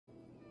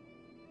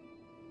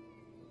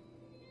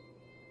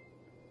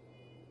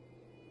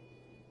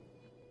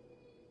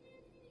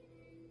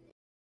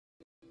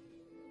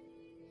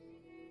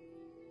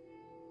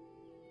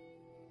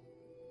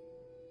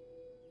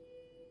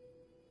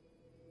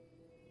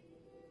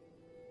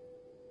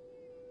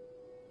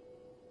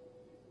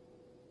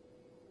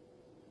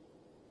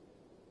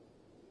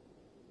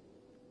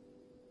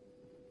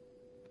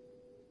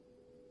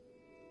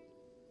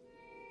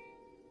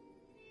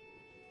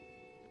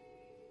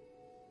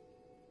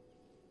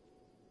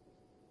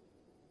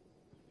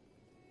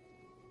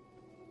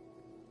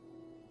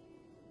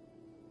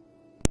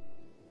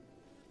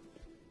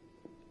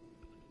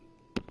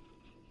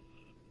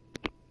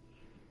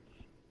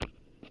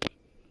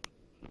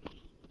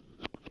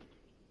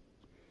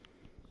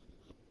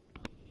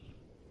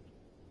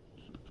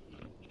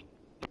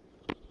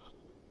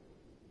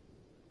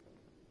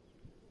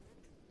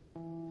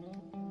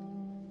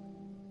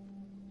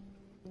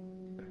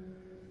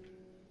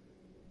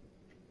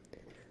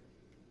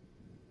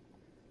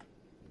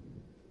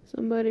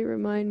Somebody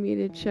remind me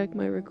to check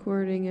my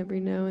recording every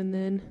now and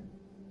then.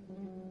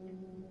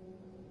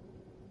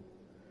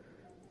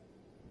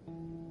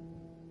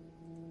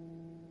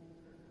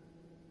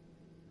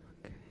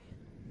 Okay.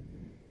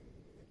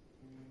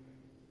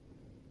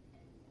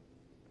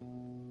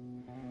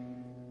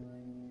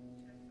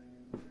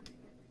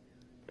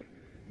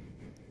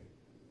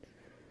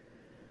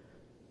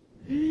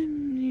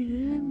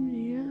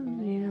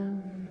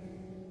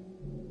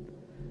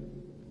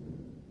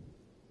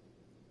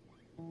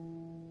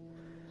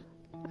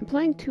 I'm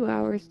playing 2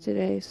 hours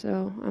today,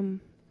 so I'm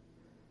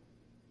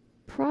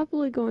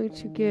probably going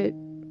to get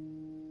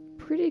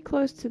pretty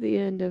close to the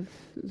end of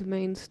the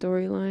main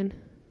storyline.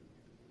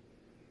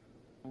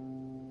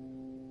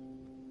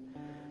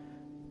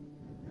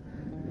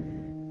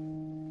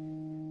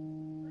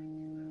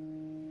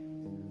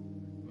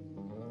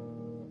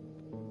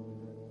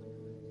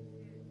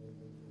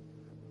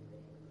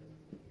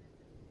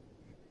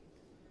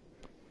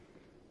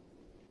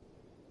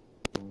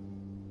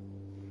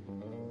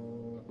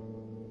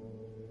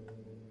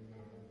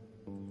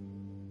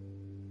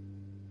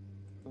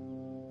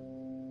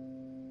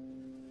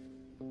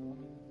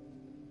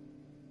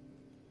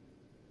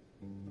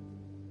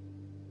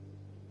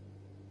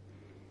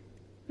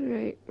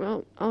 Alright,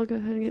 well, I'll go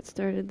ahead and get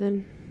started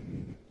then.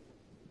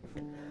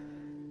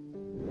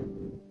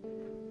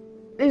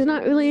 There's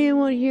not really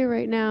anyone here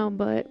right now,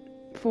 but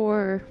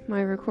for my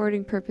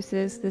recording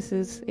purposes, this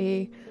is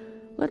a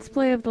Let's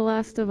Play of The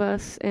Last of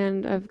Us,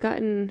 and I've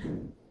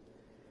gotten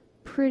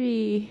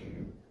pretty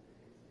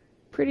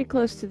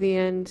close to the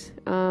end.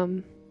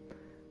 I'm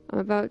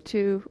about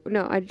to...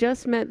 No, I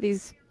just met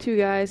these 2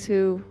 guys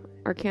who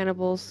are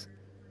cannibals.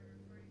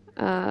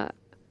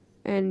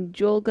 And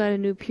Joel got a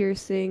new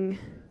piercing.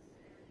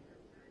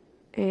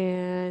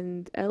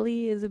 And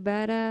Ellie is a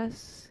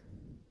badass.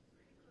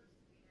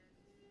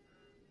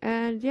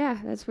 And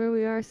yeah, that's where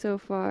we are so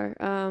far.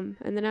 And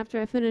then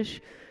after I finish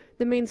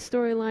the main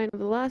storyline of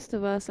The Last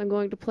of Us, I'm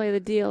going to play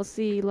the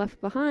DLC Left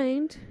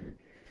Behind.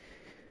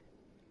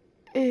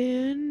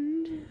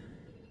 And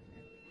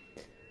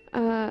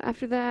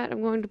after that,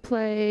 I'm going to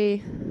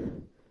play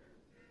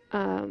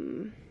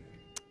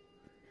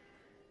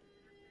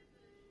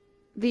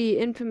the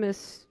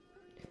infamous,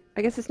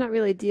 I guess it's not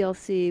really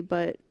DLC,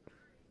 but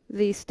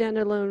the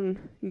standalone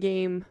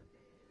game,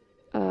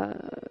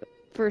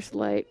 First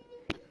Light.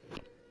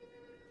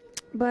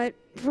 But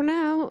for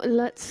now,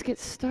 let's get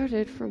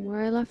started from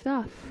where I left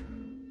off.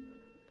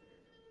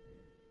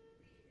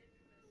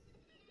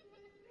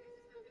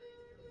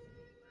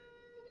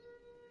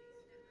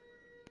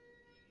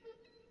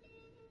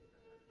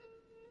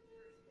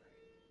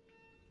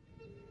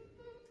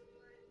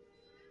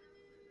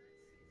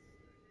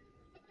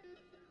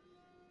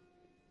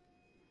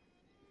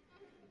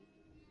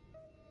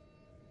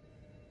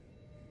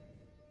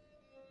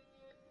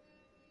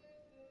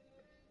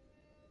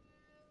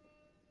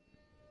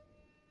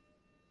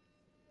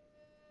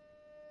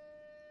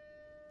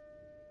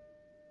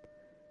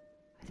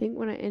 I think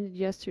when I ended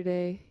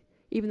yesterday,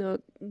 even though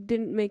it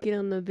didn't make it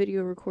on the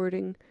video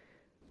recording,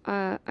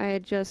 I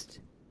had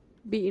just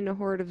beaten a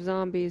horde of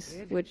zombies,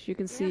 which you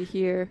can see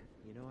here.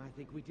 You know, I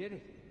think we did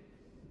it.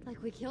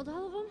 Like we killed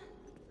all of them?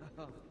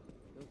 Oh,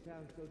 don't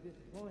sound so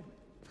disappointed.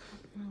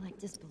 More like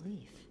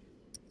disbelief.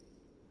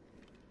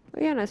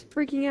 Oh yeah, and I was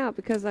freaking out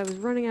because I was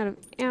running out of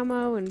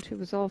ammo and it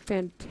was all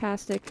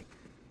fantastic.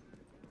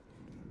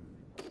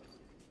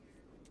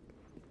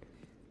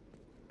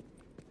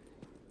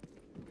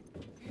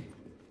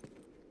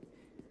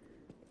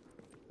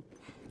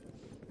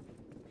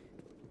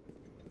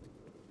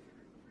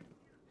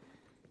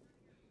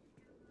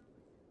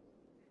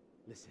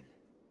 Listen,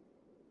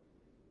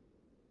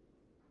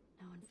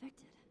 No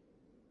infected.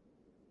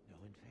 no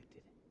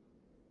infected.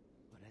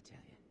 What'd I tell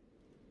you?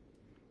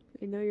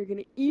 I know you're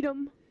gonna eat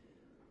them.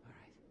 All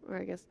right,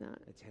 Or I guess not.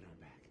 let's head on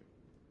back.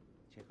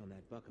 Check on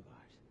that buck of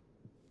ours.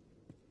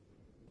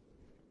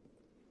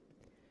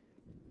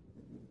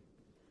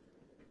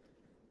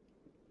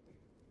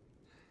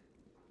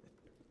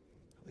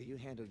 Well, you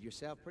handled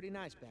yourself pretty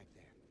nice back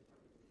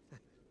there.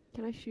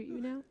 Can I shoot you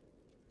now?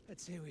 I'd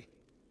say we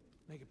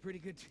make a pretty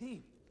good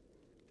team.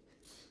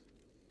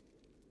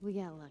 We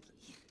got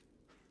lucky.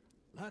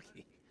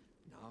 Lucky?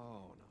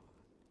 No.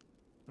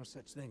 No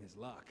such thing as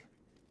luck.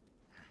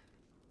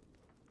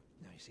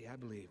 Now, you see, I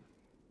believe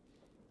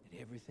that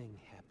everything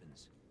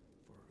happens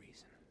for a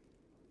reason.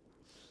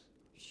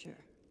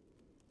 Sure.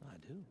 I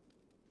do.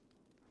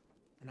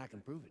 And I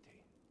can prove it to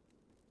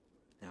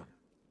you. Now,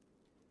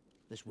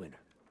 this winter,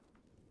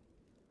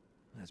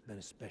 that's been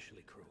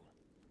especially cruel.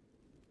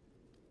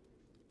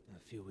 A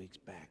few weeks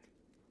back,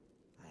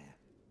 I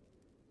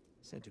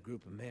sent a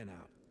group of men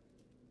out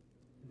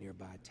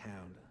nearby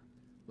town to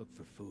look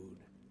for food.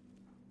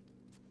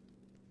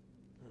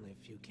 Only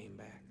a few came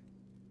back.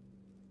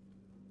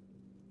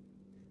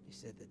 They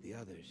said that the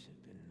others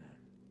had been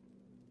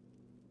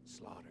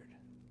slaughtered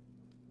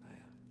by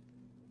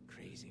a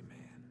crazy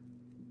man.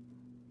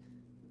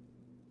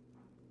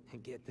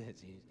 And get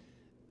this, he's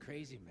a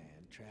crazy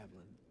man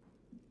traveling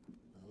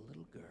with a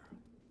little girl.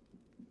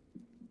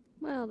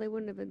 Well, they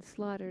wouldn't have been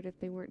slaughtered if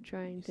they weren't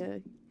trying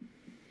to,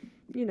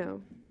 you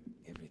know,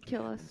 Everything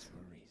kill happens us. for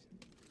a reason.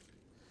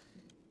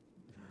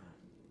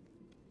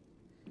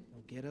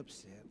 Don't get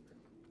upset.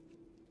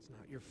 It's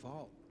not your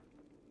fault.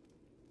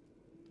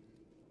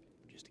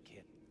 I'm just a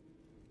kid.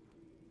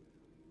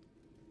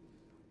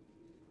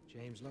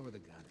 James, lower the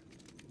gun.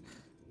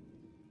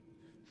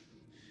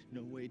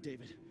 No way,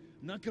 David.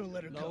 I'm not gonna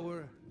let her go.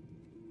 Lower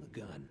the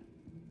gun.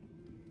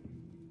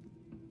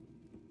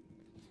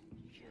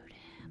 Shoot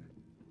him.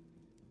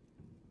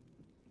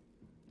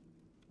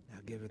 Now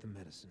give her the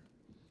medicine.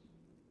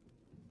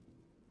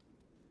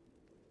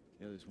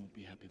 The others won't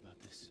be happy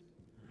about this.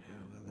 Yeah,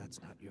 well,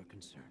 that's not your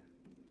concern.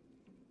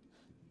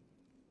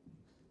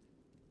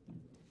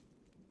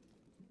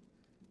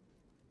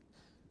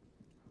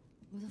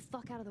 Move the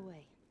fuck out of the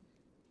way.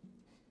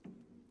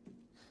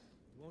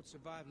 You won't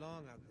survive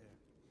long out there.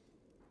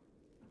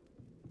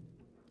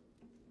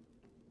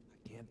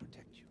 I can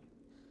protect you.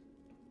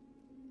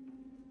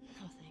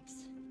 Oh, thanks.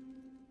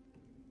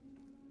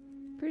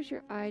 Pretty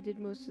sure I did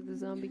most of the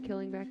zombie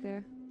killing back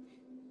there.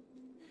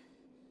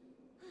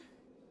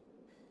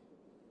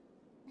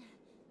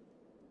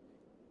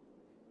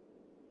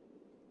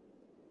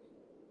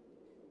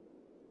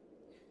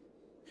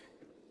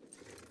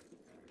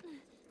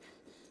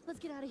 Let's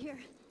get out of here.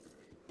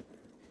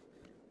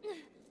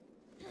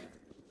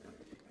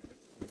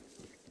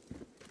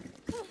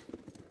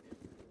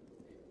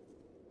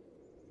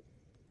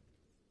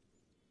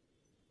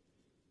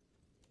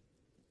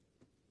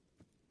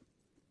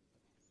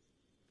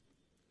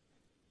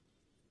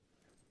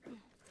 Come on.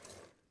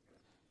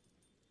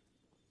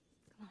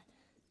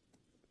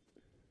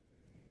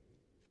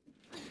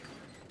 Okay.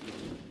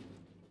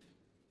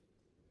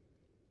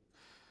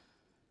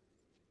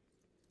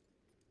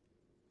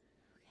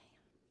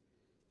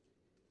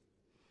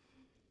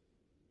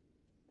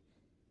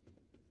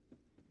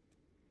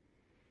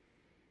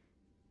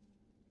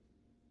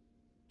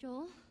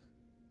 Joel?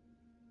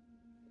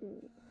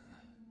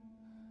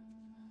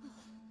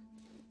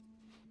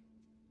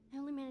 I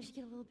only managed to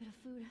get a little bit of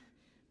food.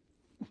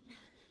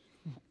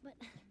 But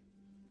I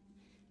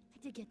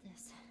did get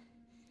this.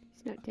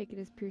 He's not taking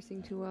his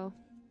piercing too well.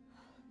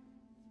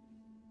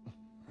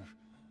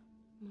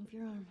 Move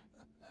your arm.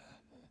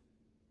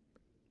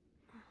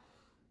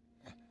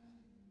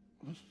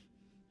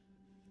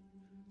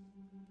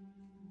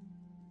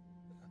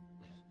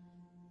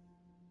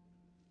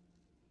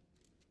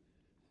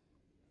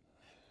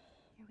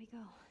 Here we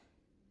go.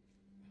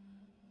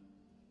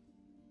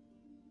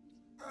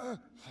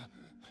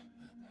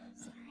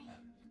 Sorry.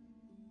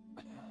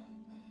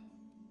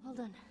 Hold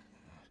on.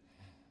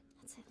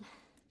 That's it.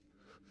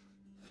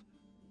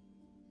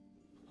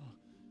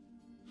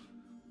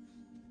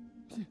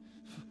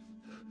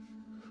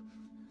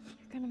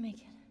 You're gonna make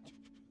it.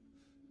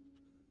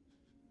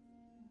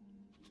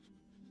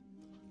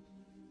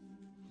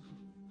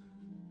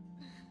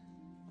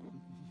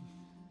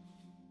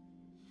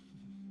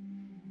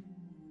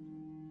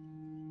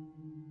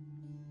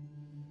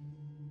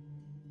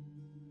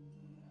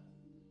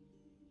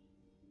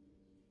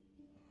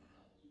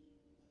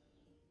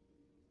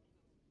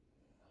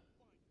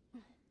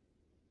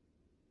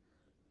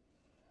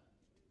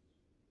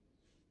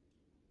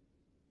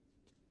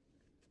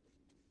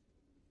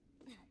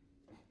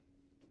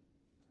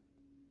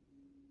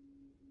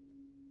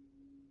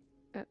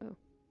 Uh-oh.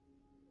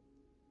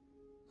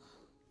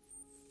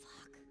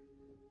 Fuck.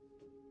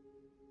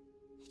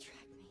 They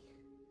tracked me.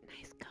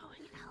 Nice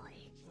going,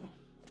 Ellie.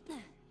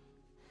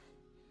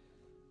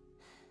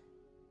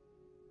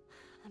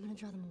 I'm gonna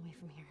draw them away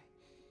from here.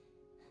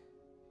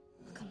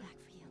 I'll come back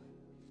for you.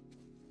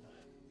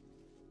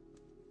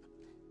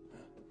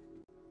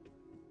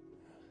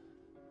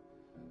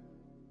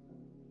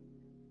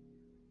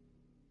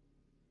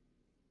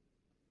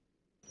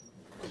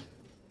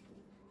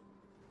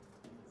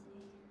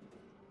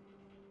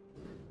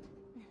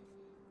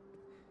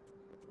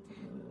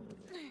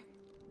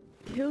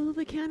 Kill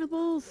the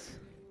cannibals!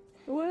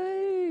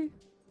 Away!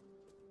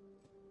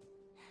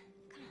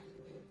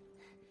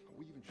 Are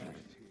we even sure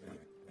she's here?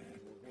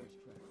 More horse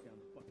tracks down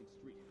the fucking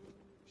street.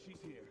 She's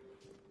here.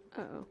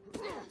 Uh-oh.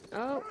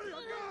 Oh!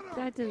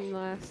 That didn't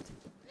last.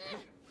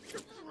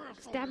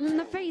 Stab him in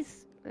the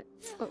face!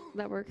 Oh,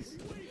 that works.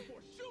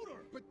 Shoot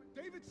her! But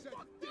David said...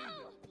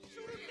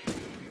 Shoot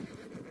her!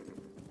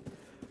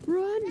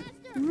 Run!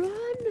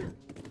 Run!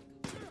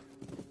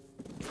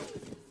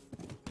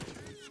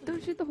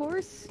 Don't shoot the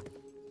horse!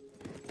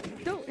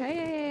 Don't!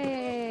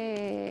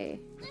 Hey!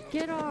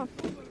 Get off!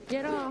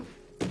 Get off!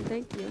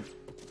 Thank you.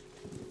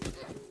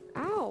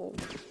 Ow!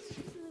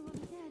 Really want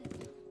me dead.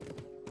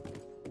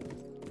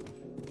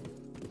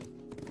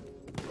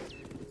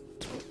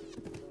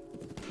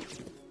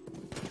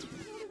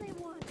 What do they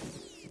want?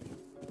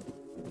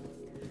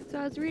 So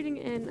I was reading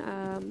in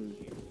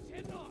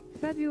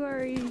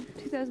February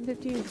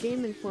 2015's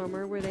Game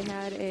Informer where they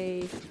had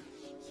a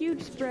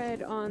huge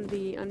spread on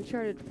the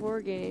Uncharted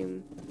 4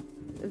 game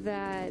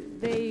that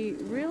they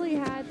really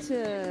had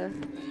to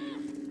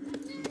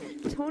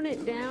tone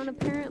it down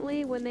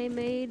apparently when they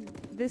made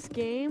this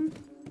game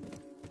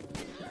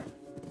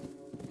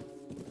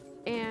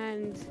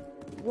And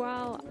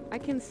while I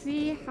can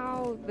see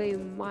how they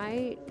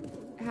might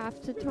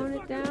have to tone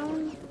it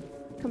down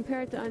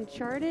compared to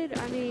Uncharted,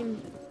 I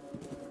mean,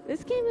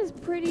 this game is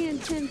pretty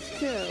intense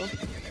too.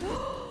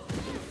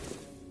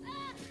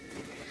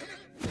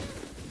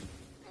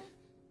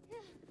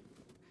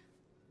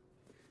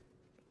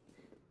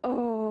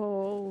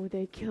 Oh,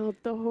 they killed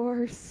the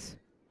horse.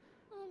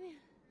 Oh man.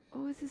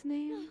 What was his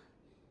name?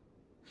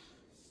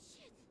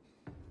 Shit.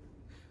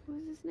 What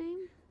was his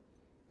name?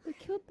 They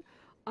killed.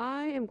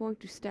 I am going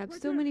to stab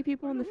so many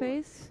people in the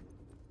face.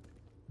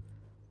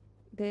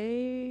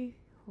 They.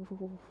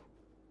 Oh.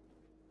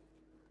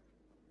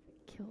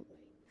 Killed me.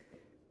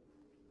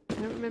 I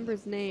don't remember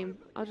his name.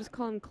 I'll just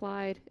call him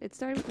Clyde. It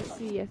started with a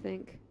C, I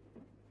think.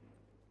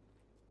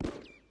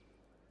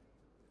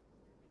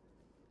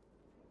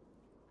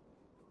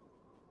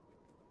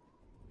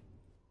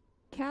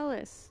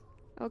 Callus.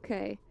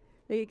 Okay.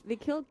 They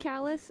killed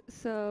Callus,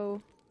 so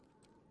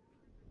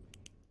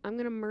I'm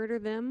gonna murder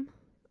them.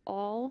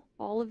 All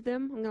of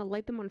them. I'm gonna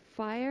light them on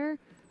fire.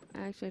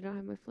 Actually, I don't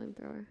have my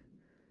flamethrower.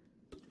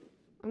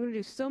 I'm gonna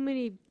do so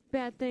many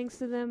bad things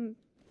to them.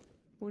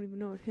 Won't even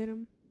know it hit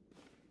them.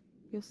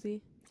 You'll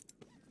see.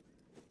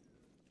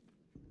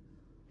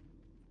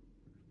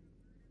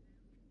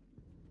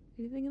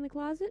 Anything in the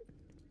closet?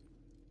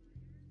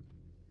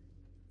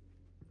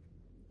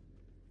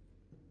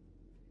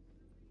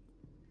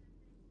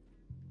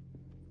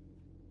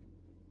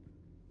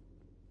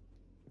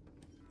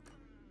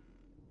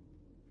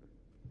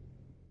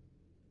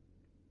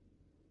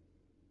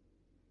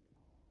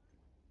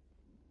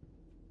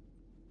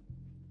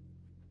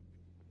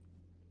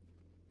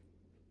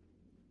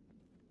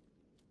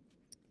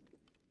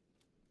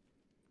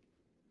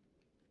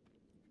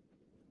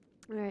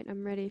 Alright,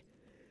 I'm ready.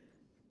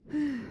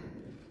 I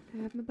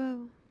have my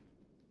bow.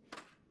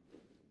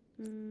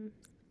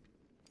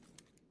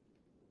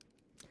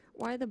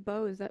 Why the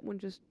bow? Is that one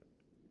just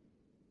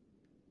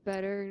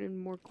better and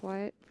more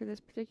quiet for this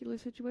particular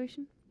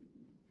situation?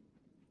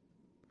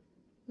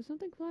 Was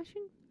something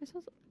flashing? I saw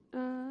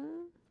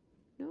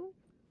no?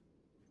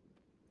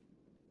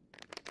 I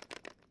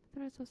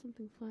thought I saw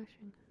something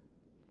flashing.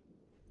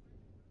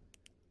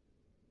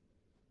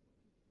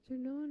 Is there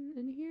no one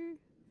in here?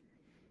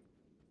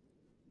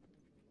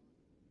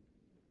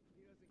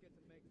 He doesn't get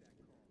to make that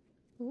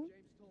call. Oh?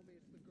 James told me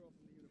it's the girl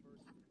from the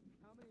university.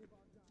 How many of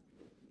our guys?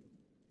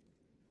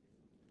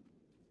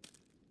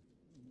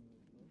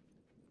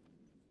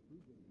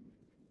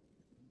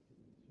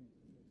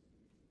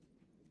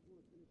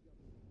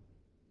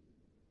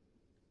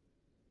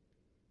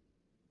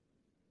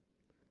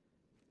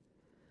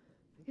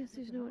 I guess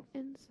there's no one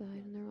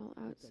inside and they're all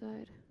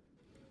outside.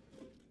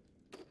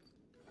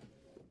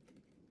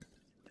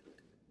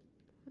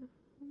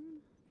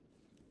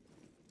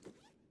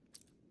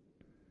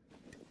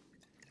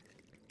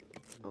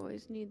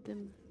 Always need the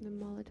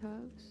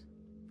Molotovs.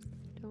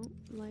 Don't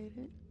light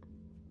it.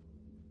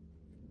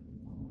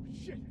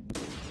 Shit!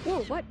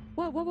 Whoa, what?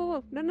 Whoa, whoa, whoa,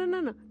 whoa. No, no,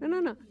 no, no, no, no,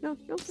 no, no,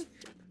 no.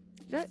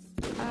 That,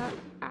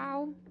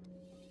 ow.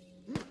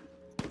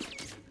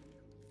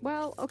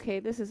 Well, okay,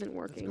 this isn't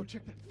working. Let's go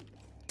check that.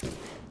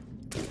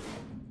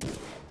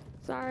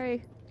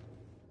 Sorry.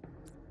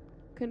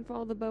 Couldn't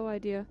follow the bow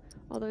idea.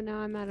 Although now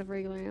I'm out of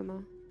regular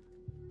ammo.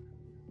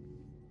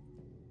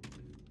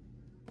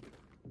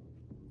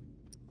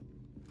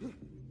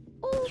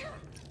 Oh!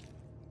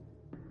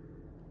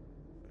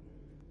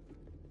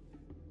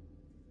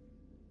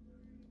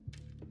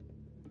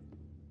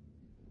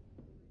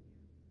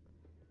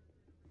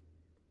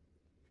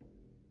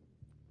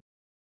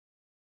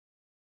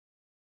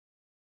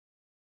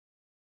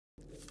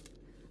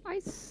 I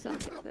suck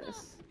at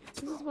this.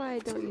 This is why I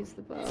don't use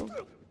the bow.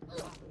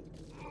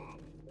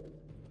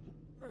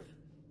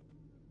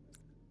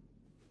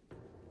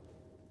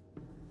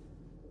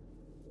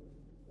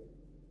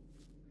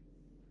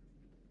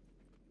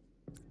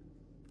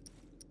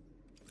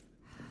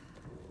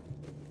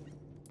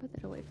 Put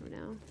that away for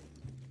now.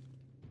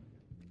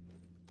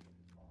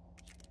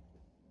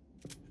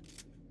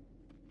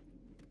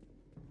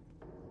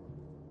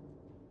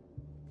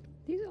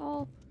 These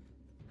all...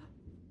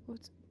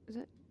 Is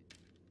that...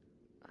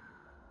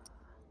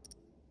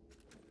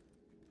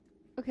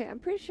 Okay, I'm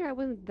pretty sure I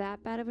wasn't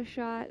that bad of a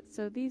shot,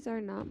 so these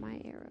are not my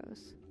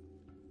arrows.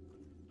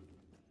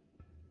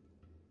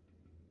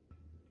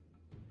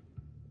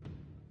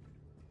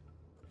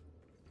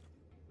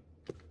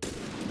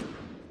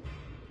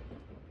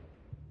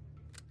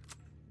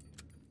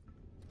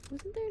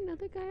 Wasn't there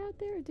another guy out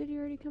there, or did he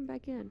already come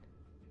back in?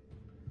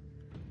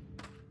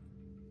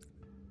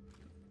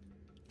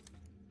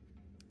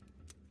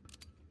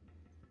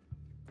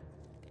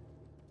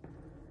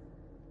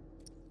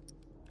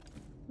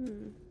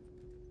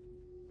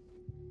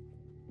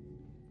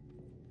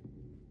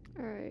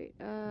 Alright,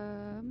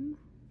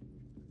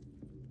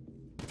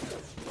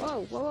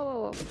 Whoa, whoa, whoa,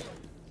 whoa, whoa.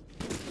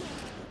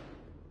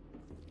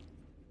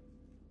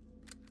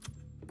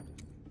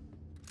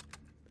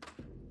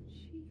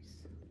 Jeez.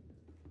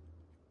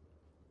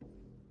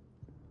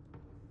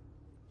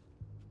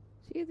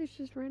 See, there's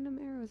just random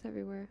arrows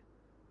everywhere.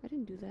 I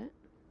didn't do that.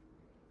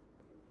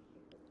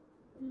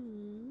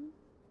 Hmm.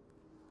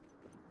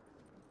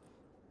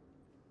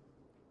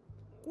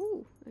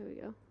 Ooh, there we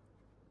go.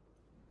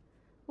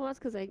 Well, that's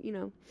because I,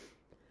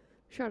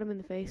 shot him in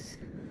the face.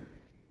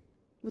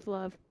 With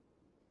love.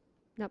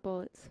 Not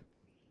bullets.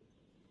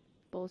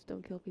 Bullets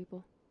don't kill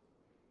people.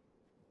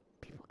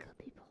 People kill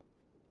people.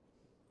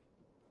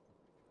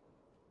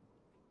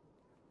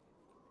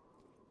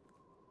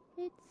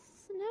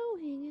 It's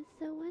snowing. It's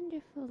so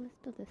wonderful. Let's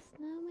build a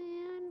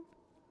snowman.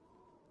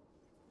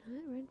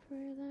 Not run for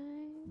our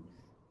lives.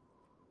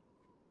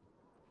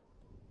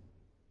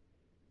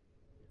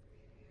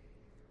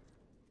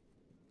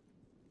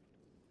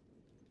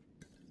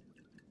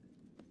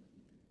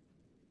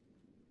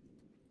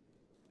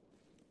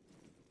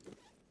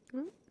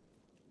 Hmm?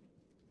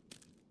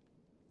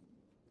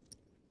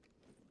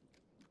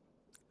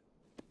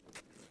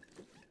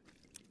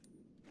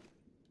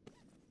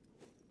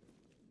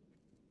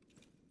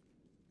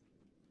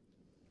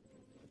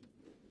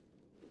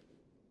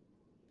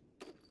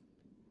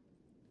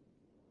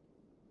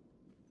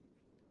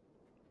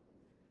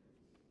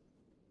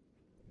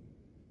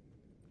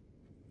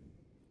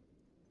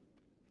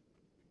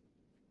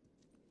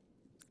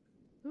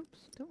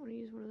 Oops, don't want to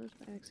use one of those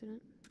by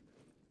accident.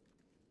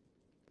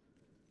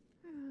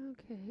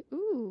 Okay.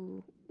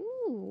 Ooh.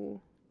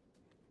 Ooh.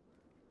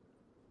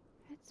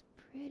 That's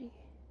pretty.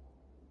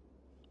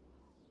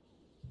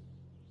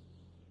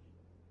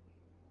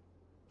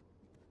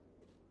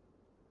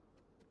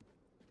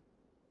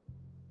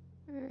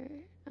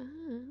 Alright.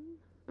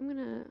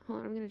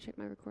 I'm gonna check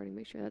my recording,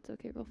 make sure that's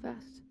okay real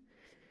fast.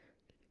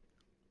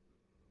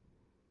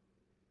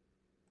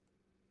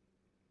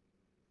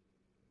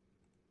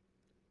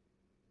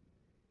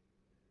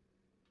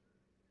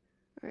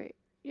 Alright.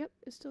 Yep,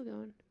 it's still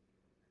going.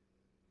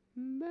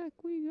 Back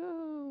we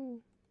go.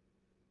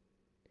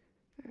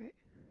 Alright.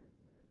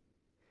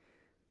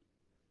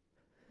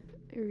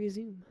 I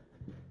resume.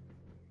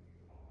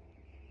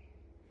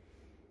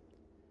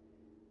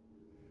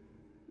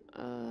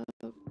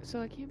 So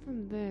I came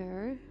from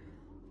there.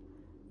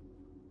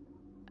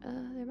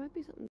 There might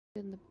be something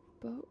in the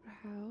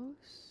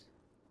boathouse.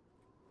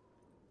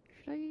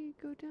 Should I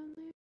go down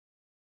there?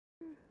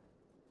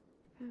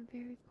 I'm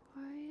very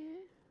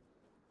quiet.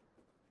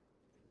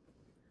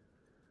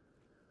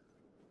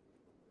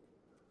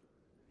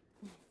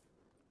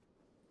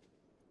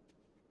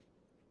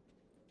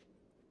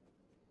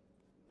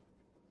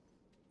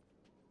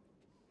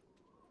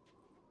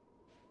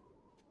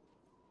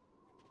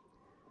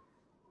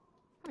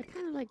 I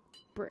kind of like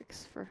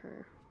bricks for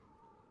her.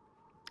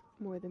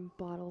 More than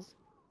bottles.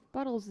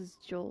 Bottles is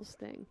Joel's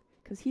thing,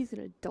 because he's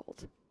an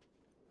adult.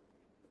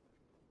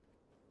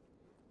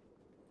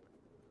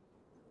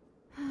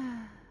 I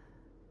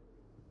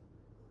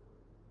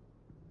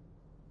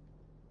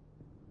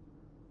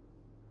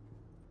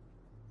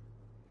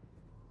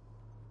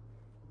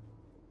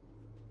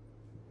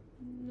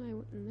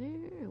went in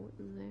there, I went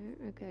in there.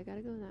 Okay, I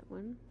gotta go in that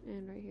one,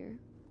 and right here.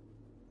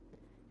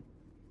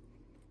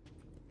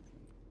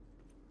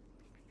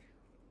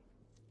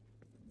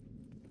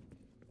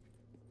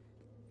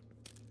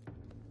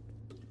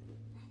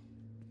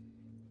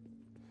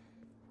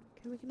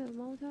 Can I make another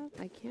Molotov?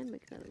 I can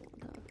make another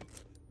Molotov.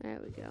 There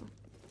we go.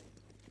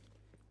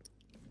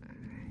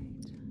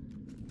 Alright.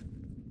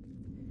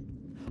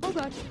 Oh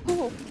god!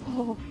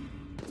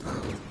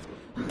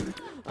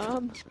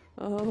 Oh!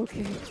 Oh,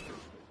 okay.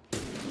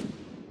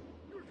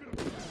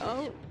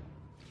 Oh!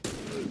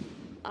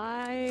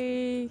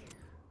 I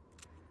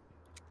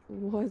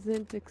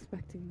wasn't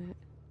expecting that.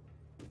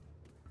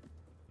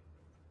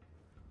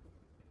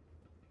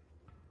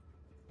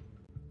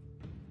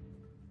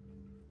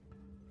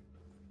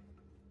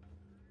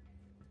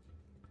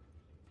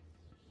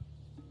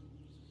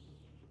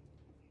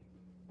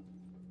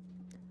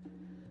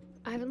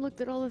 I haven't looked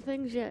at all the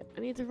things yet.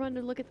 I need to run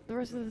to look at the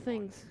rest of the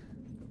things.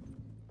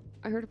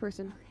 I heard a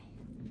person. Okay.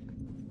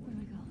 Where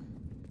do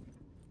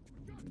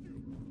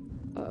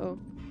I go? Uh-oh.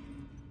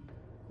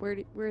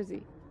 Where is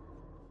he?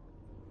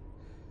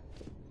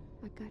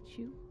 I got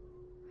you.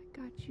 I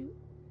got you.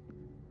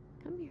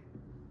 Come here.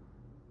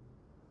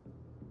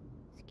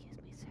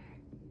 Excuse me, sir.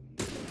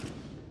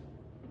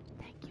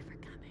 Thank you for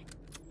coming.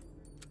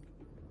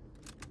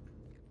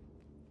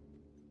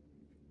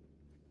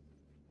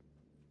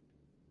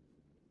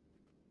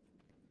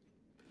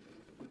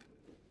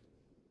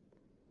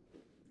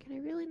 Can I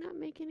really not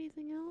make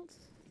anything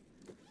else?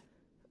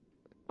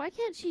 Why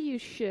can't she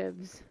use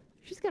shivs?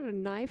 She's got a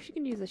knife. She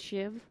can use a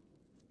shiv.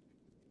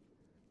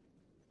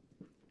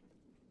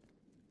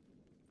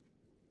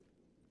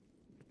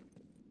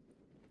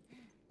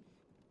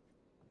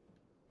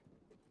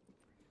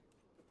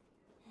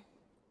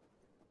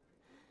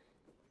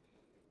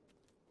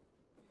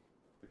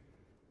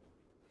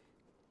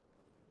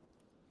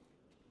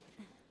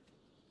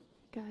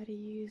 Gotta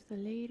use the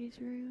ladies'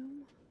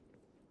 room.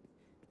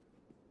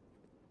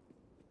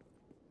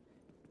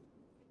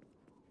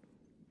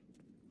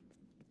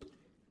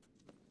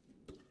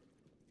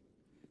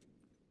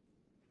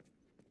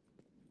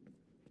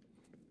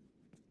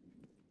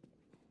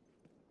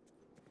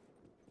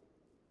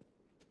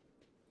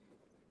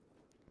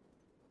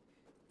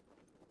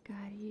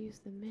 use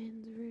the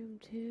men's room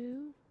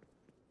too.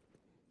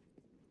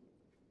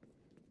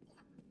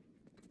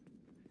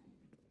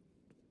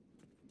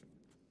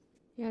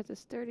 Yeah, it's a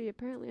sturdy,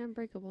 apparently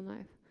unbreakable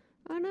knife.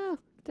 Oh no!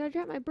 Did I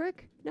drop my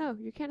brick? No,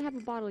 you can't have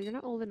a bottle. You're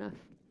not old enough.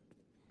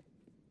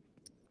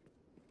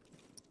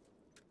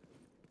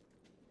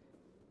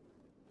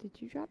 Did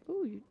you drop?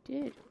 Oh, you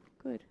did.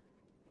 Good.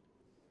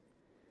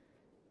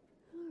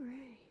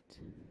 Alright.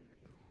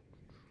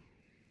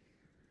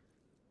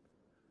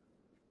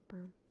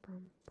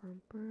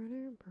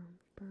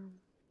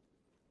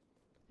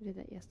 I did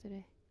that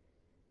yesterday.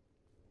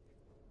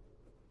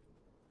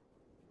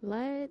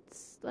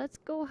 Let's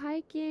go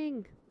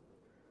hiking.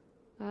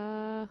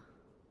 To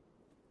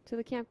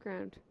the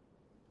campground.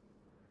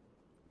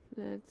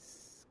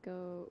 Let's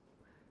go.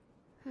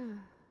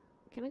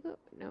 Can I go?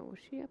 No, was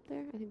she up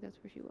there? I think that's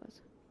where she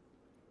was.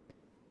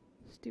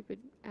 Stupid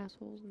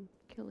assholes and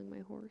killing my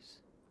horse.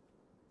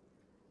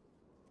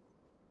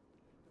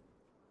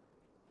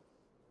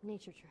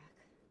 Nature track.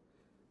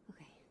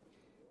 Okay,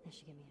 that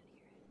should get me out of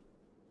here.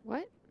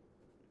 What?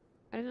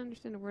 I didn't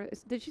understand the word.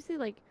 Did she say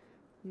like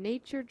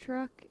nature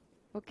truck?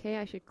 Okay,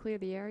 I should clear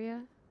the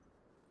area.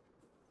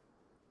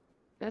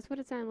 That's what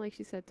it sounded like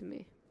she said to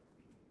me.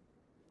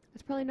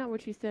 That's probably not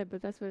what she said,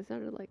 but that's what it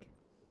sounded like.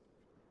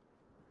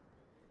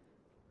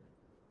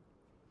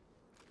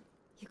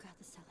 You got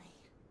this, Ellie.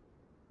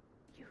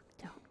 You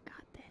don't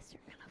got this.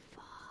 You're gonna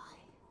fall.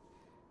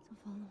 Don't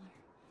fall in the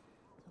water.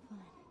 Don't fall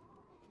in.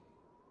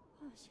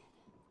 Oh, shit.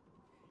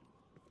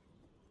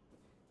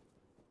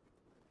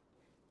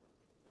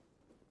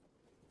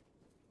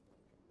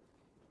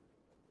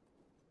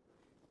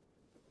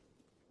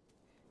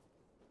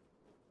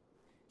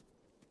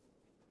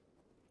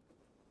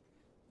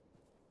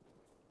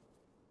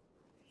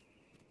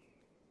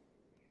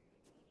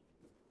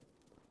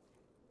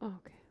 Oh,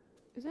 okay.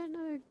 Is that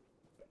another...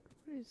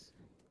 What is...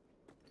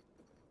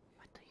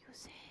 What do you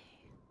say?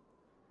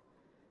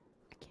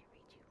 I can't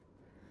read you.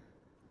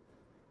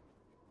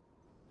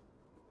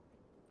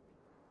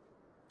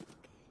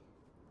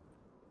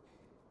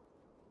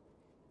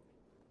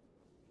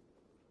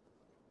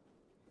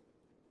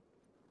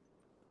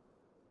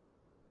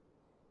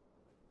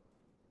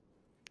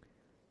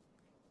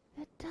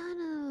 The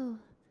tunnel!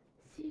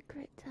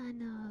 Secret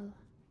tunnel.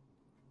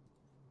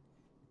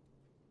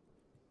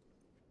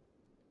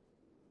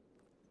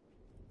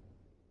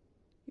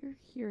 Your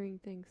hearing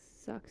thing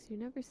sucks. You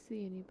never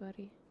see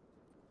anybody.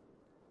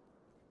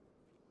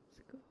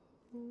 Let's go.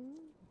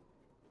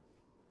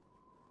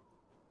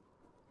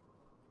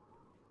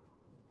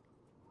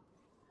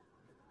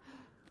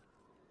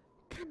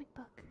 Comic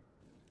book.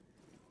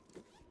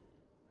 What's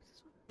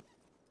this one?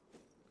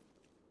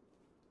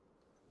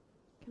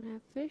 Can I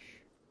have fish?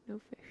 No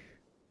fish.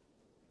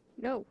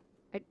 No!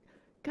 I...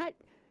 Cut!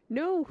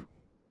 No!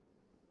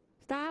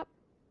 Stop!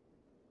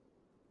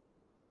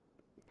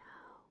 No.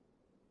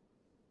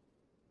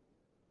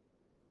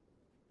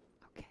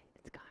 Okay,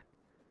 it's gone.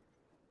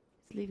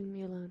 It's leaving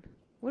me alone.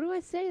 What do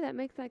I say that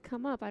makes that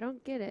come up? I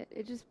don't get it.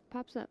 It just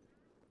pops up.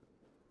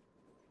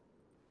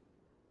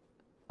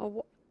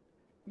 Oh,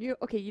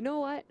 okay, you know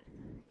what?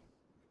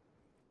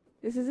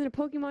 This isn't a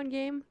Pokemon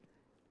game.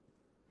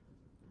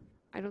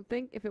 I don't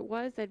think. If it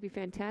was, that'd be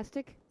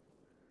fantastic.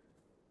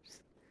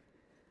 Just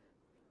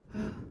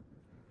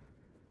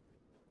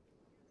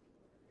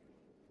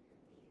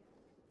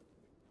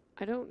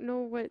I don't know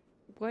what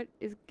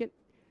is get.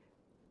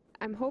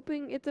 I'm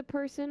hoping it's a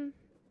person.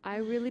 I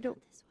really don't.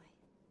 Not this way.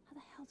 How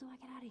the hell do I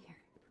get out of here?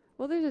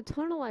 Well, there's a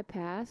tunnel I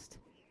passed.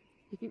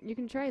 You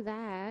can try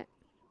that,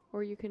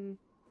 or you can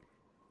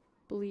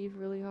believe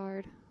really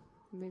hard.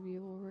 Maybe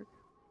it will work.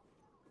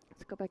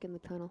 Let's go back in the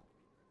tunnel.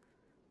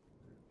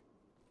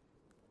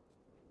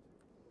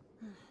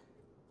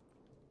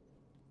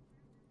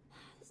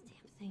 This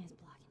damn thing is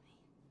blocking me.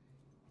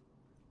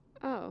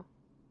 Oh.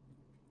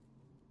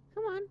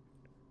 Come on.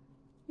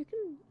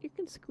 You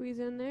can squeeze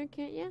in there,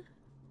 can't you?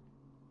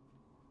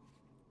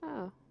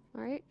 Oh,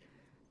 alright.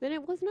 Then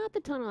it was not the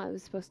tunnel I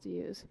was supposed to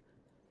use.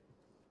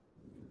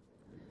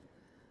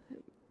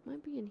 It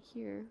might be in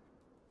here.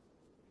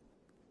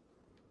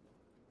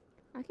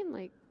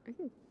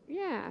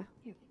 Yeah.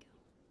 Here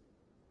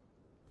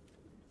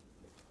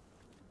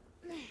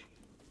we go.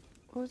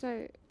 What was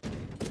I?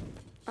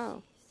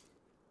 Oh.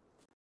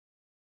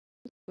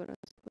 Jeez. This is what I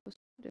was supposed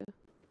to do.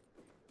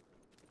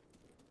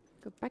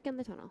 Go back in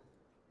the tunnel.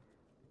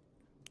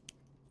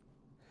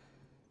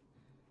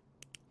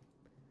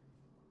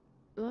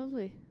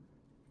 Lovely.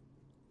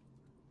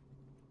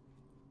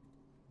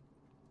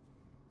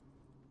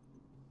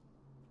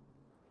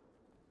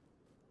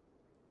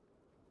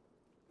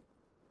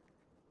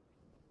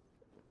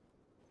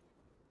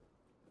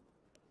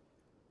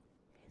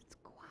 It's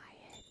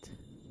quiet.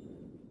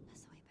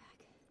 That's the way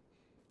back.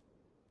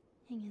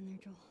 Hang in there,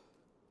 Joel.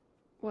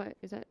 What?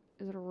 Is it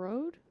a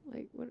road?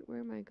 Like, where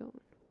am I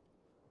going?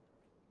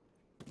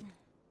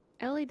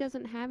 Ellie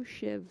doesn't have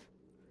Shiv.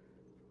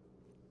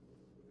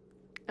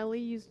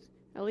 Ellie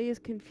is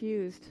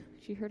confused.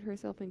 She hurt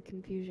herself in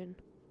confusion.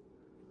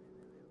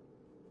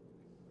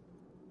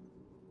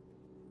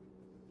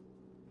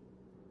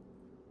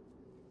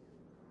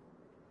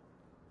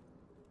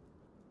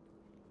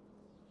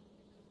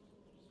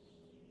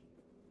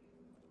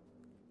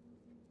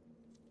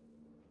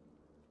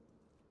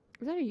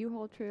 Is that a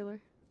U-Haul trailer?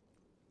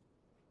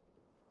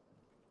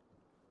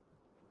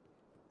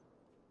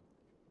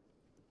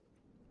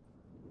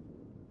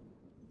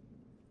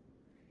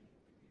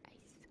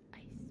 Ice,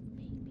 ice,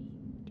 baby.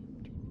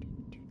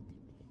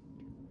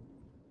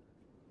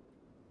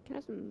 Can I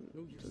have some...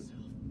 Know yourself.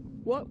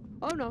 Whoa!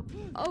 Oh no!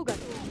 Oh god!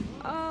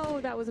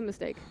 Oh, that was a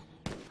mistake.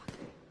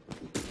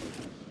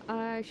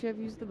 I should have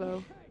used the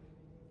bow.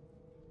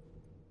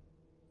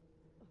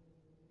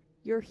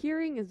 Your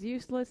hearing is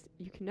useless.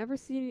 You can never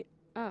see...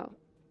 Oh.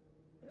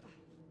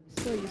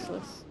 Still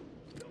useless.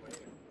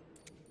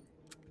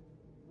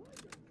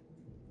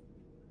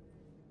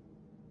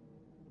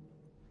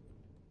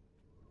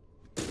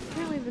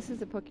 Apparently this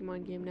is a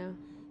Pokemon game now.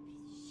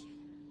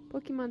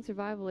 Pokemon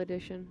Survival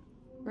Edition.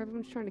 Where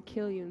everyone's trying to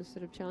kill you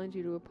instead of challenge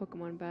you to a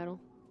Pokemon battle.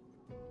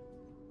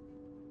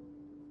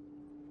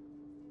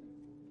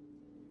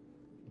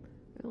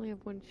 I only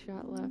have one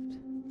shot left.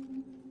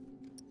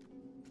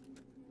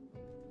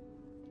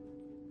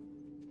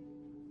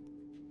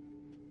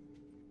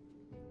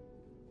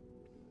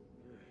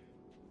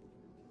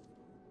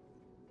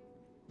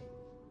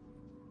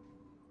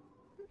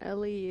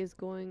 Ellie is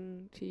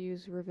going to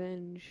use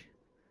revenge.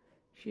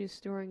 She is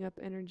storing up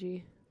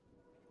energy.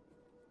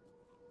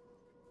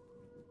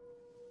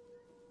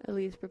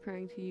 Ellie is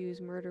preparing to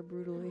use murder I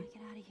brutally. want to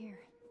get out of here.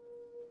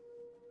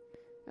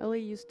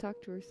 Ellie used to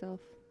talk to herself.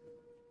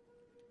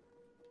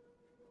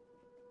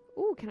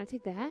 Ooh, can I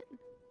take that?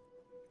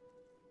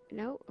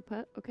 No, a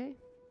putt. Okay.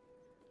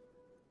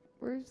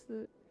 Where's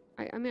the...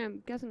 I mean,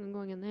 I'm guessing I'm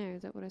going in there.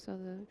 Is that what I saw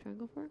the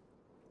triangle for?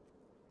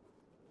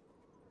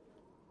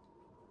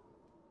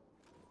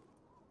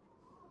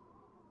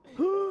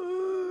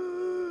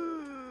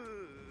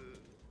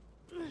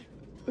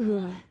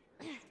 Ugh.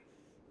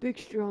 Big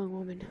strong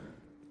woman.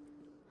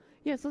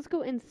 Yes, let's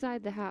go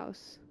inside the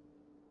house.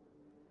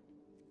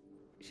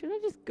 Should I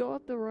just go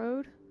up the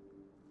road? I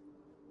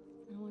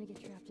don't want to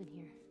get trapped in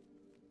here.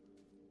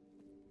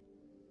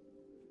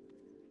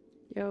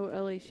 Yo,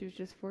 Ellie, she was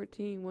just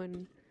 14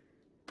 when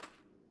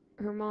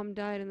her mom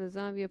died and the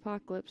zombie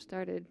apocalypse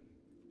started.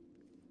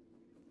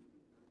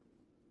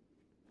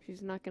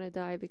 She's not gonna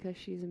die because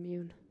she's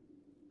immune.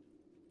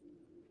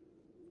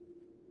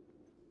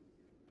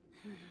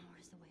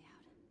 Where's the way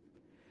out?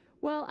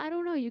 Well, I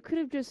don't know. You could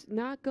have just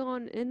not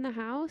gone in the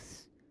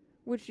house,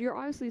 which you're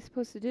obviously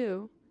supposed to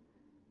do,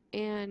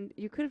 and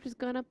you could have just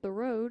gone up the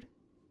road,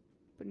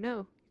 but no,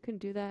 you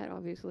couldn't do that,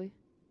 obviously.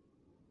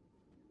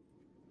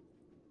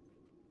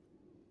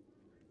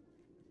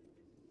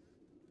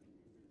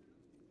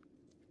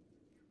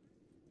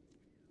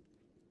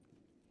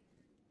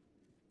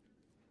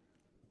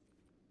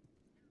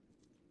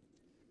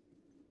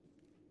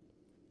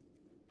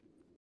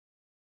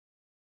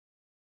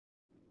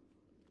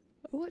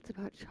 Oh, it's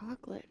about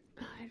chocolate.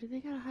 Do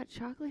they got a hot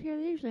chocolate here?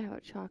 They usually have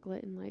hot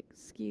chocolate in, like,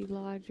 ski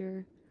lodge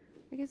or...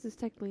 I guess it's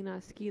technically not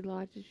a ski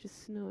lodge, it's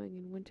just snowing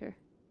in winter.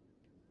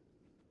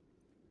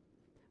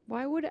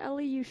 Why would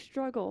Ellie use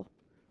struggle?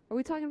 Are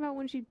we talking about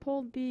when she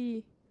pulled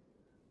the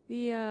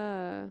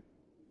thing?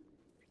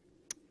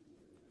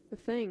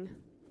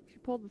 She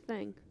pulled the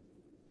thing.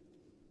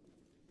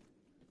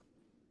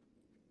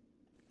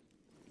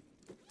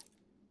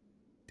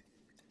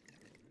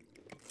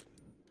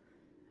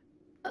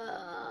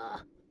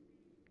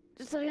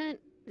 Just a second.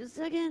 Just a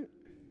second.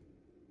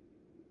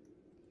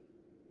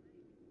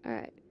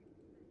 Alright.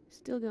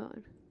 Still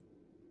going.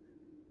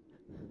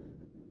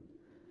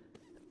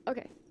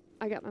 Okay.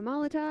 I got my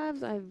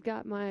Molotovs. I've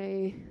got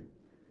my...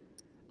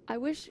 I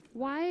wish...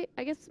 Why?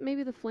 I guess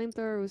maybe the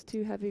flamethrower was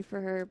too heavy for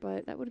her,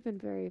 but that would have been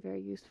very,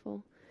 very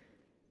useful.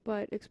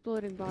 But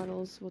exploding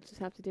bottles we'll just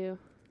have to do.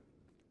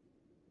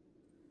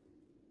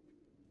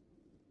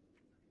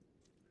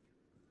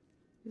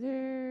 Is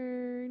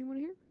there anyone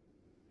here?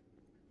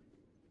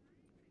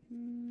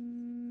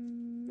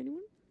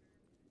 Anyone?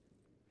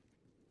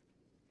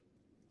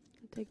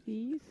 I'll take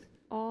these.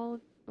 All.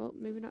 Oh,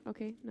 maybe not.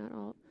 Okay, not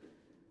all.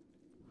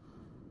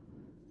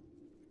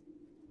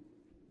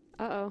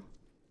 Uh-oh.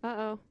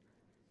 Uh-oh.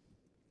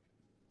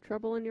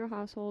 Trouble in your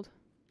household.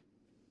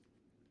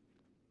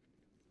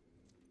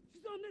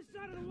 She's on this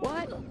side of the wall.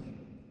 What?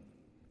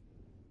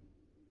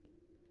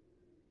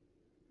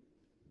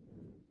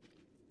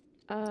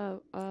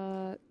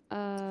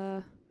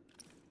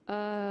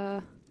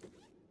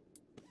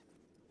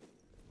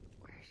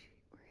 Where is she?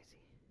 Where is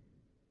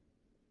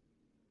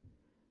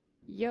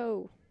he?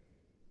 Yo.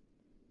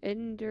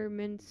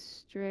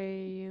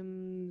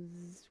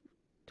 Enderminstrams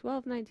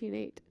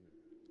 1219-8.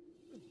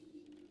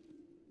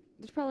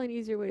 There's probably an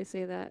easier way to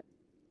say that.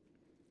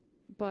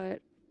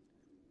 But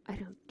I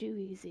don't do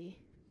easy.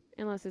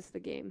 Unless it's the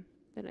game.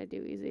 Then I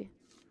do easy.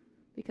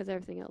 Because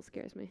everything else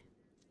scares me.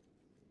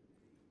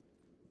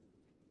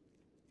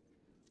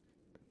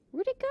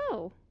 Where'd it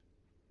go?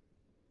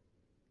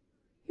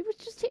 He was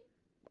just here.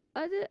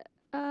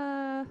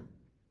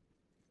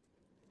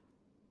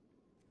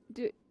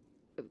 Dude.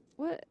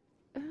 What?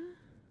 Are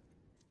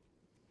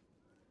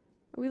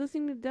we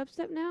listening to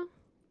dubstep now?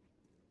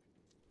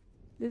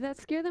 Did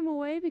that scare them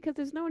away? Because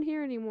there's no one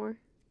here anymore.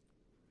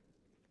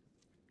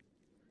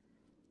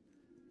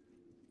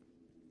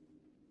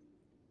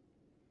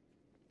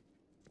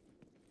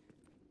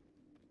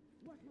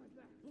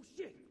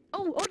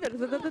 Oh,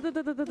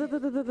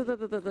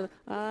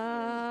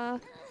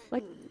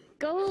 like,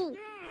 go. You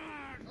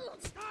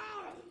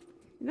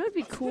know what'd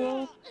be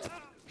cool?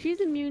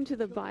 She's immune to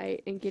the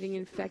bite and getting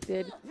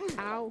infected.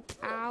 Ow,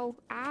 ow,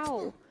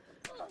 ow.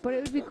 But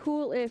it would be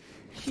cool if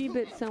she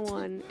bit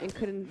someone and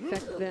could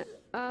infect them.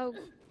 Oh,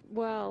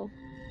 well.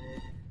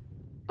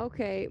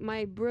 Okay,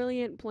 my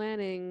brilliant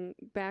planning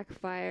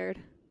backfired.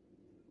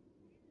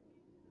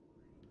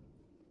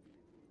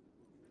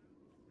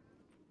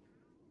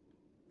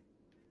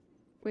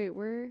 Wait,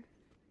 where?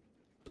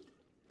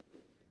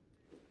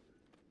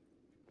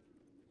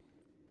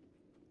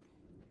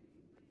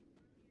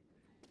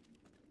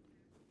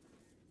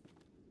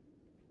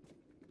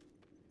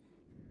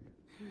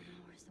 Where's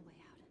the way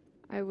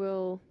out? I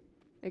will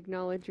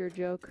acknowledge your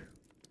joke.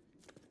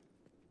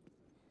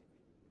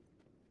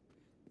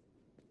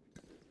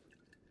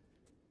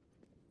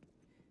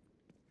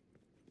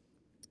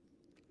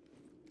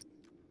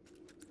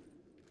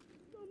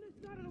 On this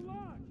side of the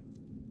lodge.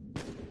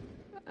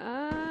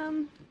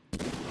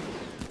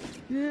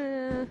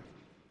 Yeah.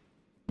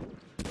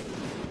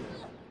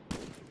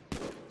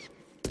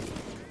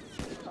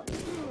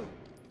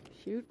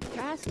 Shoot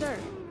faster!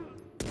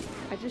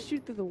 I just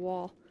shoot through the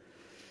wall.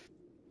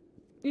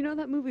 You know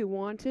that movie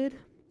Wanted?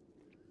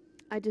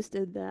 I just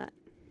did that.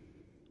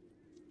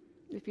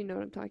 If you know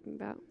what I'm talking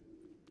about.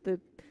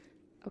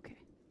 Okay.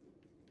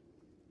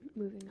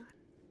 Moving on.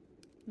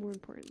 More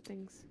important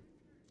things.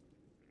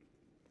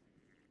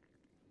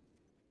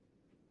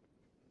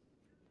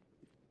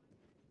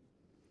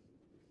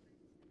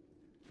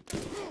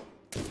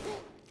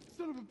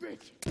 Son of a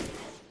bitch!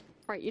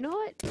 Alright, you know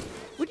what?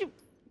 Would you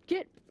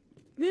get...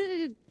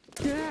 Hey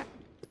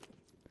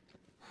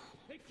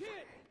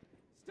kid!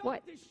 Stop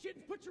What? this shit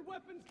and put your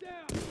weapons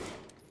down!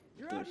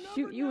 You're I'll outnumbered,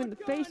 shoot you in the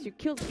face, outgunned. you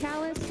killed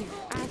Callus, you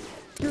ass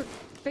jerk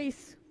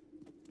face.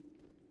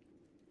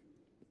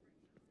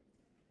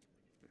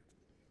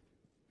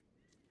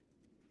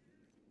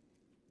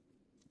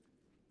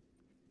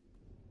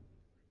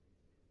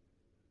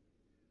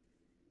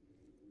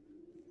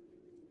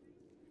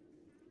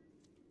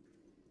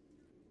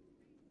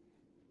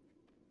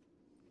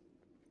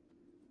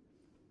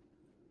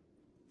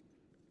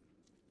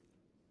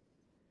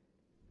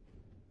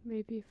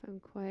 Maybe if I'm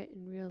quiet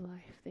in real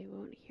life, they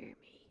won't hear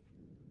me.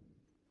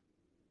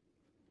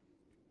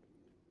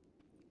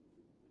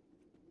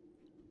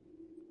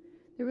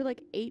 There were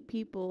like 8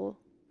 people,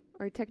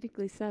 or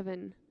technically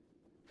 7,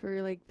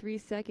 for like 3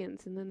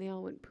 seconds, and then they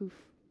all went poof.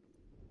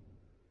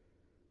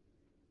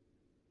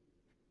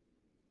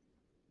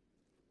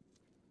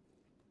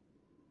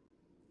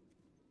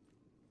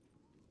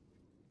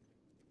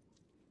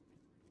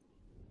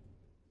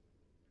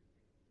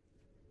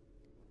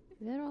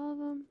 Is that all of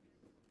them?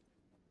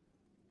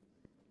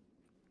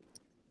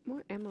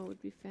 More ammo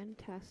would be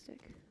fantastic.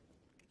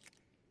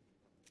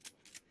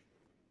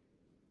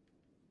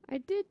 I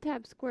did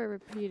tap square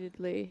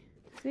repeatedly.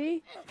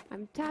 See?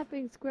 I'm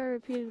tapping square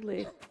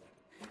repeatedly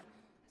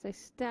as I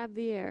stab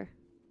the air.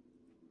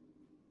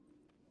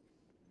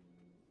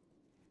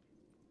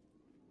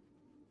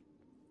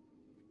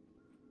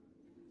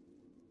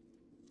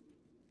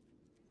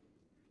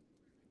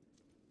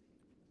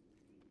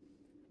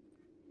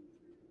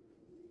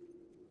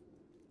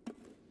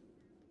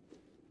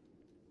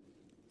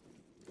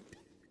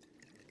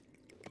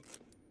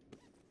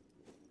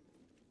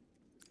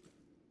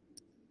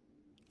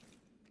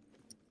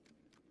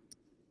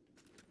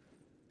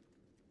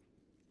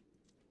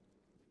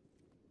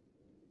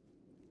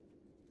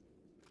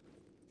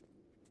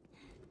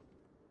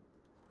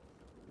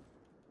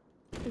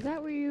 Is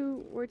that where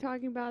you were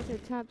talking about the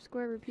tap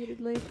square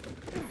repeatedly?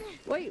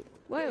 Wait,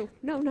 whoa,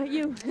 no, not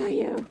you, not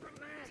you.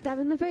 Stab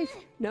in the face.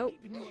 Nope.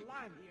 Keeping you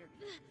alive here.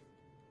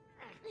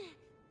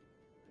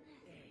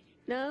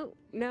 No,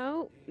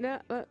 no, no,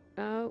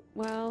 oh,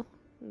 well,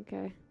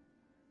 okay.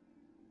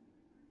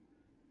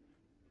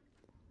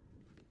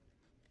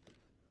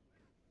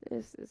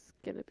 This is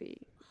gonna be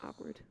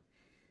awkward.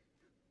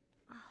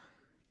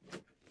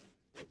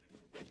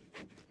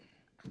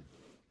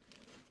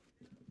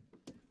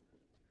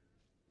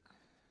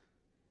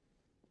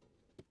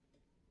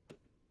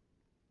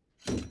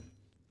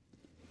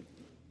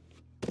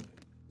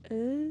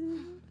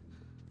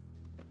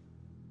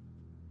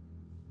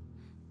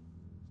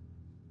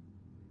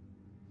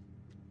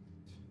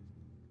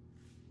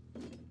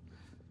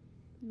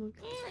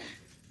 Looks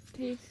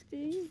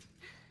tasty.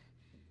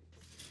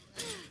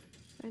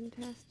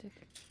 Fantastic.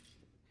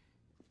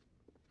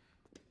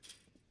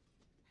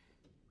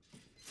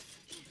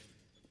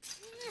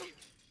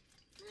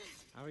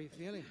 How are you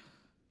feeling?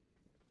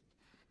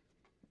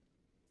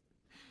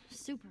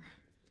 Super.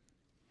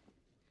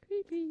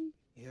 Creepy.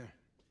 Here.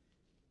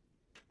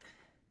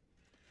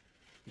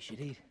 You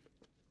should eat.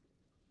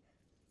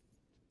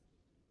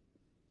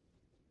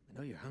 I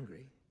know you're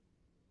hungry.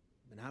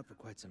 Been out for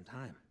quite some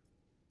time.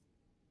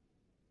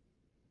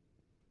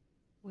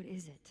 What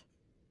is it?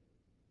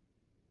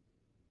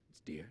 It's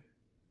deer.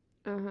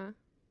 Uh-huh.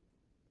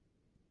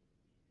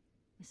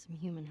 With some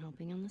human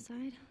helping on the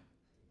side?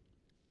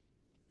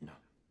 No.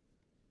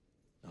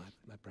 No,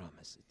 I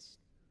promise. It's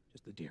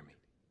just the deer meat.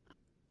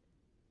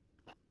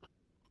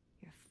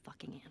 You're a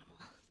fucking animal.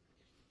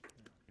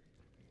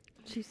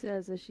 She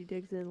says as she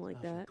digs in like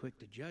Awfully that. quick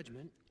to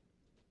judgment.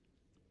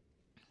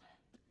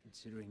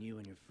 Considering you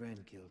and your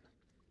friend killed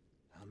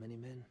how many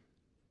men?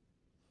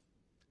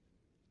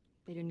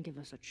 They didn't give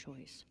us a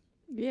choice.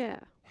 Yeah.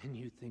 And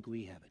you think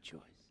we have a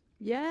choice?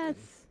 Yes.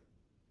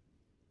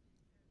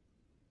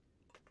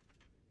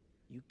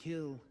 You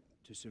kill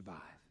to survive.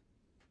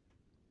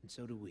 And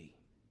so do we.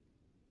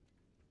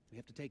 We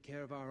have to take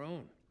care of our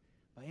own,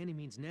 by any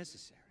means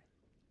necessary.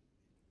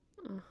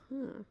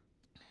 Uh-huh.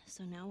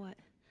 So now what?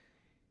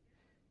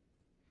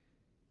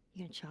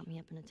 You gonna chop me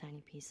up into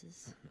tiny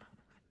pieces?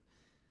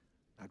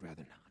 I'd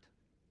rather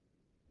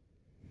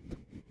not.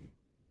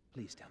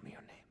 Please tell me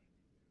your name.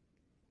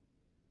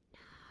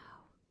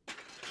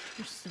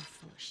 You're so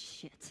full of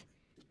shit.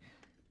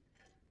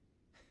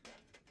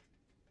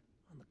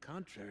 On the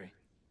contrary,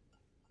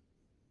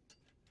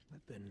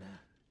 I've been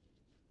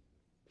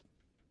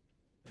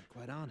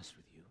quite honest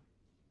with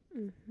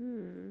you.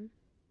 Mm-hmm.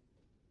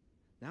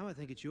 Now I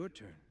think it's your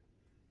turn.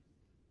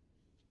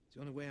 It's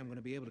the only way I'm going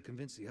to be able to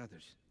convince the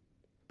others.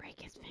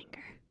 Break his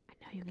finger. I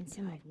know you can Convince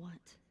do him it. of what?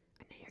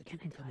 I know you're That you gonna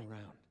can do come it.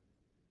 around.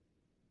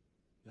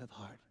 You have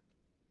heart.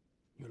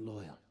 You're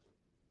loyal.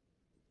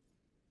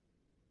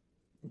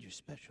 And you're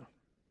special.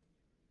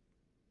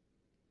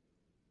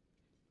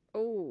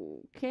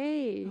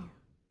 Okay. Oh.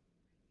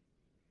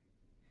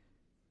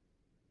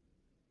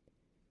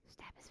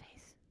 Stab his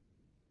face.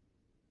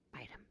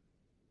 Bite him.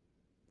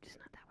 Just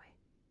not that way.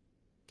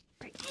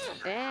 Break.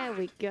 There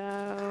we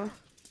go.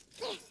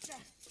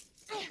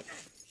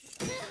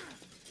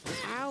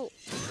 Ow.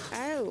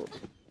 Ow.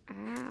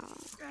 Ow.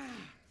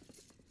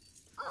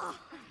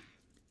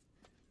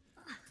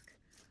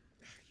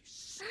 You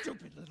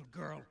stupid little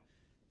girl.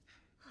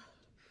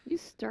 You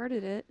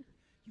started it.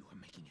 You are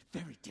making it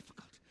very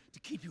difficult to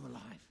keep you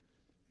alive.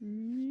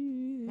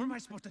 Mm. What am I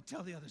supposed to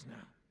tell the others now?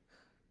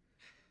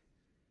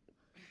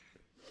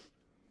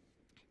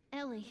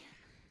 Ellie,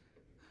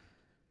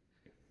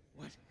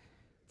 What?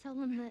 tell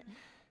them that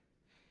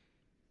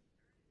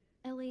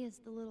Ellie is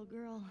the little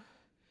girl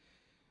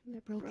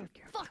that broke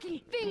your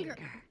fucking finger.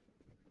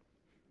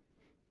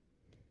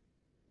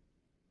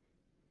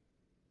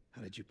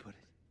 How did you put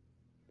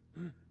it?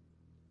 Hmm?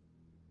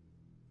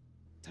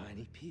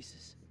 Tiny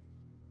pieces.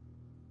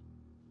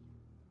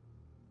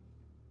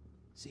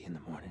 See you in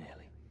the morning,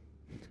 Ellie.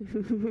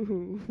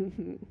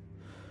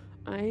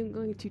 I'm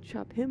going to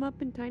chop him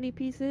up in tiny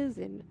pieces,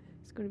 and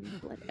there's going to be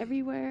blood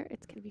everywhere.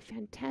 It's going to be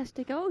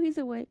fantastic. Oh, he's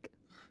awake.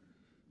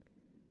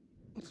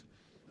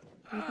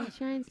 Rise and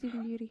shine,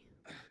 Sleeping Beauty.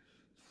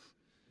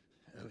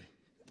 Ellie.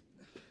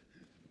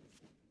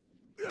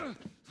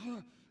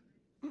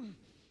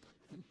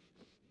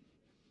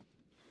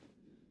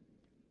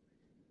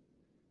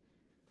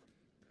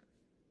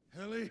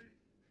 Ellie?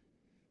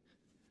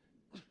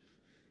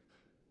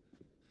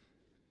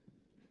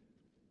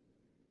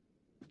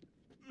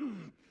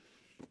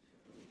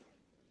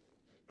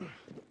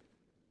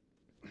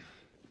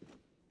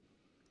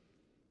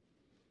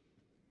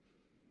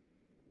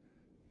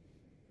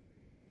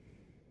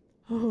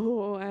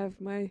 Oh, I have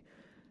my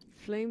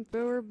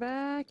flamethrower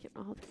back and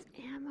all this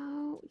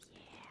ammo.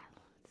 Yeah,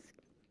 let's.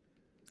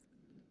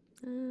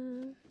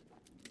 Oh.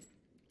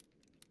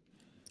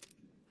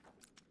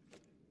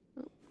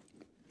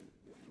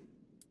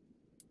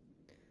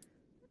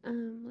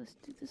 Let's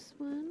do this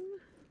one.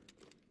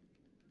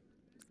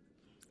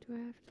 Do I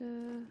have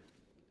to?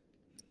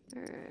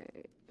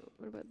 Alright,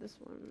 what about this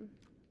one?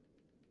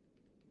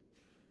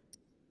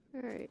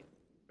 Alright,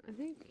 I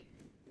think.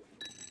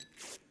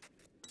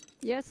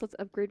 Yes, let's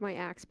upgrade my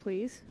axe,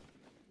 please.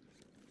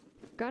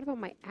 Forgot about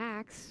my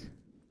axe.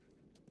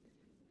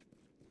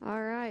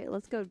 Alright,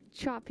 let's go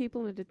chop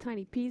people into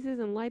tiny pieces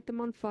and light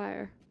them on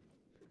fire.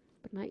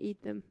 But not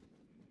eat them.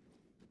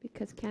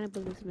 Because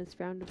cannibalism is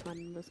frowned upon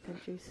in most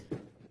countries.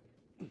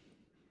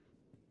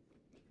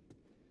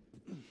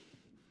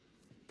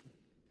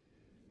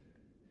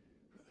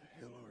 Where the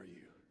hell are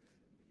you?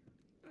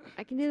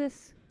 I can do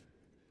this.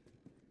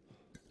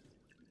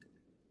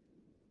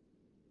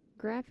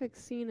 Graphic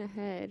scene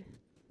ahead.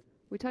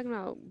 We talking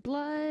about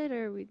blood,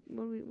 or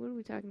what are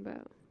we talking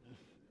about?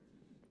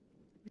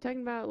 We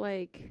talking about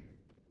like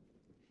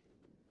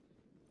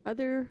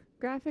other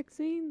graphic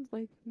scenes,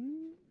 like.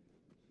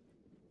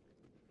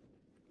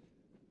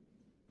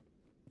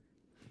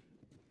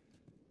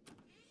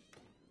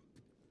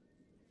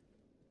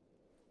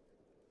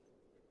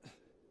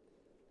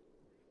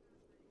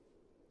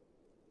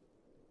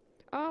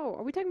 Oh,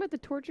 are we talking about the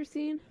torture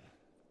scene?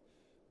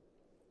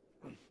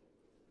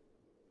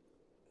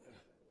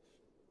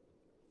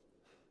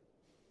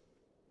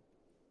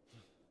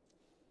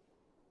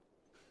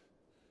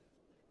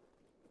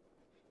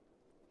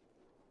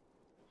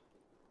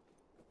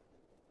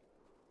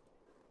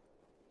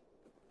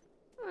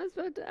 I was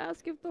about to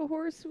ask if the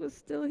horse was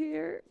still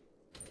here.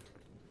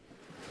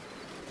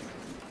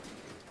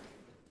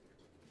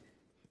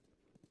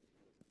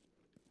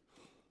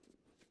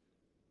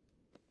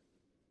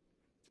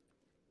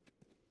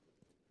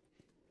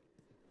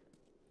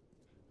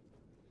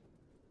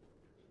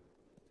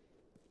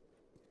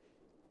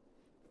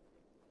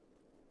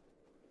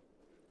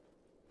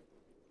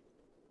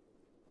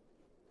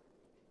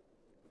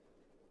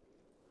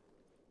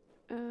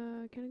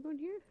 Can I go in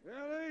here?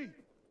 Ellie!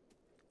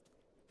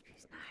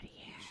 She's not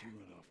here. She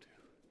went off to.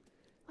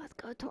 Let's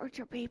go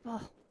torture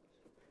people.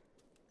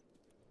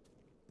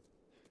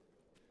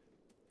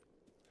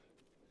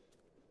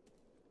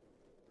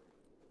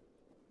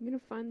 I'm gonna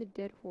find the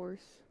dead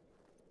horse.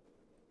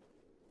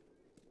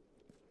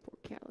 Poor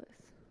Callus.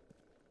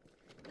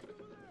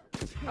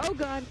 Oh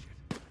god!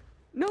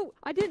 No,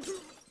 I didn't.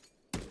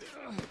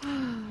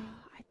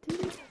 I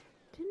didn't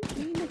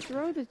mean to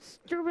throw the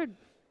stupid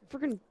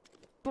freaking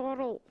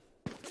bottle.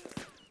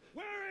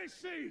 Where is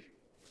she?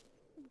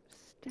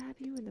 Stab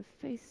you in the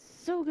face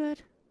so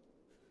good.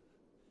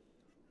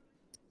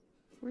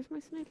 Where's my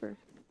sniper?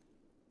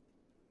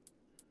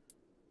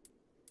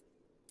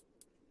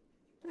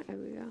 There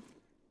we go.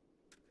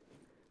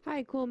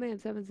 Hi, cool man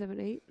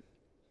 778.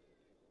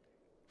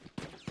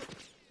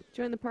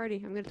 Join the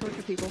party. I'm gonna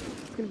torture people.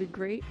 It's gonna be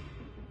great.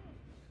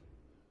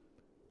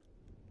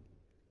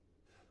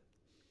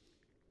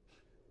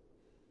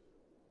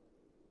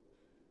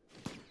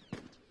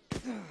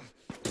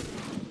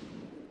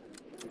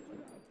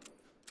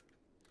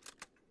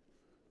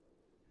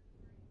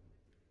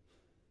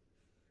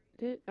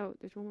 Oh,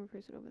 there's one more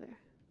person over there.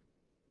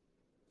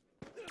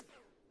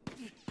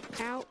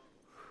 Ow.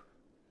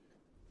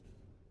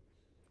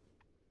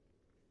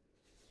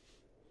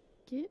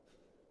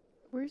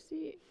 Where's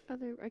the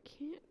other? I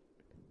can't.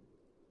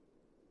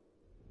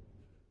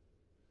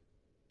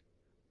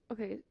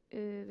 Okay,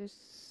 there's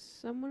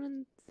someone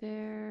in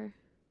there.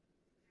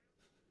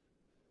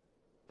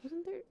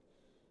 Wasn't there?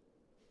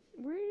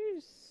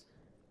 Where's?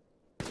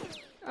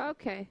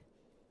 Okay.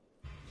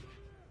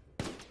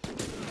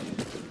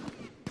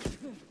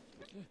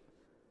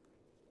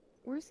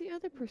 Where's the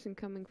other person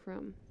coming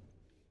from?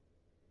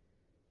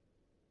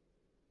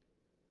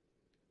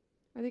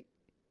 Are they?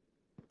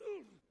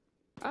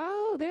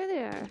 Oh, there they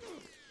are.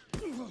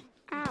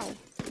 Ow.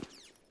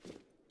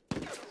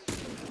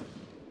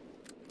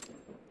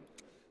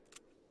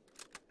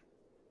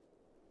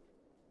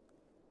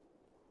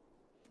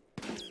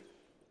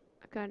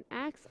 I got an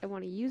axe. I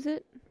want to use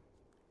it.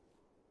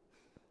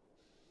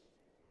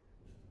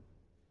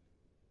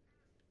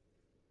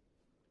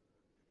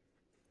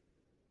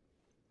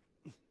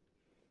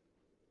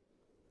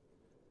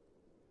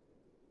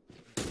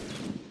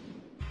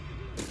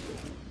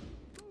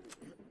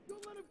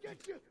 Don't let him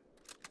get you!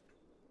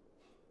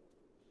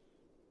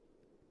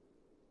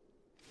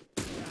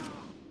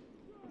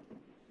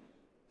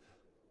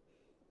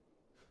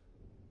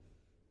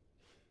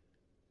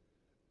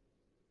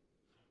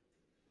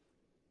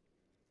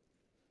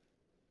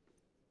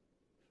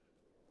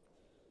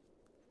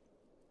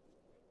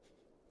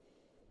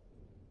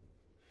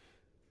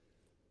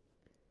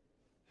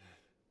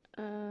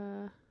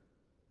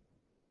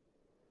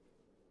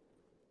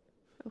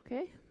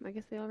 Okay, I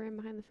guess they all ran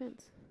behind the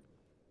fence.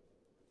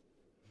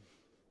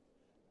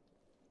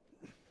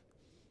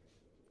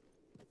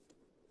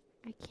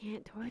 I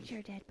can't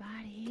torture dead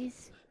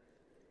bodies.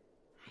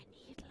 I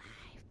need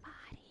live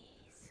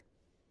bodies.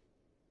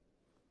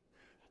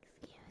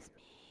 Excuse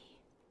me.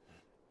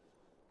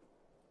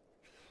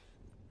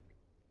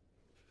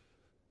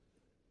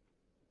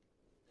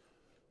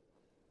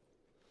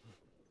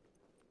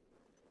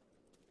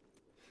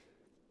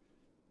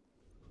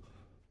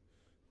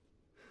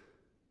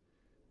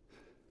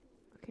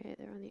 Okay,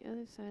 they're on the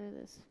other side of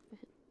this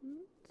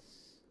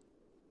fence.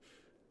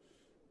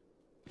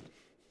 What you got?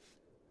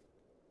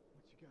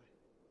 Nothing.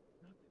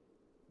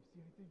 You see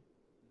anything?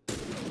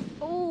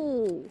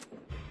 Oh!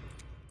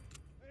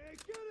 Hey,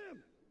 get him!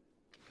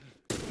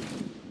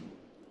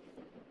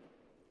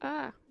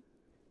 Ah!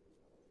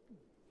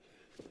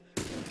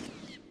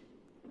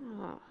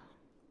 Oh.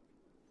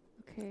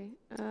 Okay,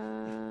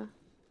 I'll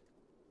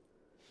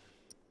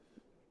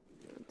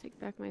take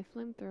back my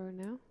flamethrower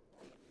now.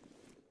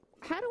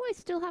 How do I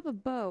still have a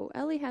bow?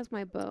 Ellie has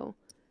my bow.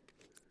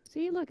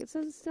 See, look, it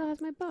says it still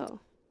has my bow.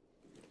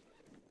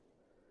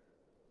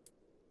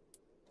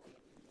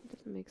 It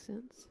doesn't make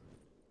sense.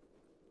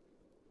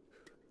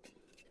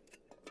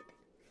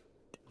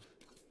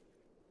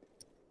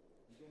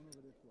 I'm going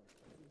over this way.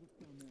 What's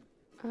down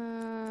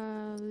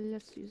there?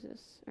 Let's use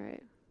this.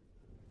 Alright.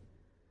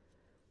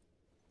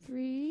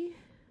 There's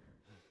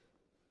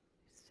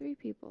 3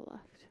 people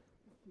left.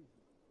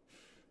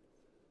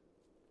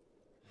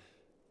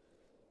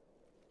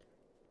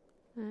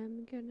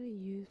 I'm gonna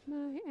use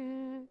my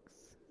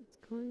axe. It's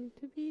going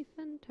to be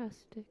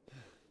fantastic.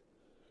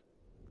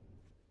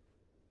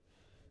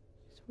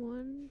 There's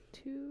 1,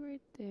 2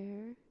 right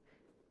there.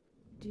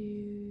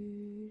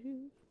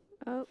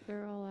 Oh,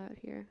 they're all out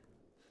here.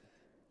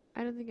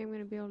 I don't think I'm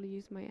gonna be able to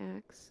use my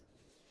axe.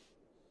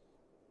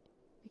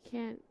 I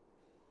can't.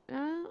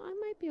 I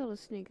might be able to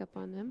sneak up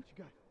on them. What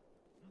you got?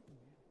 Nothing,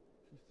 man.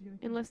 You see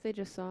anything? Unless they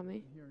just saw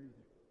me. Here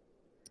either.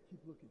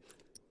 Keep looking.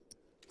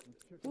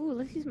 Let's check. Ooh,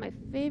 let's use my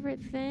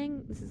favorite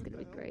thing. This is gonna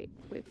be great.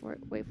 Wait for it,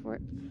 wait for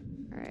it.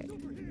 Alright.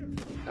 Over here!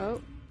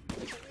 Oh.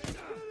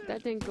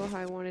 That didn't go how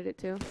I wanted it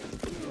to.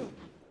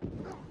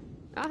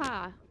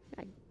 Aha!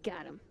 I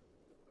got him.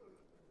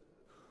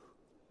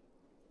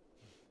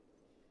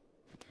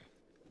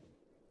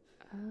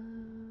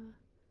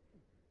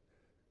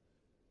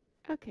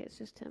 Okay, it's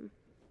just him.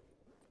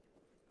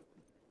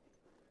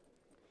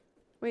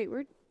 Wait,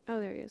 where? Oh,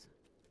 there he is.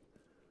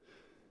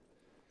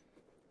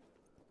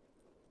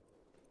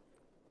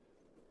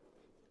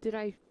 Did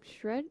I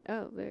shred?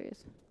 Oh, there he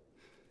is.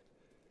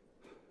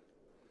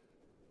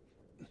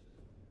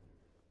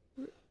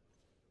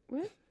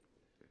 What? Is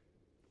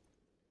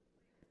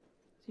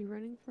he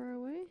running far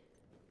away?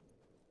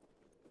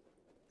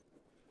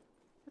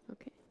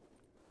 Okay.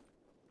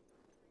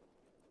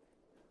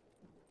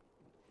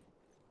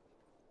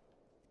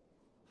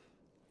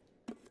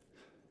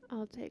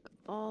 I'll take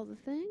all the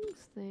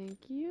things, thank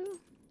you.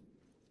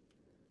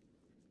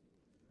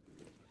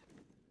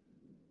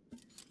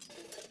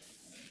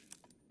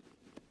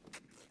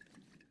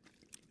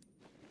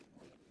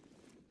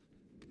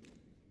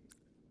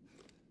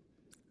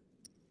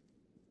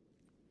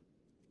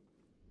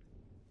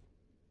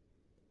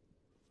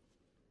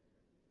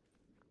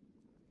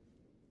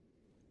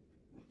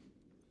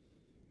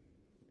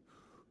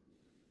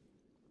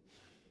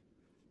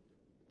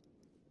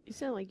 You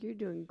sound like you're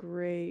doing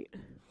great.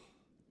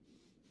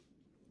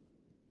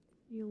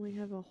 You only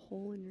have a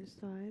hole in your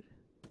side.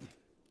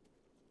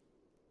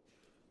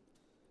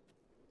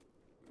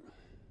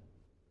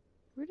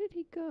 Where did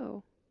he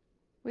go?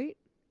 Wait,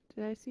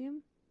 did I see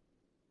him?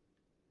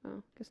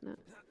 Oh, guess not.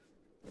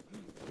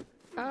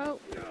 Oh!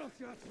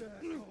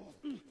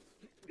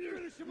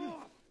 Finish him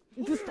off!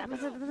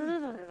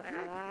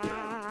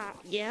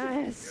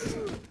 Yes!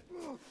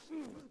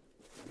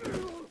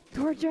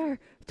 Torture!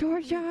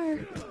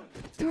 Torture!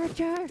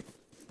 Torture!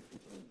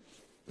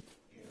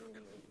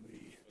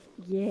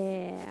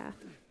 Yeah!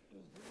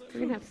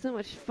 We're gonna have so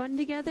much fun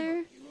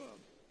together.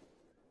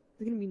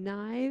 There's gonna be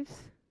knives.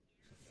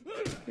 We're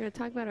gonna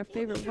talk about our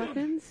favorite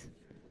weapons.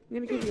 I'm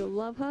gonna give you a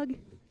love hug.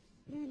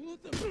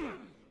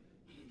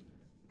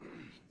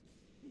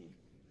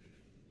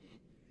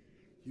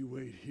 You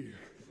wait here.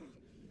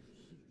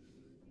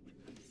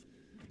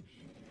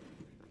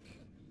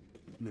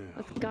 Now,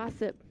 Let's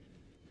gossip.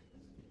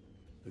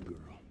 the girl.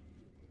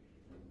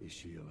 Is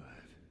she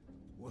alive?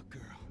 What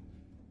girl?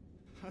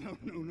 I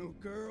don't know no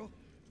girl.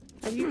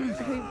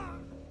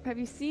 Have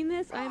you seen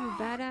this? I'm a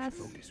badass.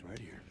 Focus right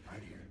here,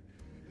 right here.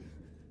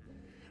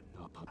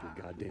 I'll pop your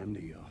goddamn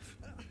knee off.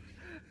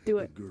 Do The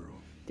it.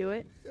 girl. Do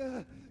it.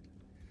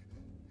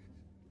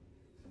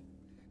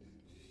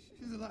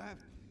 She's alive.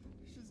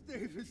 She's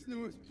David's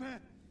newest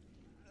pet.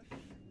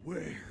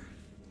 Where?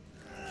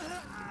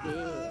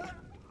 Yeah.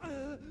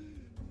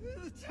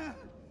 In the town.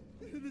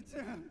 In the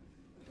town.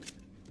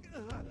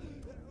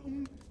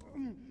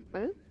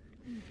 What?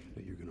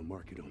 Now you're gonna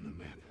mark it on the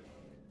map.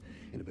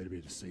 And it better be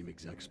the same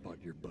exact spot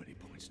your buddy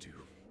points to.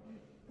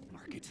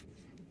 Mark it.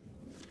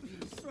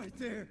 It's right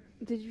there.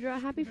 Did you draw a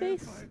happy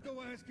face? Verify it.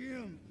 Go ask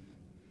him.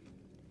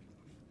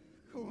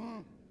 Go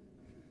on.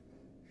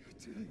 I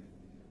tell you,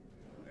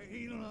 I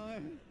ain't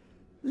lying.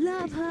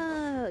 Love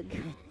hug!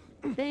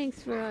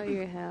 Thanks for all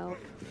your help.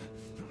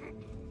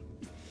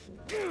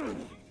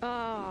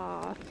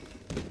 Aww.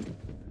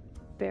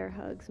 Bear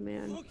hugs,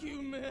 man. Fuck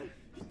you, man.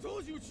 He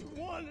told you what you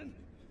wanted.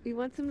 You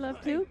want some love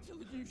I too? ain't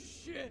telling you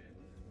shit.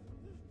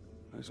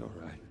 That's all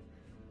right.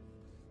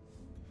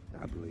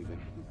 I believe him.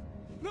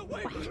 No,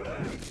 wait.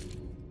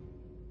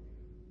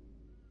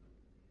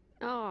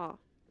 Aw.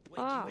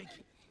 Aw.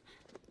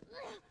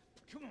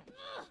 Come on.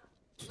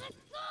 Let's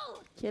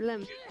go! Kill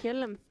him.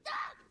 Kill him.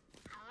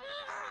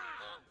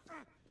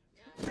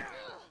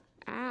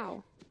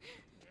 Ow.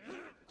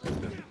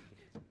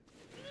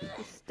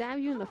 I'll stab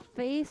you in the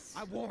face.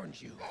 I warned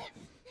you.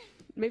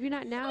 Maybe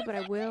not now, but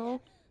I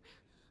will.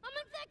 I'm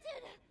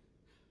infected!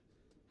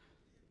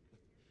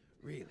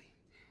 Really?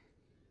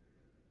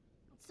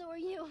 So are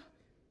you.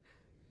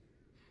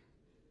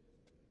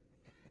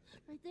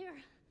 Right there.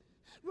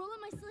 Roll up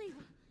my sleeve.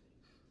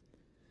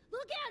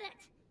 Look at it!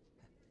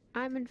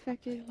 I'm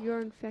infected,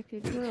 you're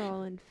infected, we're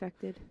all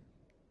infected.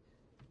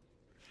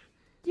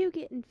 You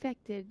get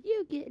infected,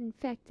 you get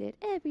infected,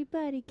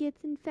 everybody gets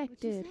What'd you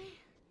infected. say?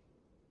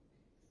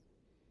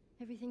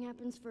 Everything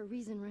happens for a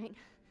reason, right?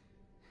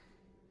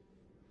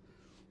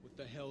 What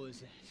the hell is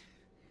that?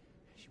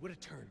 She would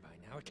have turned by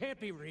now. It can't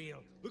be real.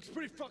 Looks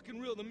pretty fucking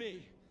real to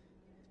me.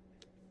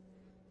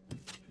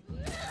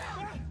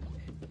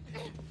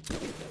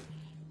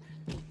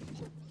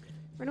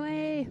 Run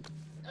away!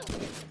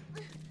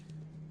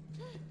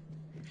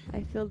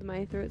 I filled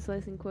my throat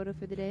slicing quota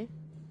for the day.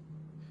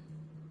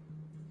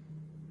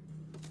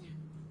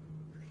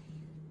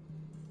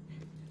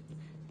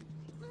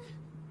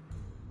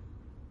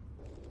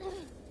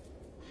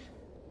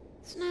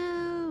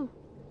 Snow!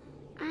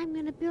 I'm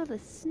gonna build a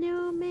What's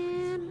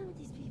snowman. wrong with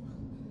these people?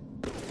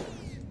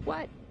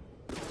 What?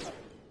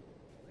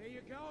 Where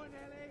you going,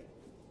 Ellie?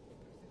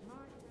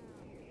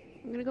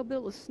 I'm gonna go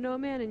build a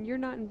snowman and you're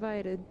not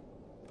invited.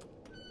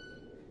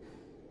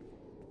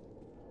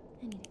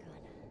 I need a gun.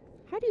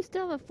 How do you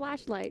still have a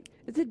flashlight?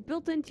 Is it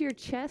built into your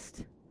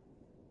chest?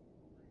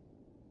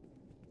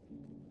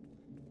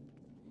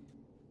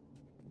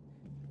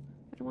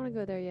 I don't want to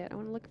go there yet. I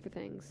want to look for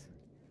things.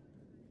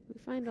 We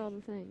find all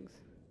the things.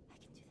 I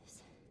can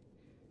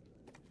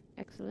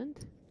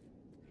Excellent.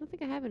 I don't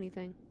think I have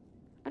anything.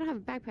 I don't have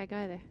a backpack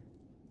either.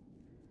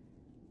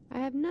 I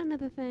have none of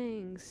the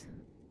things.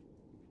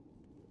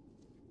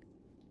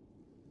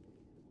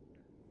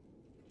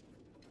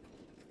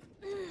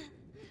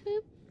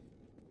 Boop.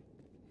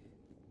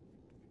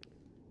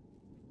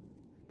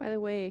 By the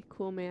way,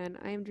 cool man,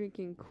 I am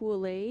drinking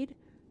Kool-Aid,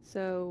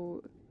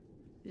 so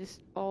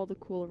just all the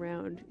cool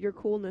around. Your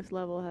coolness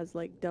level has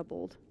like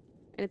doubled.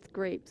 And it's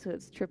grape, so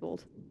it's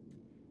tripled.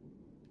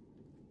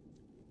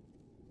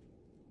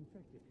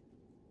 Infected.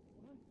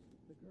 What?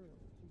 The girl.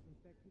 She's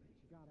infected and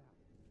she got out.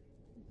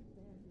 She's just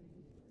bad in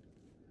this.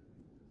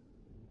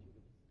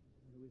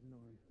 Who isn't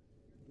armed?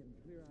 Get him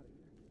clear out of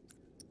here.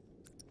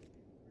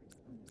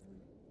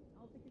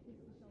 I'll take it to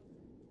the shelter.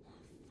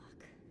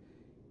 Fuck.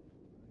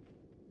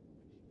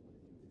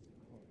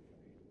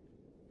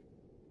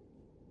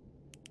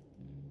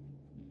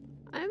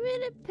 I'm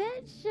in a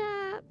pet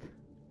shop.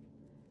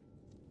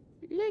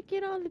 Look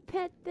at all the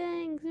pet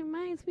things. It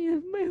reminds me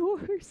of my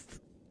horse.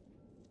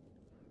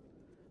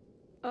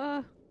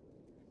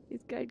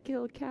 He's got to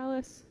kill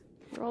Callus.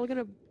 We're all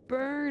gonna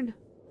burn.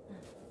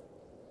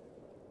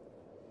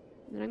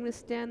 And then I'm gonna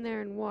stand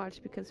there and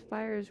watch because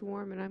fire is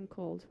warm and I'm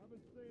cold. I've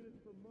been saying this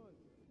for months.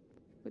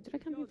 Wait, did I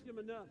come Killed here? him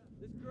enough.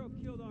 This girl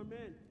killed our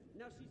men.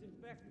 Now she's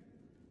infected.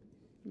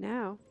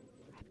 Now?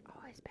 I've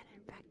always been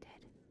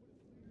infected.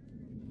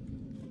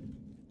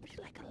 Would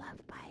you like a love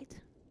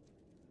bite?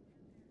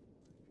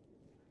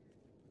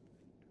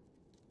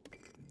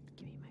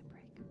 Give me my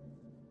break.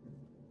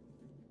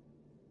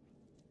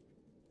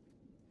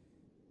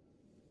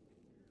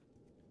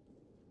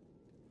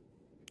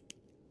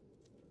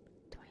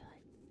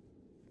 Toilet.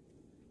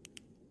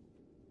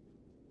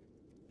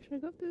 Should I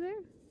go up through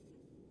there?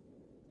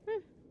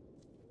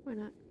 Why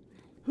not?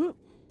 Huh.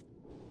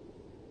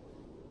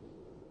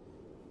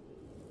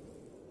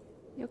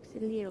 Looks a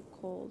little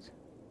cold.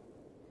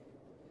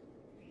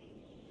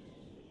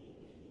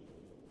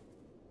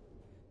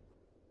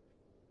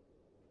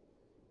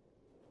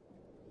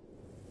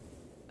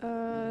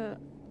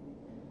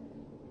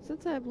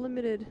 Since I have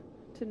limited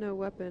to no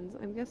weapons,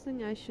 I'm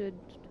guessing I should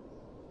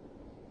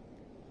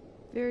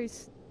very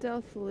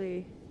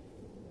stealthily.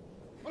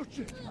 Oh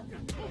shit!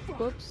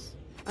 Whoops,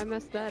 I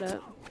messed that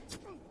up.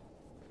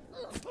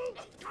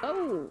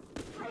 Oh!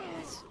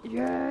 Yes,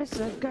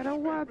 yes, I've got a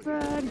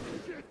weapon!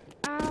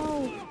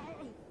 Ow!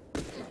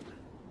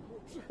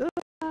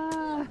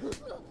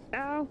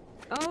 Ow!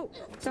 Oh!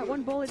 That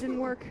one bullet didn't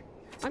work.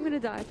 I'm gonna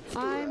die.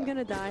 I'm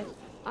gonna die.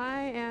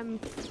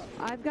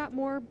 I've got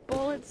more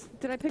bullets.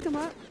 Did I pick them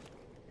up?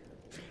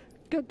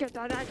 Go get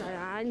that.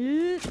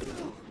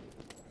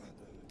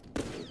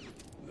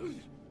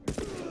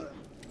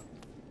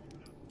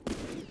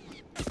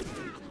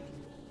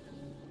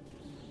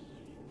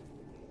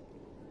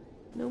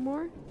 No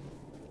more?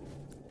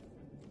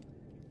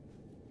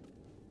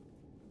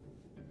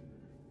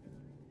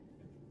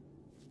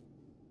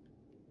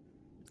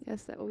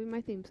 Yes, that will be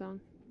my theme song.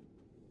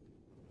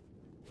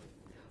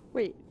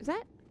 Wait, is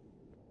that?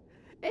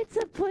 It's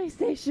a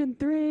PlayStation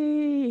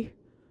 3!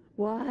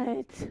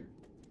 What?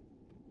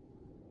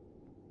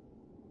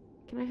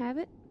 Can I have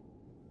it?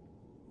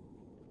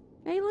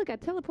 Hey, look, I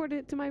teleported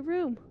it to my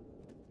room.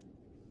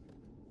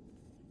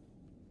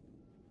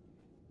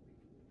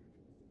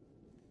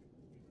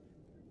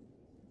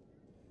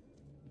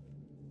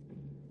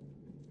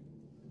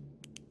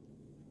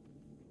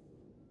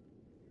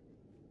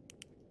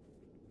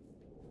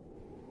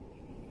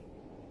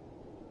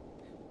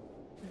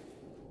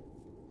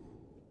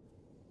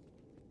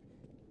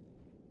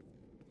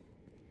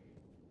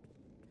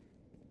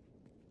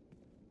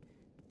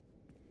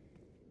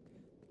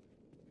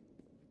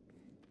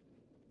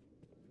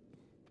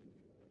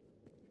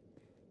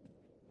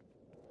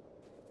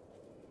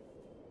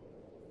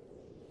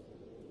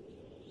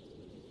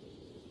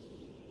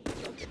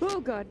 Oh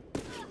god.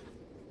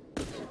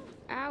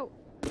 Ow.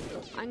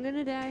 I'm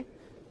gonna die.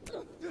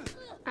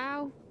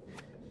 Ow.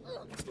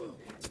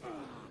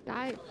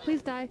 Die.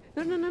 Please die.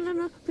 No, no, no, no,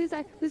 no. Please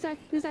die. Please die.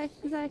 Please die.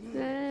 Please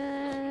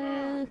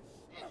die.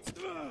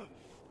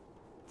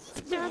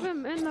 Stab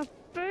him in the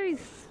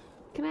face.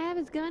 Can I have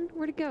his gun?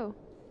 Where'd it go?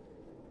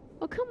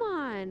 Oh, come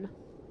on.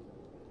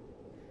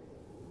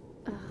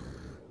 Ugh.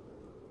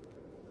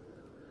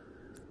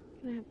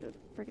 Gonna have to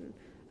freaking.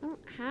 I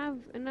don't have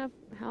enough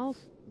health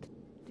to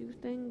do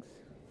things.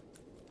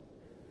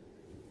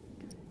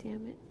 God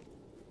damn it.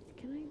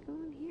 Can I go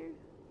in here?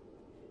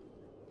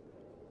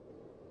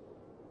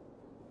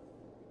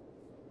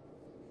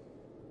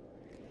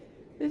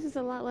 This is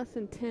a lot less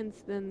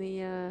intense than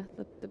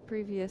the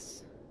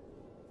previous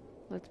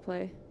Let's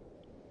Play.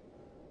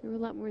 There were a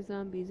lot more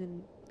zombies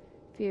and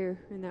fear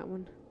in that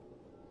one.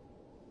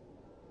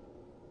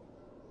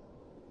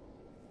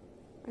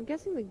 I'm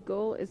guessing the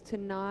goal is to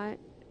not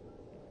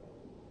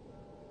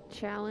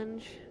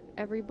challenge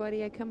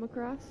everybody I come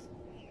across.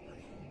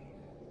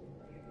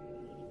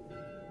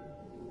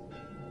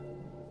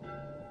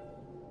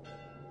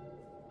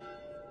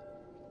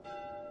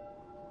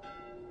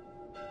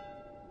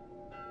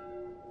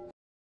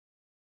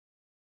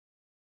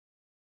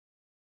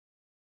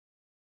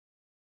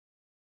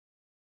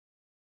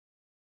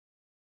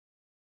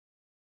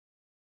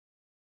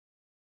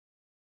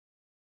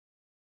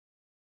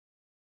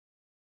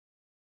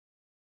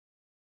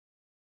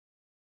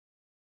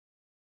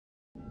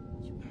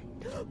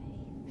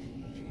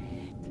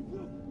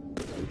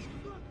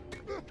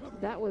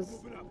 That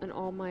was an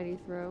almighty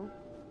throw.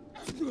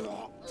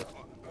 Yeah,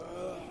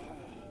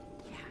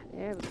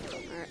 there we go.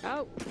 Alright.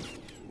 Oh!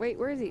 Wait,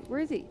 where is he? Where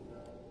is he?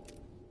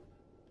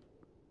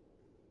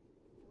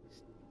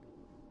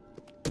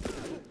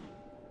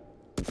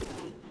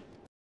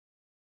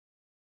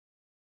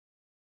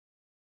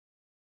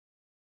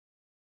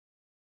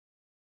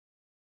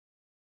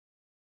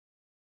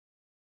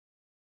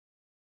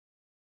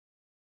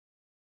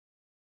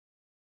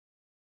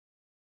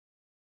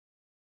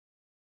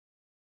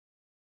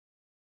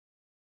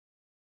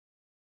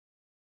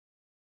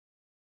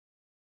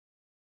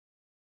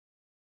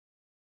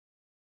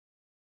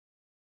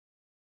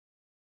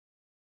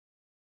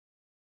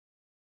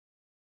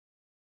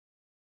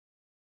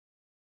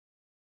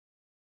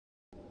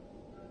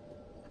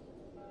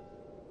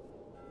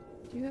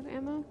 Do you have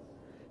ammo?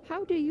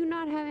 How do you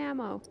not have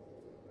ammo?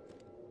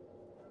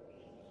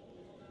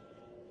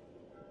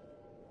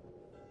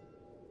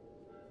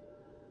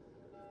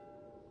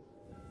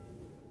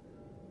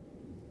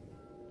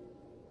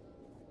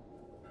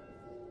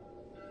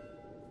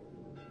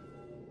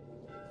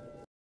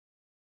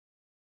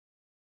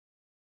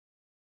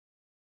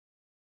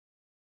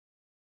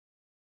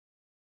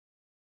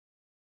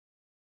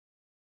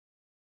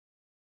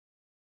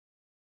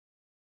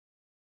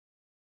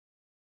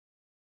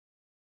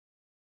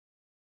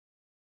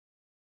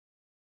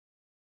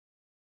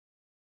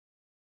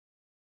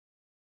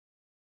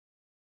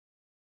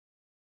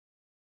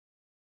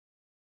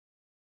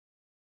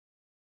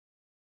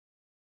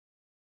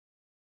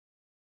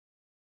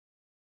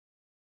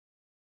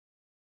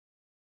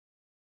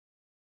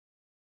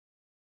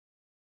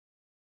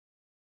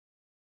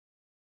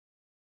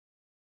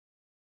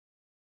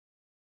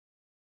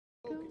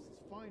 Focus is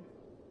fine.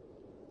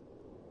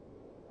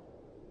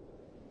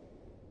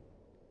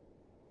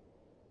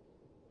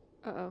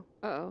 Uh-oh.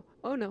 Uh-oh.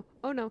 Oh no.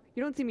 Oh no.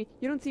 You don't see me.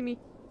 You don't see me.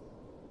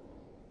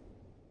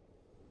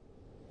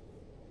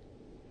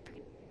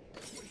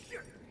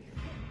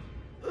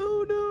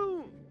 Oh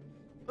no!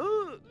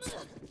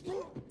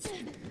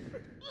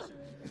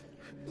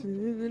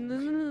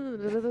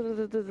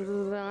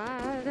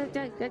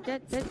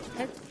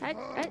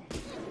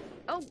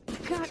 Oh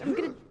god, I'm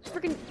gonna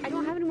freaking I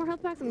don't have any more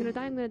health packs. I'm gonna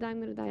die, I'm gonna die, I'm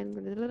gonna die, I'm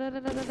gonna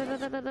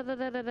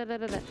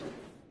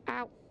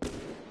Ow.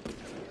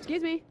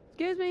 Excuse me,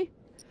 excuse me.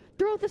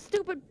 Throw the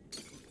stupid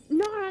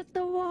not at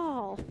the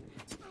wall.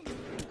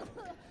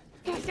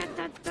 I'm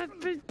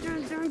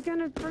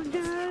gonna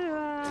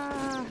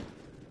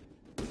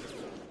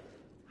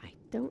I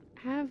don't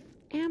have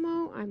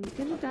ammo. I'm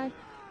gonna die.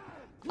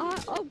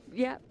 Oh,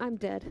 yeah, I'm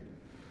dead.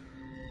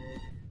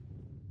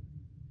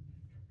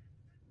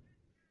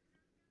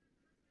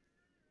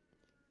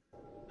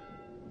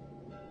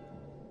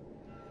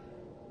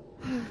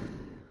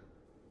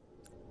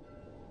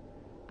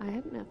 I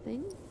have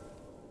nothing.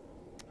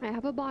 I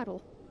have a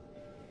bottle.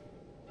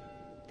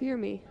 Fear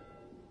me.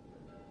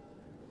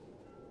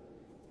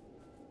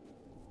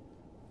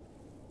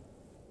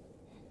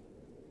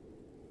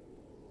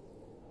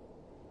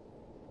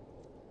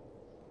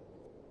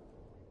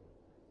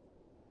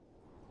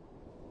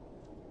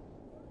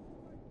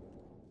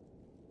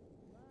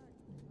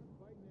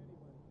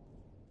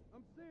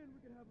 I'm saying we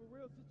could have a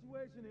real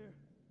situation here.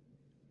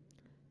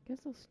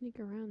 Guess I'll sneak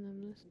around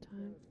them this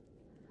time.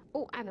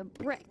 Oh, I have a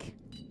brick.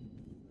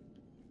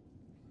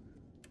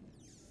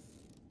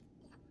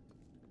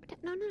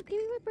 No, no, give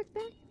me my brick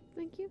back.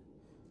 Thank you.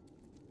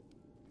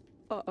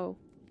 Uh-oh.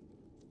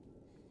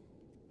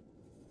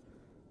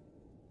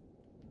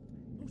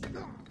 Why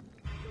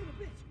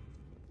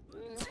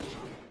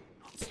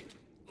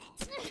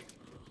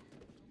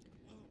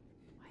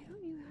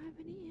don't you have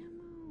any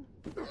ammo?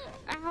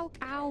 Ow,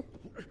 ow.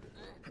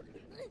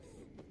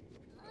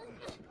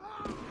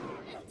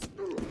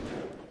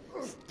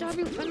 Stab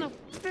you in the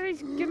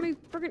face. Give me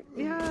friggin'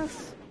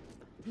 yes.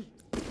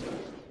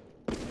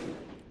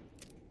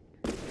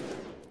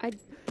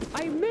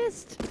 I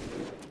missed.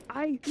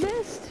 I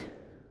missed.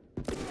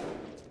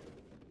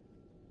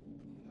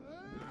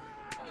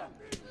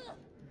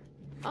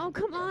 Oh,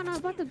 come on. I'm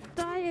about to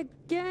die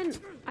again.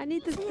 I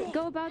need to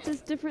go about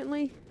this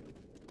differently.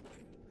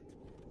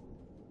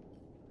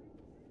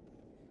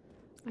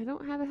 I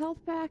don't have a health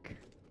pack.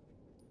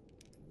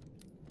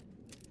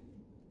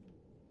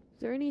 Is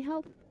there any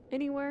help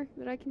anywhere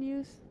that I can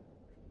use?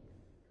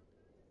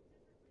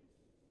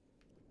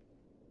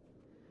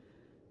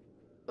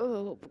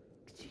 Oh,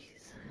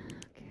 jeez.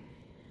 Okay.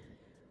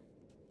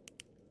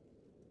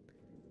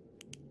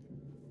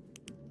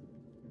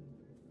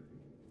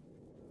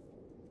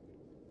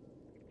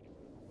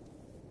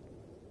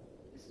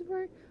 This is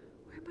where am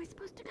I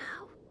supposed to go?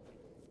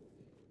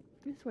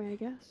 This way, I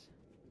guess.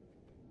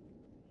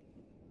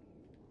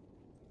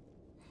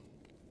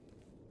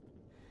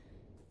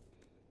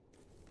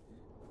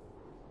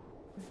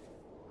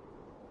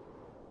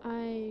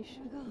 I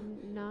should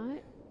not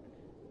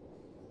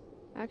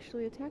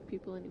actually attack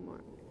people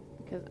anymore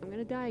because I'm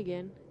gonna die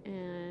again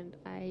and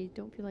I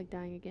don't feel like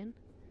dying again.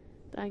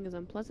 Dying is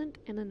unpleasant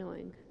and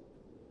annoying.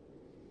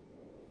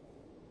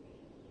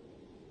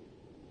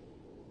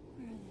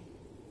 Where are they?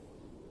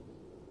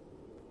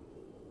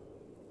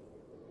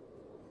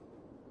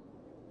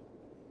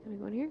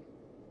 go in here?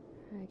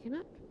 I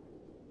cannot.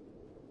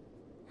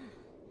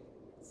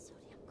 So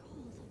damn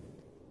cold.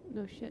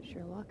 No shit,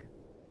 Sherlock.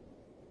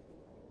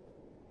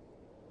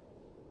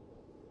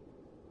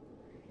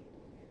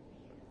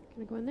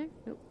 Can I go in there?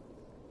 Nope.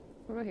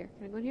 What about here?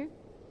 Can I go in here?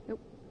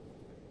 Nope.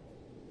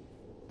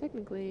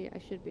 Technically, I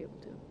should be able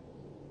to,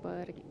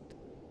 but I can't.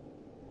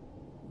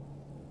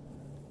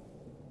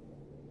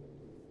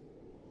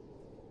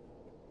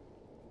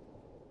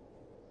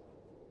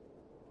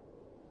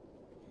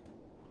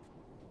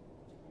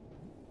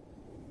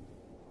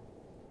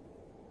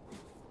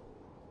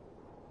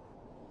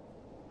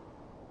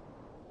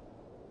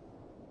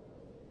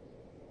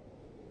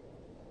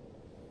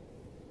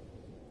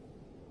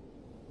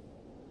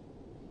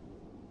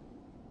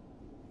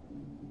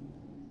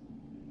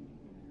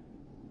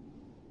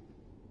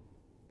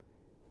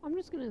 I'm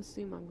just gonna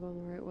assume I'm going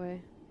the right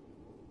way.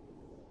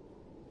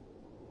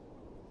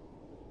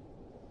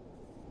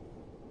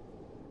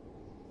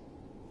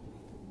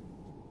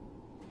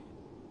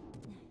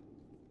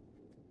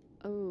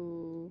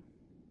 Oh.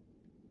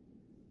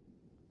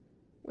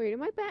 Wait,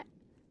 am I back?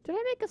 Did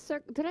I make a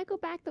circle? Did I go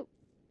back the...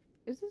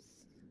 Is this...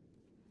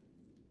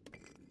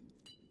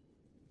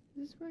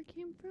 Is this where I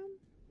came from?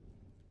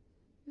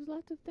 There's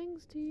lots of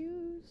things to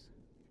use.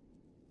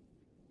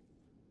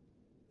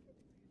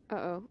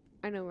 Uh-oh.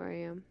 I know where I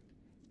am.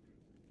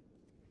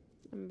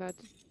 I'm about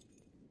to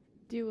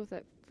deal with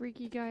that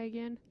freaky guy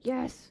again.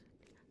 Yes!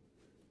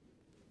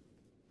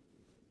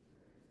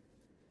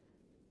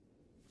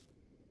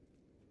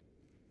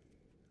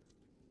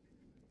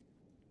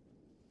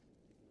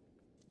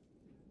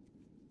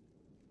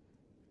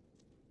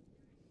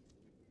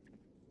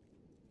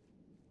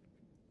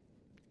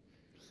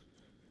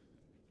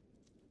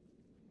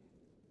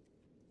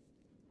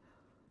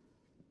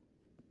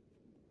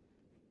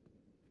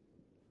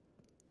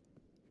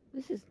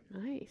 This is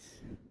nice.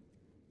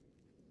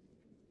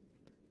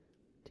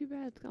 Too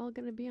bad it's all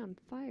gonna be on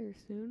fire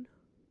soon.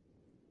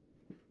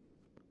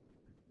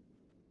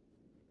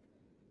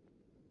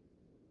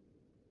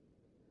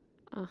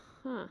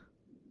 Uh-huh.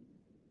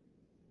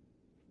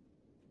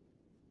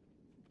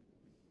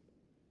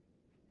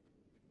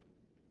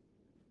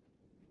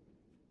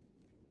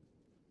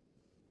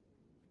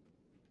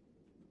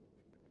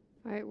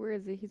 Alright, where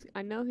is he?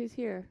 I know he's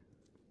here.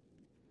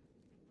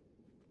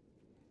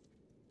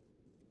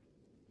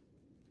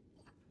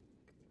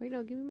 Wait,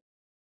 no, give me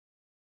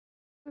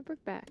my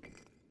brick back.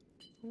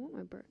 I want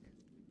my brick.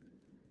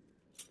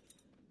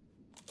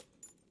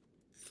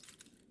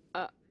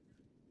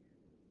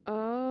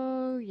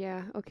 Oh,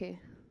 yeah, okay.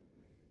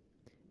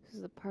 This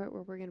is the part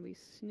where we're gonna be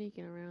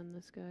sneaking around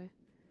this guy.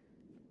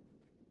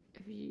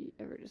 If he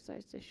ever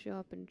decides to show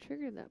up and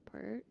trigger that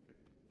part.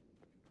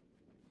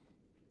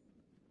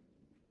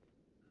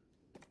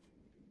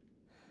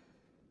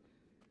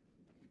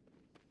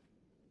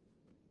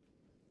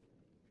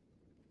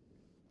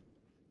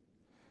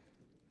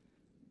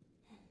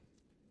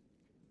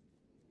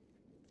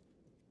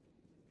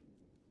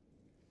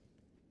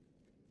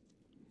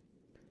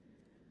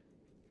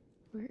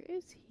 Where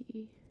is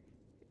he?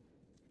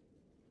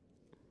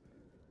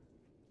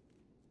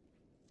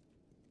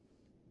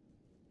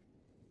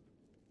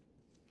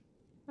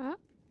 Ah.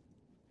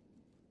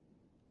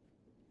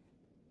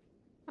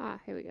 Ah,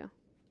 here we go.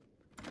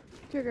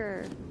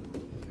 Trigger.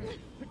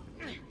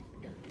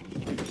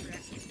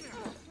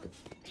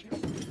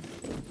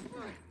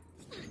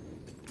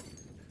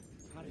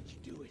 How did you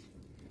do it?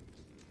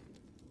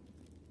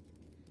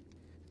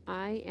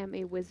 I am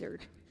a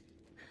wizard.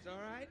 It's all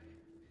right.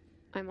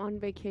 I'm on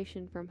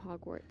vacation from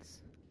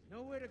Hogwarts.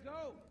 Nowhere to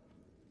go.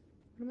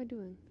 What am I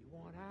doing? You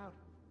want out?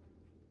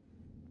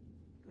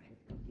 Go ahead,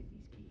 go get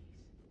these keys.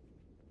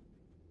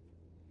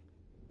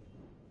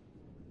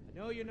 I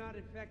know you're not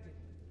infected.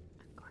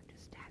 I'm going to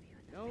stab you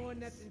in the No face. one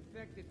that's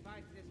infected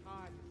fights this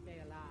hard to stay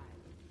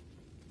alive.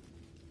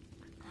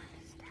 I'm going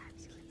to stab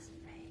you in the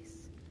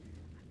face.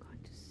 I'm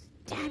going to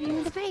stab you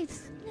in the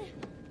face!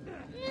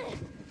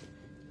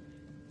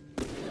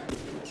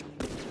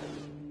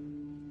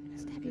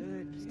 Stab you.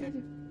 Good, Stab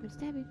you. I'm gonna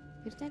stab you. I'm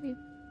gonna stab you.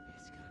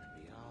 It's gonna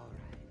be all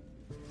right.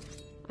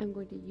 I'm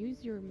going to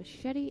use your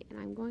machete and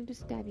I'm going to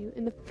stab you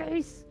in the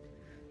face!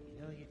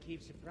 You know, you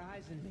keep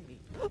surprising me.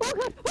 Oh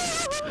god!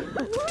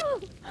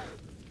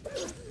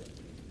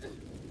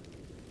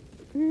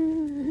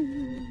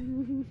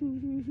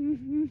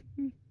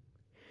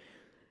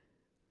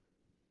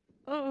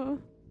 Oh.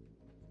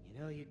 You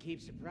know, you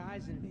keep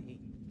surprising me.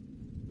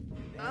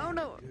 Oh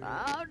no!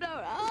 Oh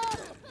no! Oh!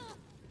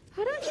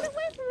 How do I get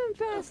away from him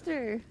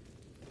faster?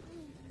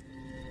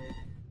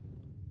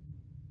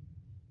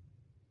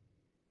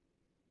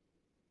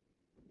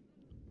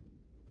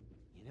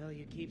 You know,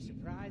 you keep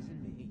surprising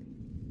me.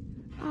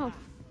 Oh,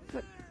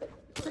 but...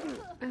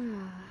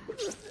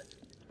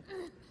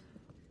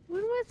 What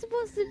am I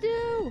supposed to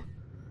do?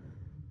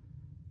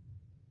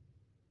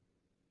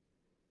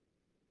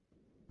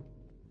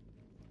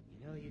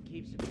 You know, you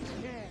keep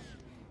surprising me.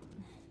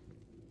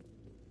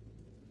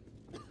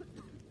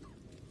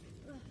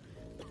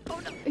 Oh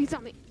no, he's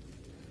on me.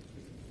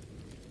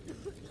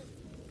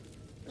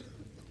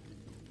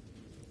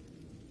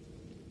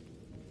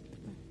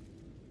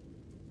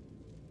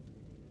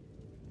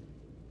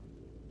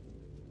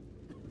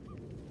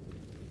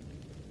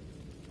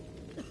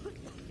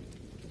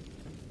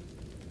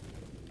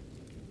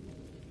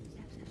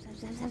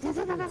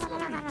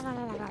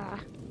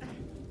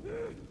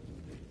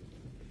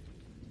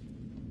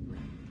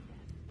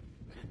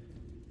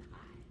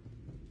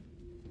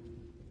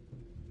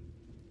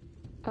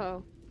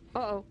 Uh-oh.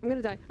 Uh-oh. I'm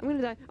gonna die. I'm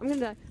gonna die. I'm gonna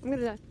die. I'm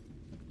gonna die.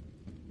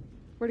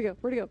 Where'd he go?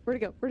 Where'd he go? Where'd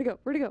he go? Where'd he go?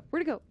 Where'd he go?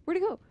 Where'd he go? Where'd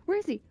he go? Where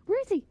is he? Where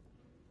is he?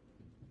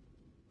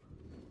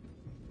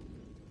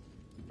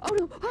 Oh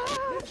no! Ah!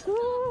 Ah!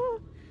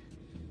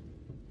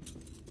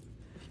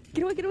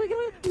 Get away! Get away! Get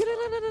away! Get away!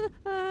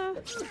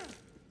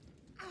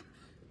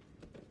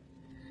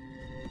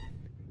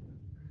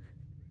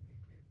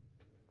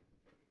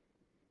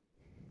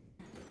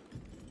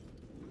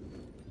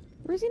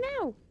 Where's he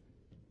now?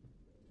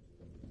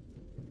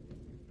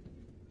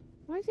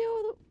 Why is he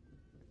all the...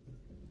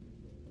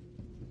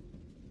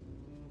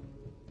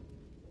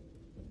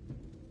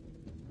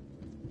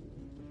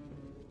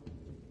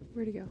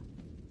 Where'd he go?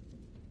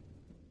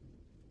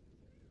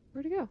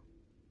 Where'd he go?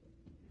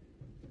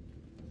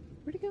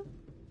 Where'd he go?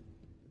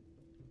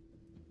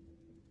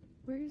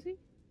 Where is he?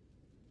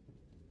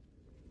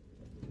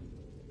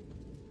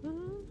 Where'd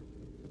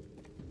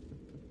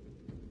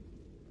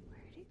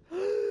he...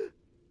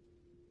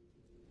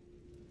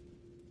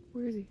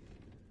 Where is he?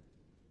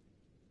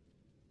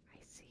 I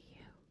see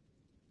you.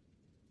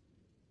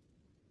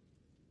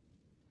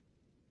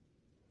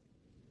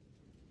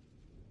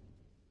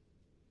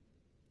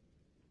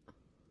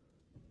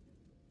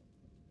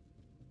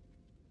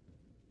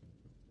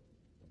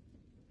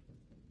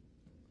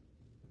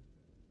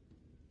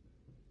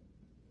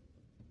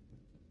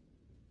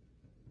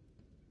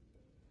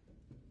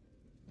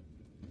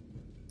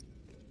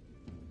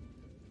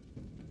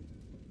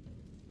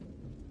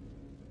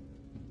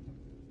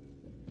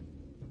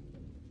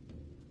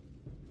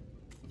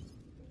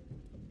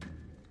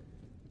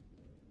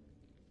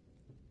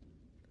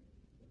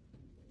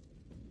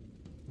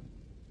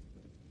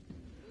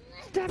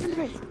 Stab in the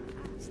face!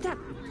 Stab!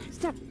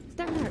 Stab!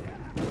 Stab in the heart!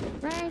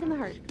 Right in the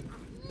heart!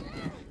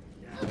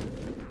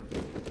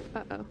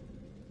 Uh-oh.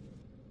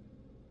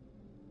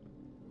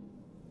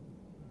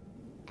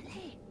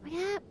 Hey! Wake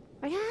up!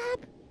 Wake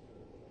up!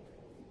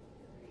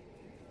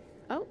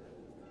 Oh.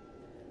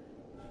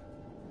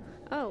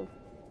 Oh.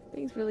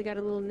 Things really got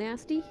a little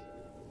nasty.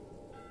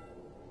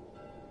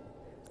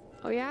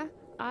 Oh yeah?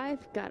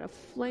 I've got a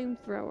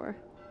flamethrower.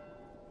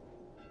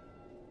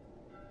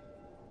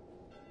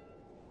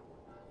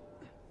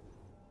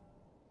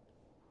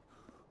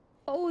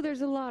 Oh,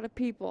 there's a lot of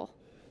people.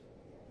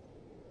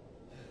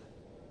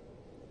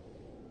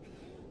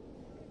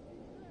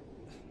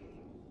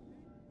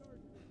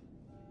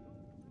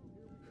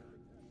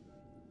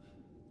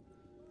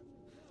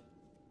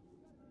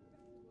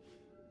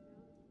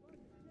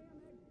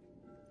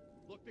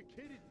 Look, the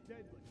kid is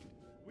deadly.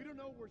 We don't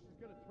know where she's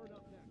gonna turn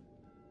up next.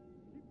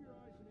 Keep your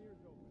eyes and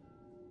ears open.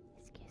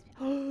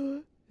 Excuse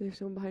me. There's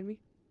someone behind me.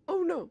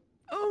 Oh no!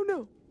 Oh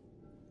no!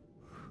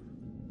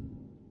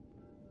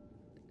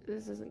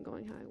 This isn't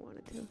going how I want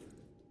it to.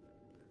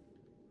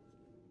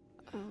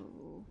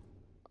 Oh.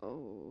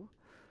 Oh.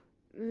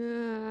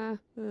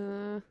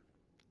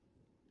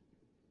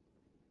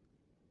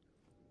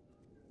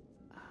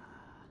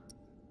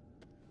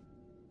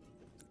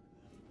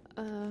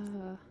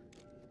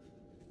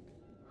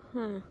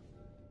 Huh.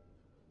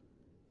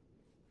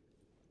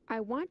 I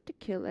want to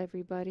kill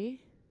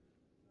everybody.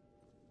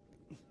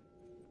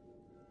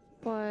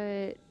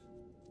 But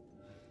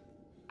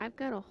I've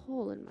got a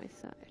hole in my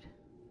side.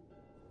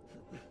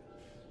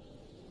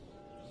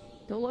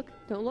 Don't look,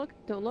 don't look,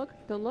 don't look,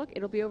 don't look.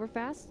 It'll be over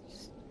fast.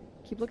 Just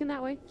keep looking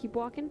that way. Keep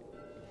walking.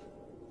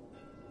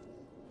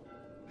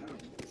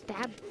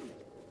 Stab.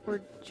 Or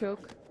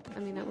choke. I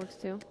mean, that works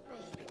too.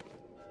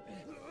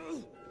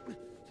 Come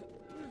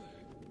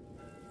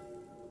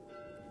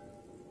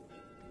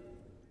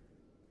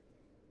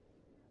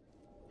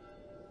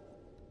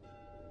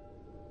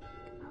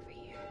over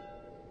here.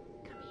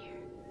 Come here.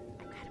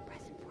 I've got a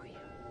present for you.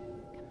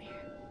 Come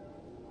here.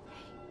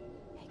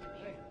 Hey, come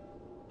here.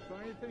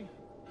 Find anything?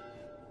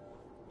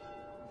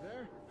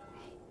 There?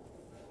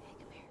 Hey,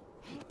 come here.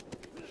 Hey.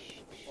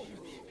 Shh.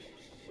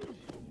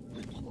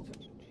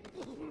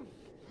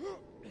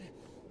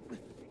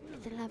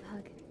 It's a love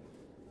hug.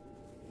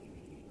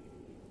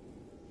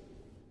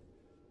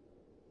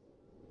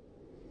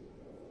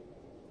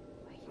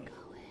 Where you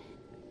going?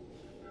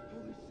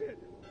 Holy shit!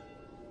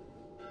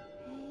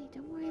 Hey,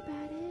 don't worry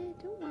about it.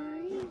 Don't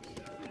worry.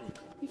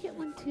 You get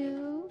one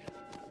too.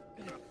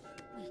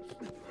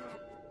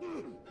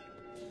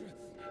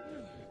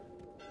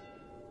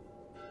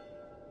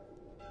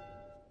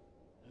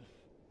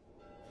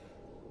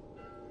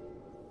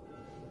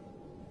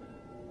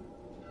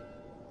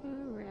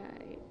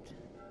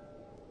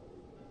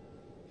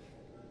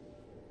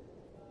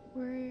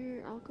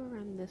 I'll go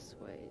around this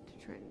way to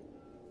try and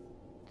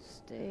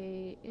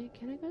stay.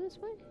 Can I go this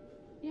way?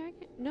 Yeah, I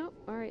can. No.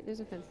 Alright, there's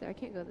a fence there. I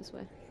can't go this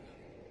way.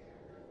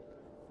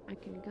 I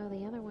can go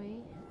the other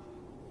way.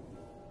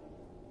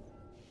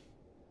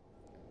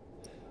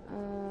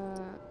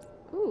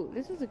 Ooh,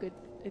 this is a good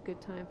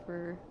time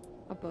for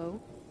a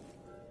bow.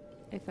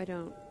 If I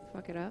don't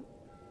fuck it up.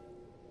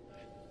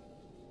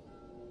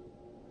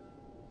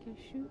 Can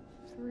I shoot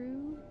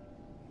through?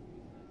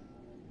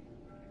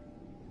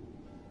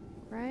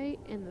 Right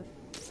in the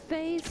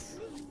face.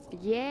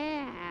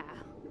 Yeah.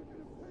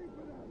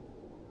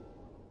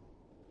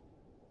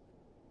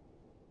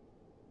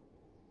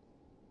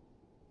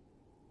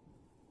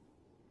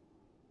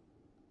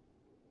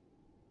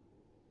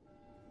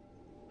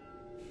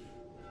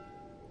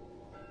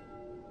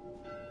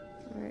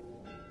 Alright.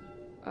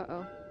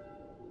 Uh-oh.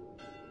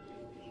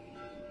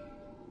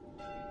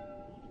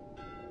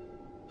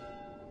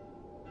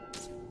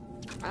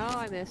 Oh,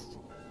 I missed.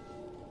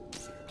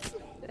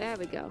 There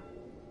we go.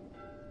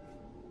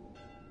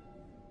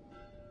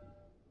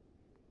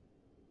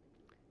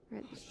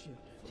 Right,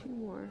 two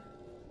more.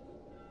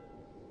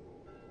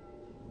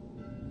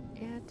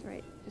 Yeah, that's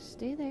right. Just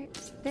stay there.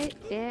 Stay.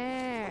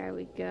 There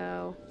we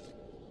go.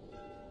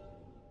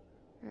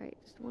 Alright,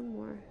 just one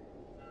more.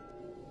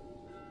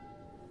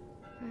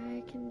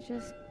 I can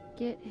just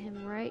get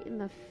him right in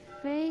the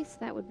face.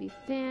 That would be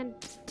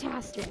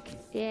fantastic.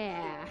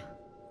 Yeah.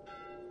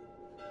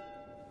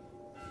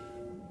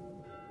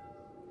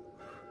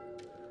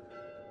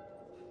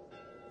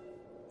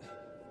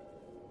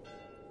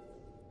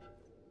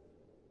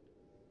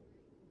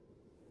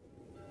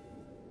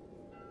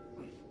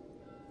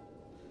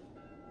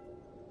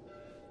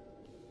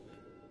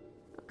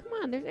 Oh, come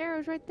on, there's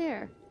arrows right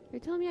there. You're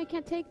telling me I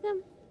can't take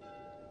them?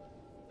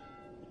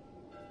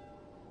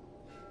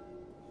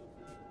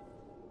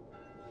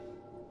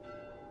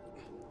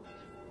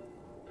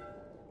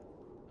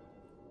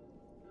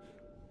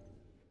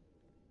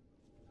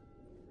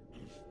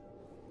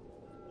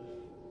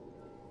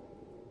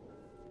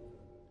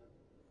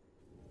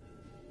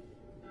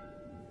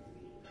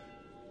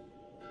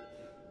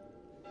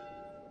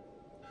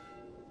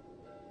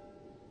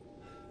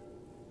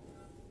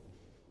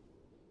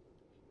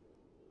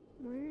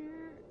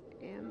 Where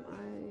am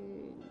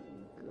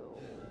I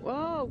going?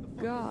 Oh,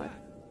 God.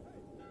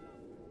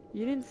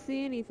 You didn't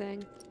see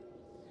anything.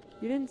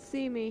 You didn't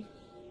see me.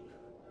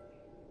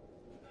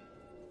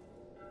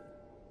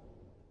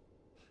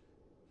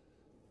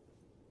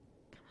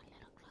 Come a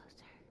little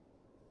closer.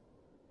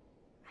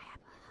 I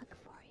have a hug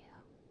for you.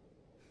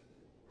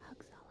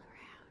 Hugs all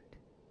around.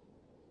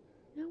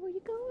 No, where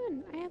you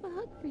going? I have a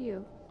hug for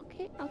you.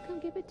 Okay, I'll come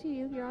give it to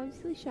you. You're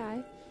obviously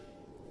shy.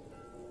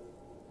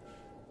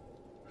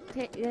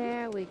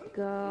 There we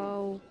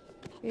go.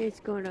 It's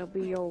gonna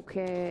be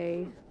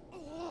okay.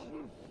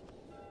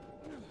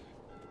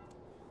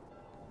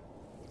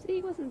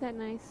 See, wasn't that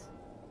nice?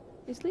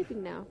 You're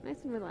sleeping now,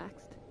 nice and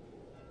relaxed.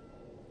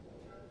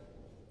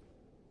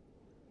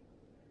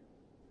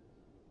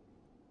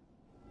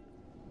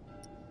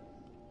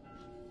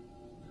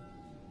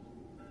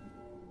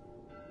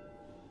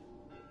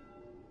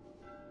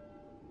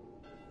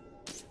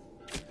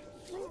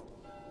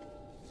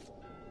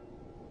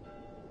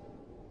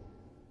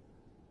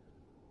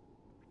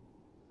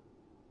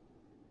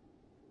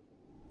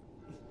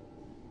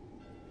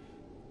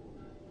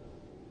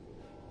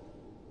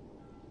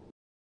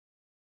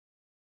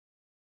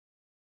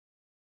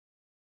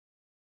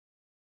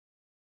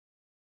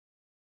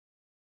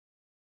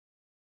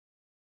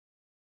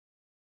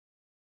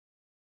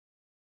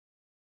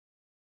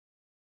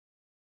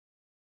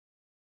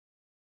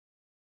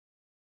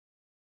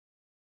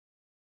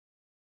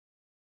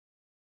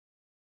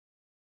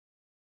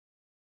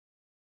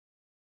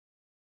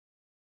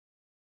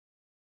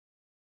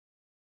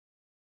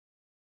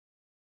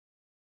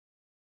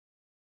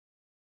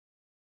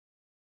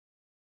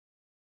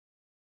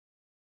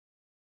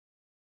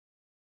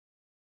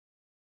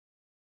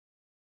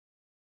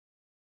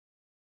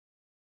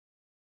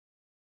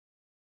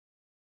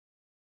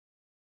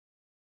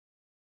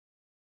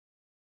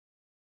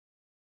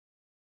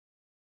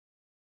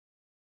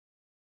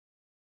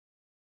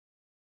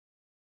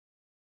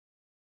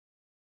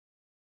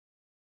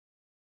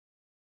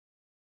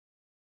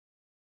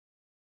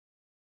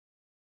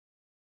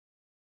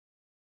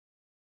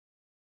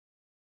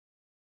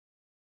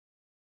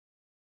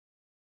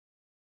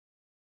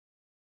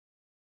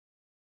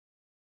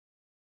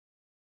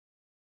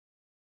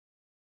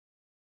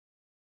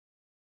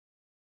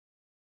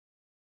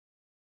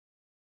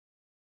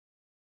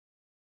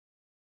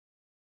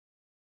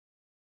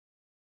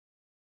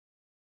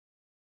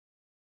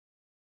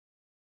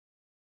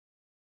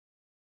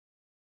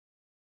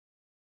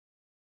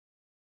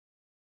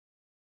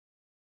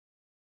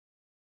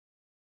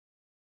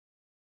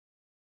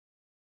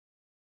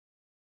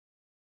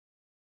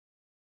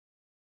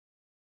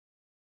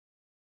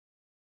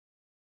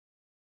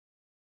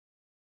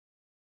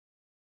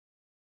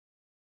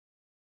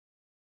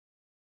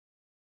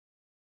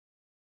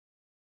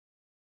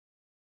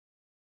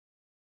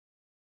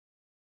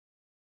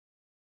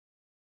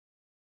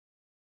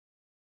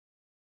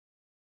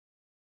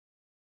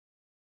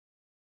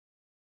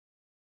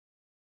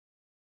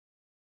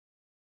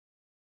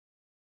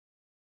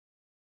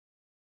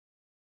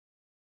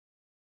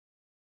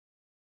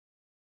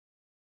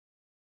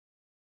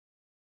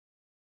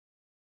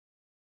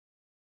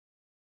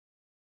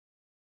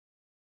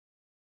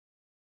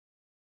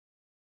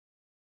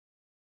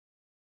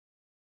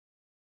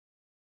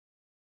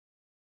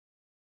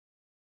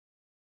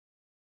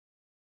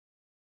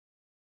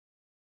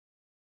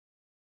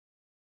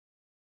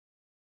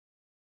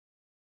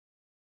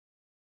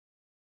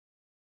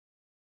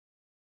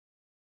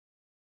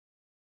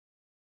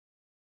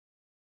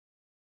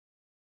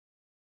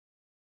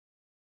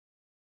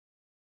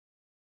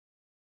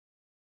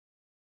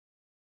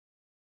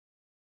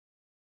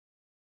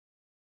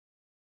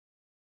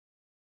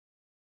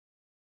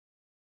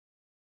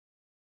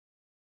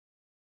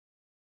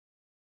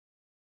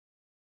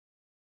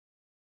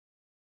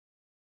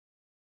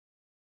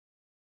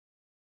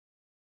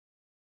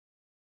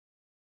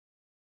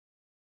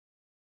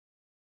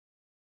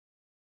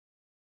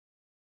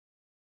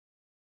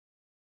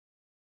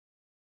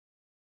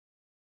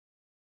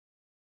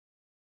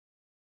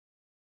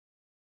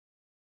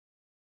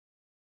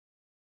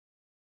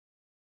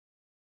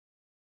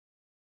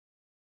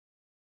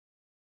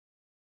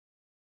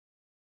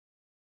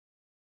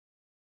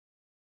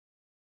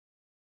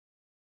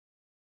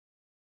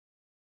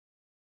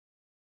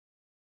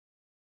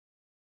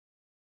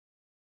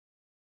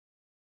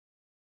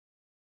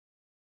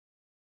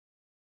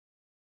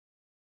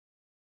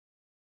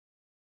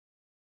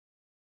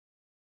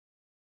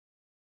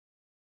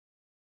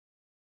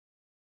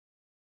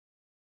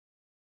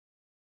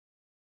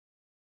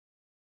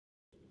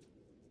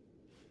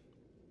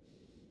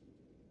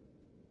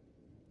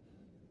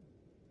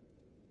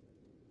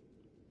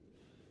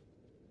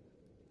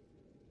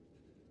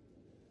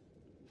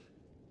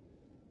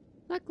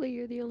 Luckily,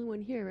 you're the only one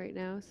here right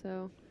now,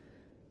 so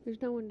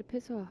there's no one to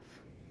piss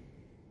off.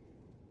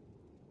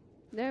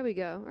 There we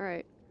go.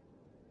 Alright.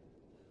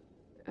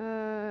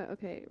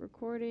 Okay.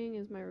 Recording.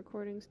 Is my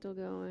recording still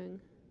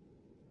going?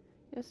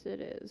 Yes,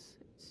 it is.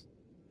 It's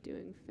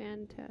doing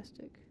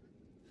fantastic.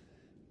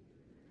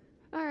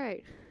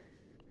 Alright.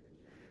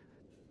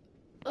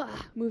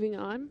 Moving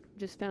on.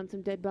 Just found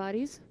some dead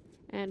bodies.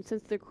 And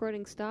since the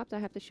recording stopped, I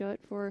have to show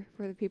it for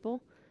the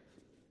people.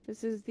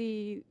 This is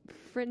the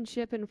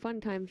Friendship and Fun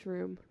Times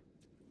room.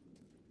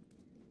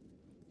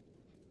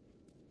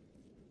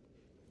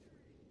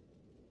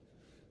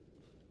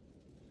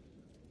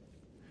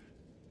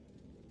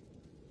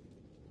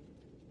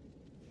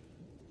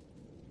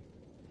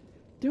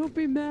 Don't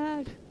be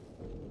mad.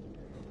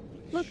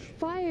 Look,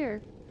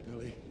 fire.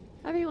 Ellie,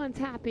 Everyone's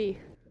happy.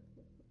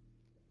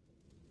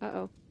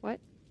 Uh-oh. What?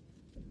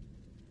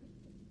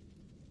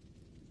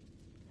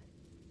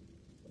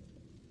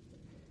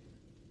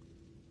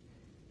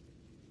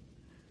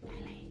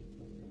 Ellie.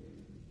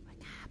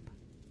 Wake up.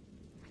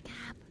 Wake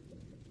up.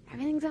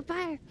 Everything's on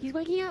fire. He's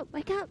waking up.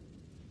 Wake up.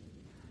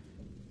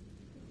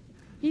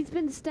 He's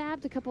been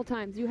stabbed a couple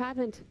times. You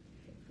haven't.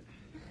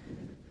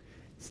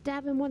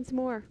 Stab him once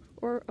more.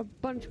 Or a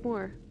bunch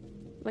more.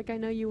 Like I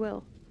know you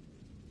will.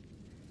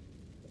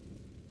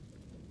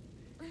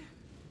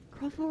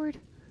 Crawl forward.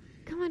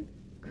 Come on.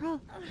 Crawl.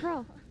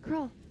 Crawl.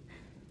 Crawl.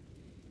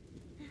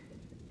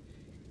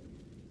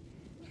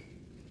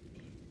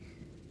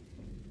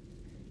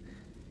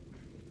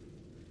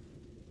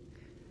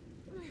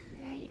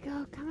 There you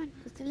go. Come on.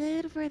 Just a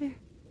little further.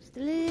 Just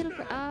a little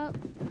further. Oh.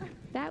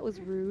 That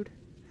was rude.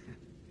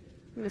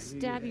 I'm gonna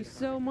stab you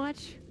so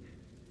much.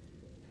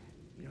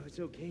 You know, it's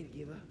okay to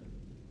give up.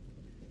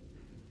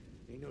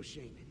 Ain't no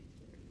shame in it.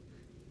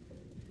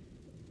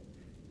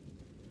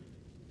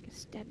 I'm gonna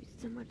stab you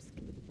so much. It's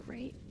gonna be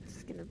great. This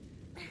is gonna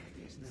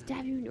It's not,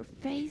 stab you in your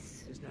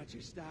face. it's not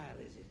your style,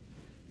 is it?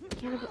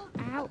 Cannibal.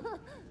 Ow.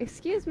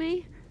 Excuse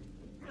me.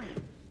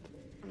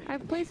 I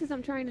have places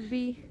I'm trying to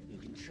be. You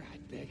can try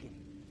begging.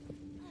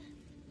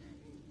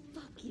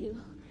 Fuck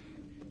you.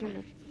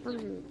 Gonna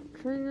freaking.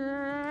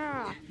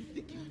 You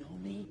think you know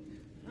me?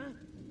 Huh?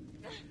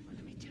 Well,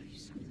 let me tell you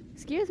something.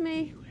 Excuse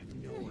me. You have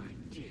no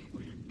idea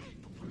what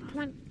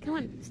Come on, come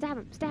on. Stab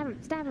him, stab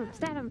him, stab him,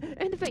 stab him.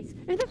 In the face,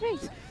 in the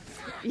face.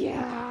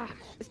 Yeah.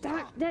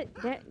 Stab it.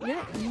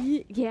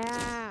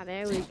 Yeah,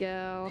 there we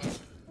go.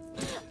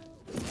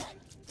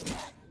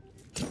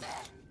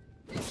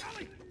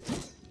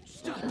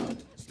 stop!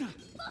 Stop!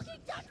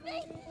 Fucking touch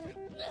me!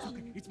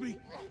 It's me!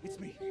 It's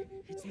me!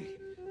 It's me!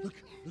 Look!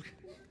 Look!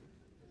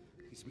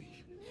 It's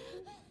me.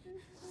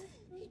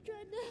 He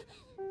tried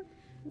to...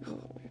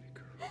 Oh, baby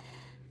girl.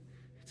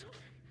 It's okay.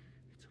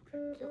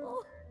 It's okay.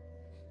 No.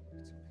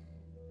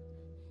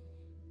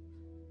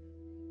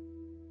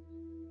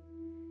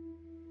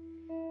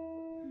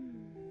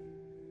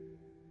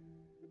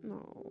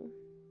 No.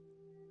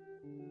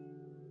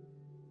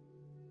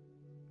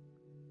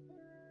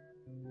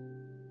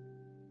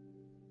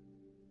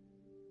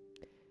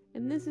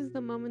 And this is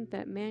the moment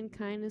that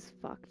mankind is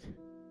fucked.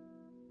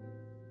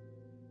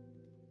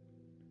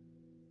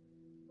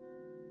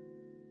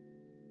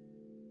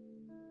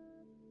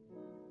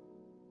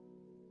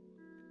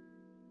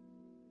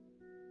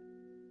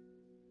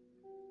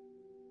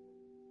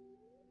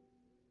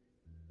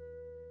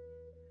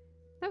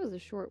 That was a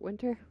short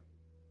winter.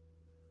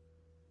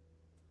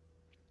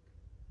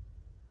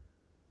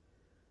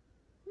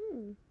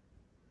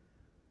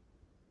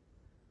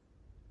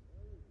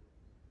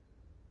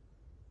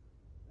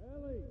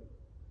 Ellie!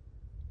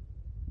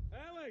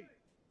 Ellie!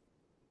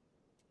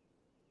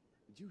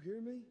 Did you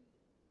hear me?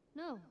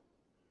 No.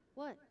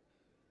 What?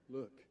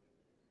 Look.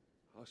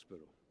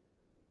 Hospital.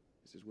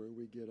 This is where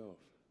we get off.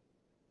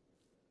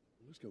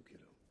 Let's go, kiddo.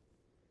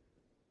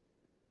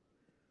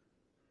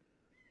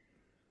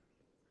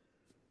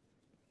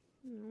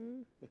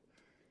 No. You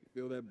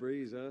feel that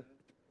breeze, huh?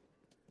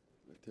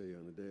 I tell you,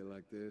 on a day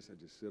like this, I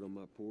just sit on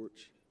my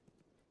porch,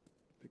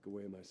 pick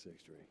away at my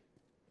six string.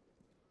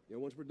 Yeah,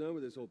 once we're done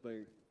with this whole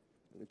thing,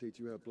 I'm gonna teach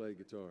you how to play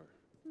guitar.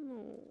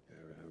 No.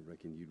 Yeah, I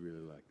reckon you'd really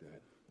like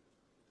that.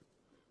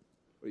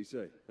 What do you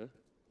say, huh?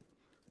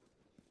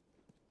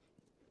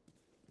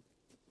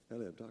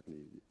 Ellie, I'm talking to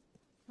you.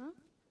 Huh?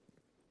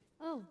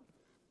 Oh.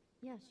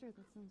 Yeah, sure,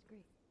 that sounds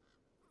great.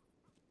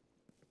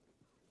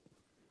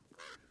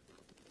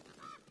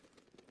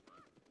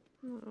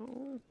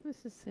 No.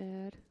 This is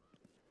sad.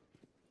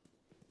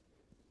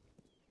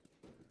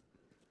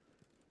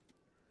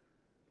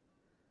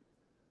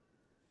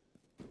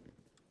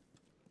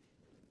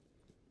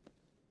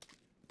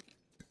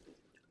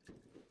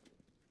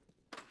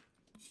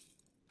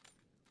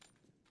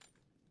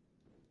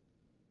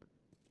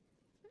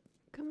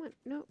 Come on.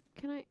 No.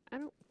 Can I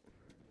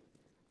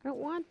don't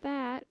want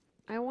that.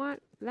 I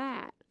want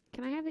that.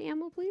 Can I have the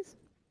ammo, please?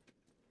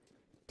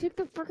 Take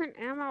the frickin'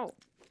 ammo.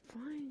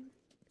 Fine.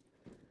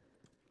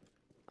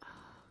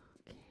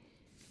 Okay.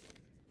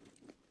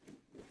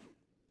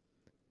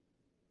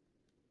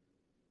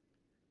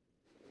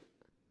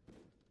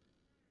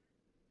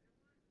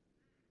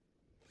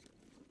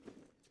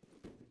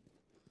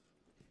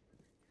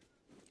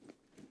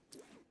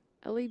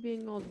 Ellie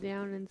being all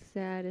down and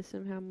sad is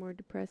somehow more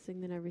depressing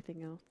than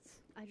everything else.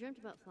 I dreamt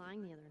about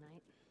flying the other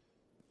night.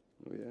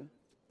 Oh, yeah?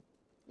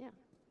 Yeah.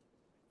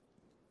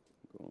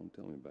 Go on,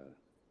 tell me about it.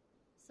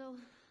 So,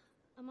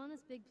 I'm on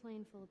this big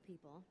plane full of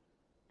people,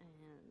 and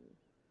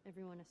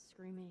everyone is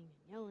screaming and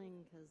yelling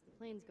because the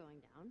plane's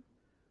going down.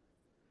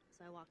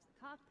 So I walk to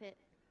the cockpit,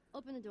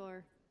 open the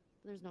door,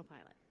 but there's no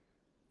pilot.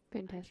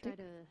 Fantastic. I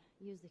try to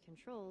use the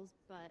controls,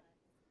 but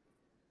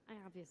I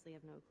obviously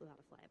have no clue how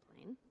to fly a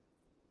plane.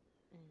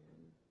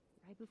 And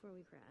right before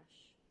we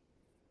crash,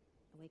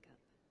 I wake up.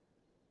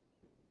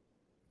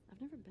 I've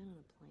never been on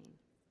a plane.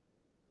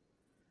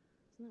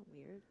 Isn't that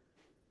weird?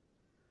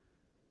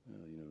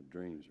 Well, you know,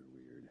 dreams are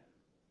weird.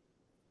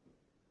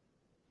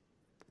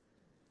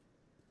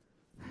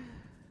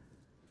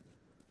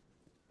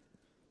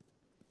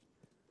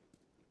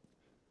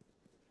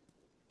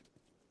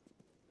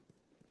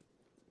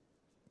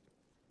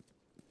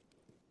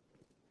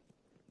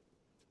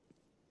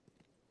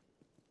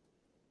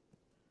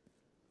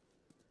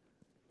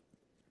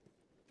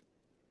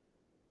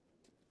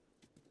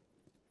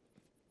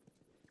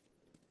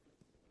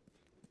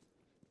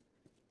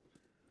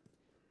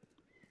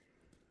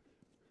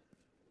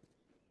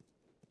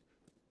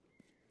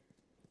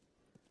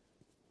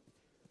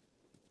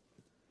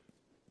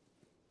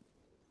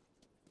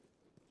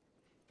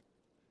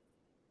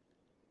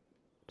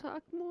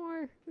 Talk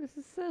more. This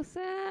is so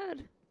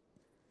sad.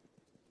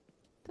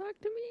 Talk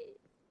to me.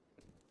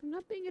 I'm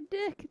not being a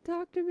dick.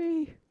 Talk to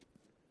me.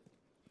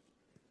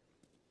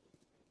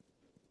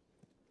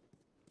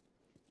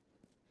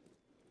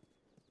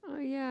 Oh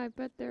yeah, I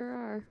bet there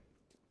are.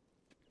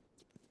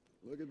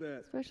 Look at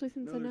that. Especially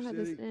since I Another know how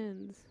this city.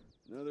 ends.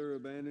 Another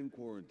abandoned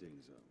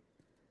quarantine zone.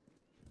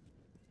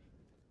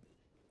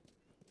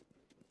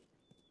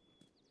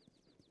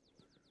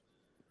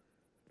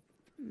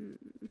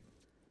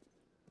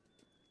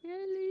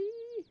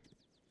 Ellie!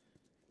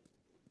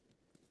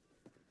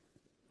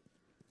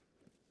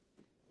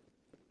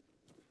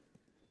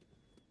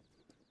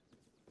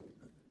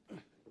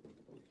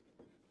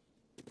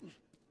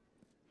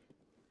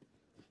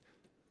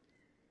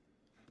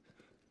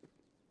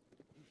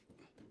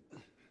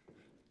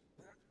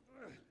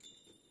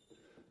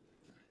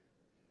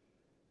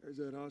 There's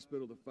that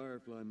hospital the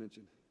Firefly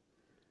mentioned.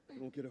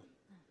 Come on, kiddo.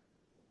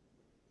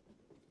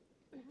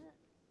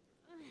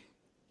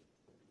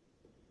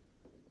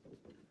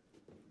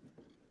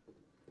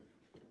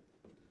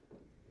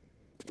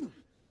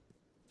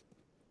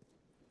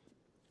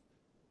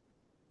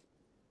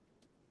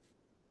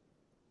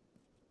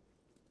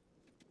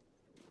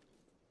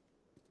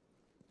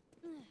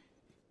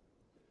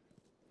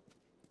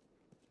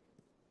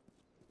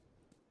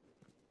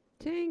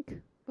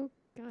 Tank! Oh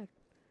god.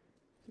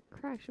 There's a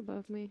crash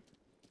above me.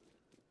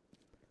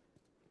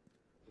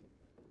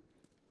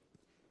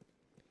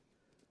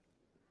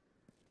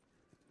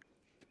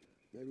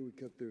 Maybe we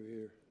cut through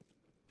here.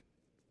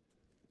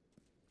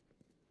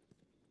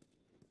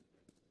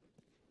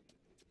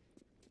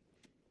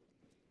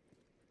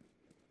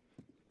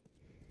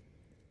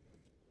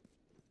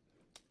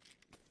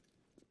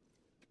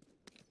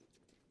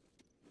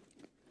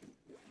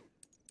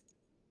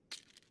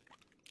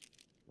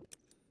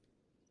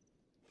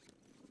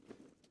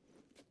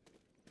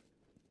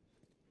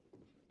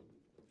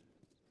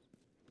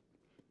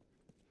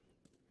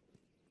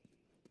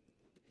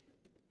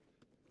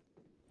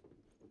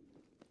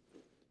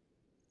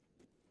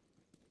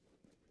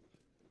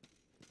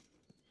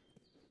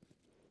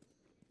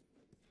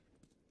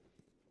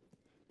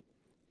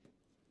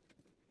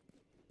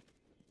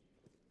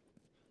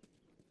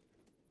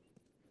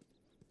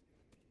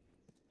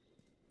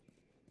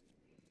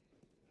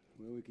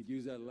 Well, we could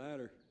use that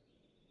ladder.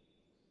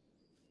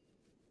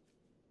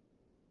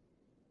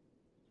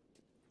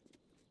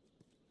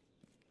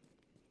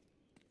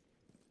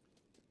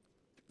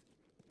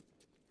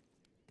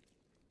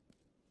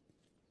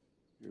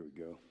 Here we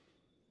go.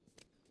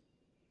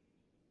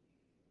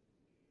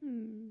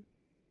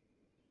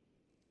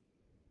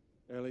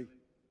 Ellie?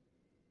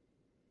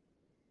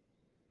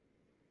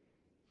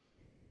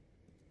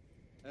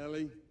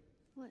 Ellie?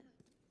 What?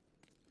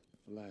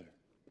 The ladder.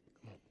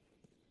 Right.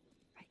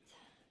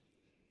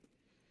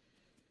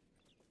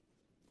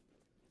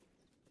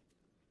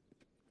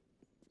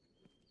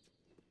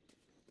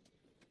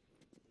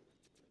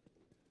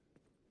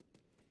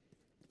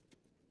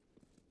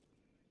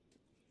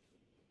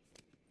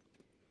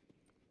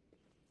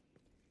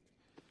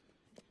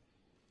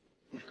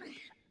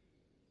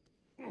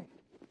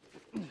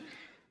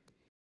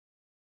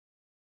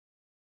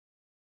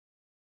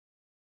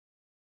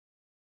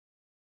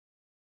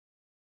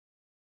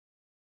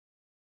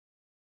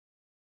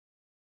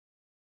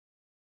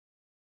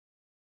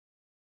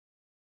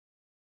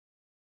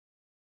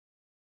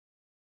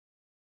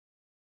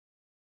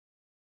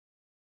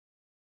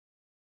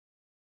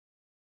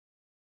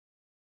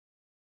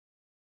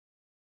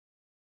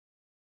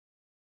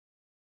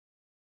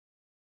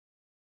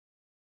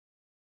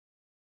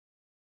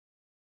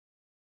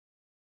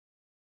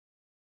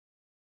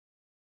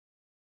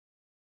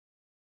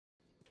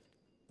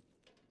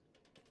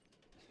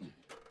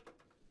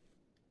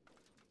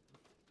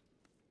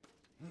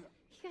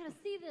 gotta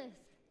see this.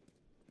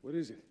 What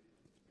is it?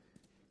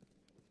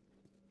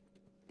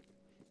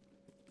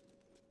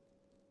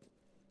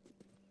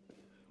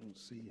 I don't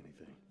see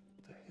anything.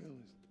 What the hell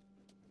is...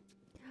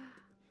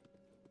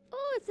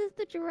 Oh, is this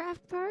the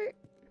giraffe part?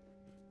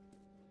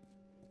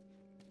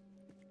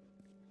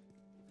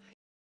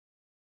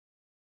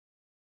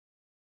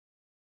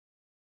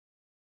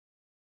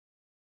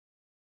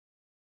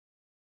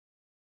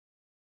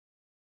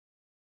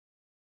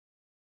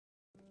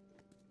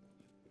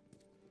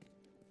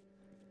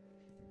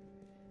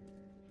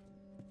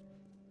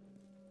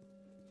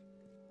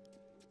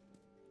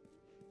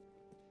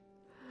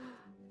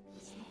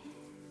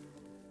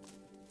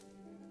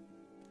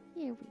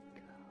 Here we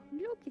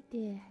go. Look at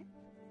that.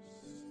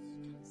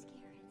 Don't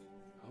scare it.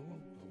 I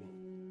won't.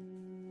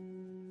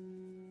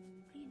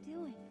 What are you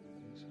doing?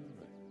 It's all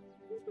right.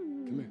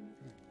 Come here.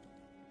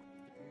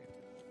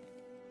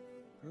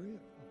 Hurry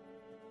up.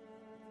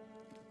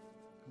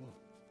 Come on.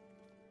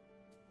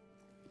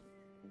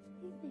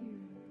 Hey there.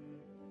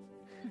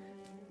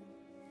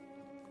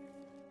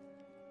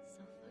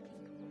 So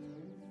fucking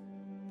cool.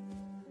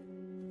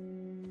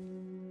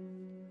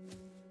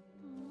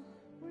 Aw,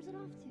 where's it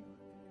off to?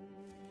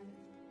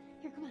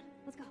 Here, come on,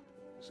 let's go.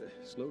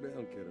 Slow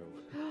down, kiddo.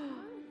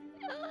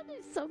 Oh,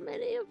 there's so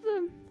many of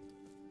them.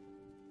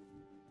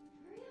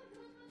 Hurry up,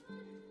 come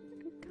on.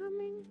 I'm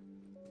coming.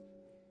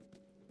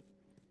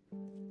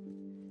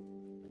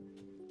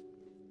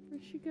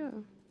 Where'd she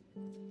go?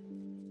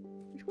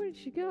 Which way did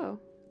she go?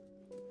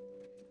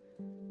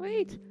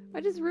 Wait,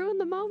 I just ruined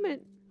the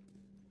moment.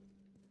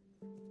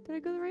 Did I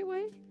go the right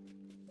way?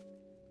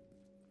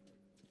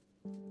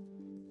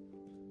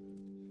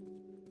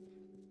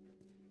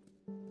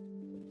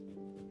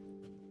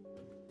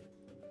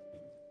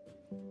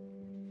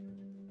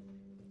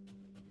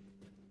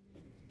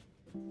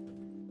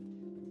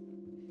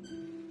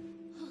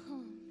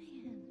 Oh,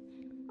 man.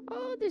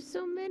 Oh, there's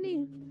so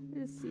many.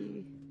 Let's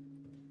see.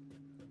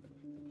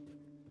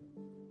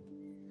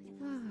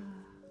 Ah.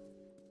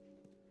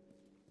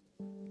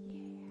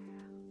 Yeah.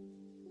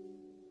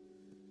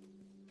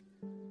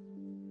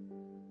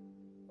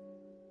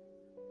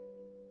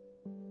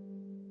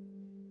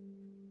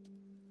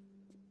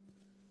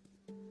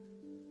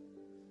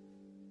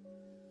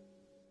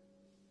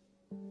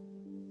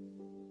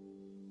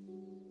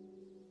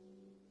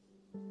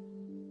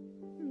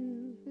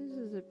 This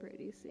is a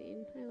pretty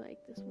scene. I like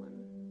this one.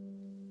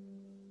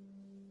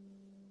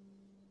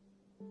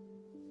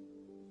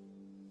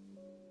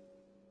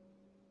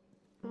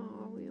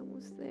 Oh, are we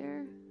almost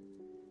there?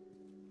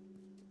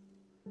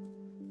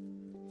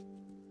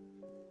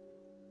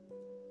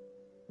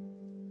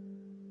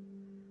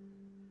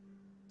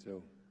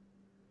 So,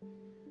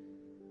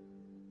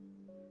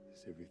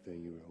 is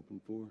everything you were hoping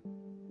for?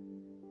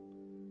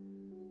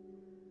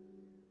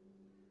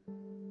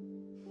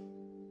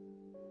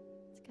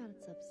 It's got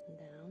its ups and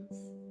downs,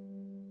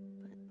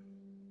 but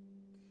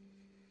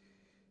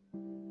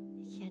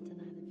you can't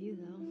deny the view,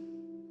 though.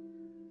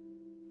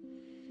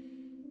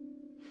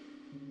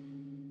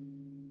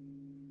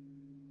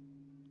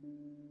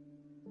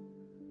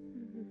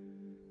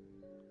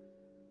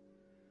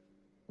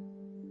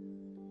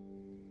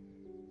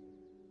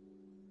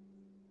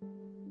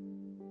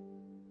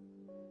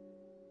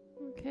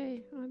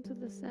 Okay, on to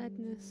the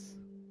sadness.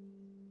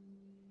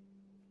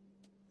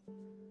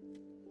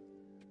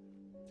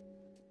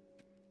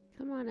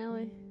 Come on,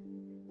 Ellie.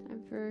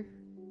 Time for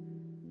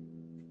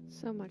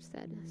so much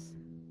sadness.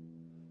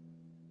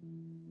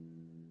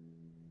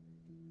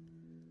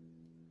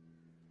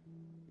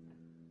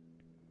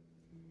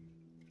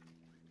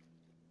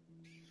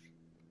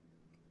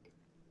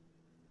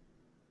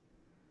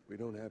 We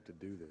don't have to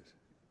do this.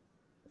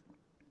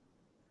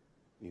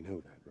 You know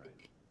that,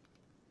 right?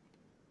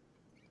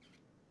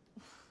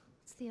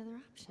 What's the other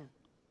option?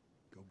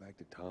 Go back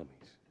to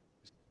Tommy's.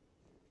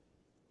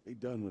 Be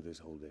done with this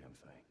whole damn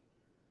thing.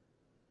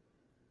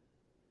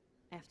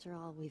 After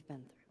all we've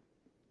been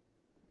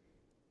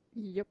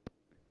through. Yep.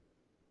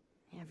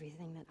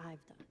 Everything that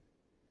I've done.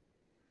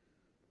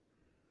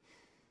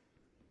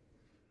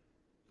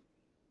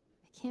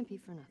 It can't be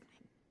for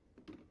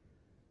nothing.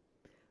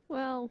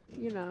 Well,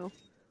 you know,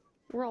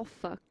 we're all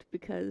fucked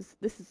because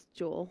this is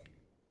Joel.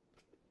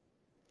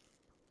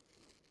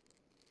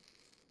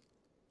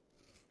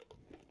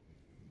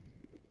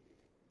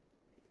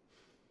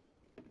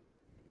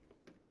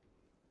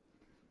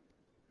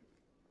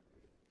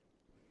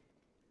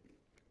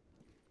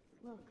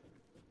 Look,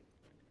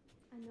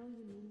 I know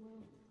you mean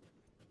well,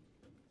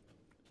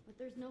 but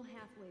there's no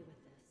halfway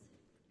with this.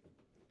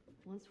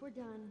 Once we're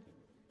done,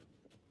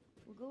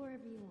 we'll go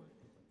wherever you want.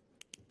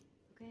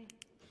 Okay?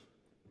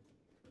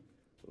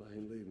 Well, I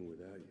ain't leaving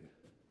without you.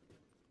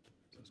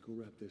 So let's go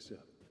wrap this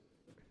up.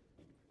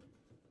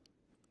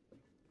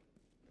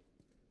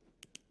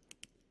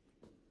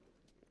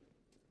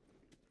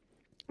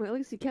 Well, at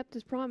least he kept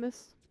his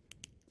promise.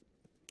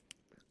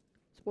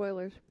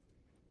 Spoilers.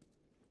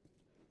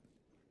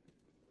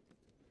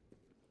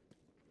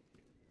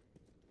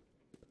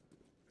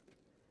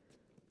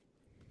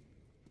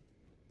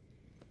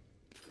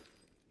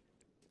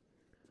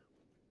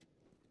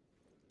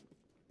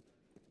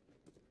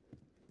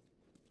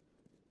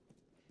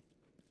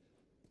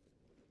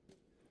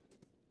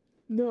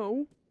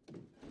 No.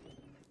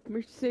 What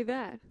makes you say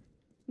that?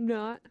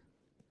 Not.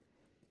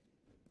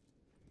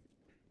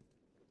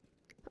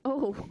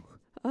 Oh.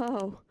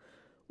 Oh.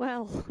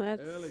 Well,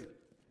 that's... Ellie,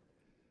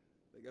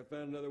 I think I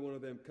found another one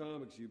of them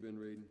comics you've been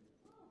reading.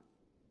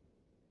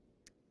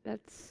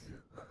 That's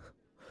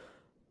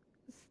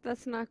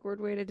an awkward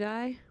way to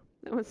die.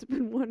 That must have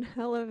been one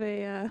hell of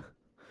a,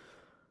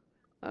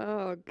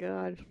 oh,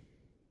 God.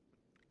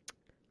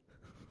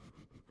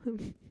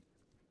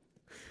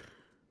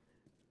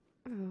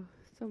 Oh,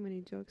 so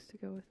many jokes to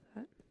go with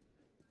that.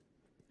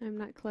 I'm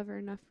not clever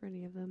enough for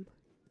any of them.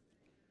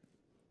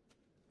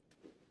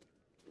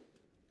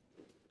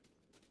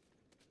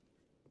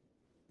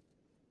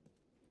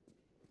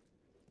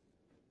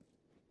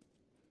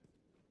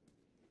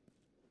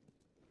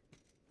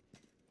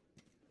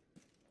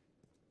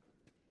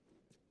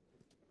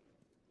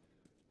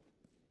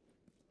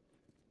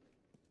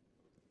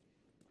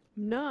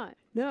 I'm not.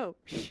 No.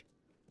 Shh.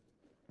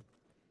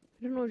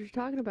 I don't know what you're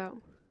talking about.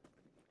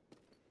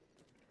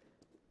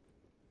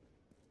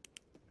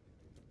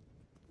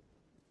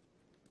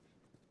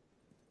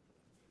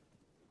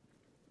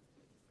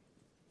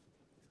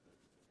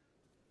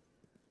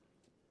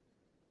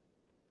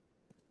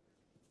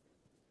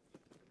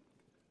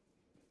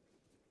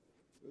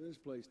 Well, this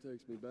place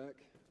takes me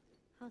back.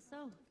 How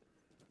so?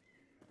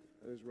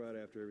 That was right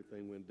after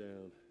everything went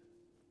down.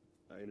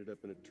 I ended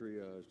up in a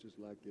triage just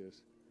like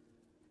this.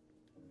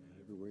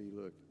 And everywhere you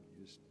looked,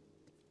 you just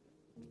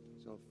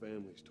saw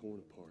families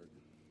torn apart.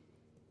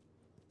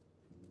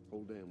 The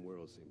whole damn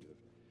world seemed to have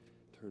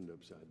turned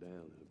upside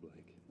down in a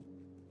blink.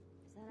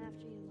 Was that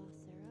after you lost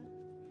Sarah?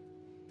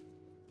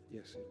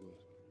 Yes, it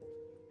was.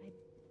 I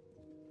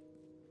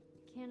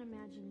can't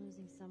imagine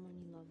losing someone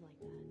you love like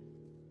that.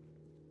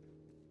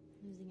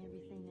 Losing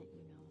everything that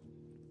you know.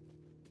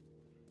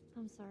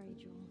 I'm sorry,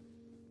 Joel.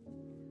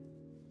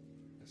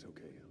 That's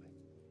okay,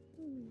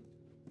 Ellie.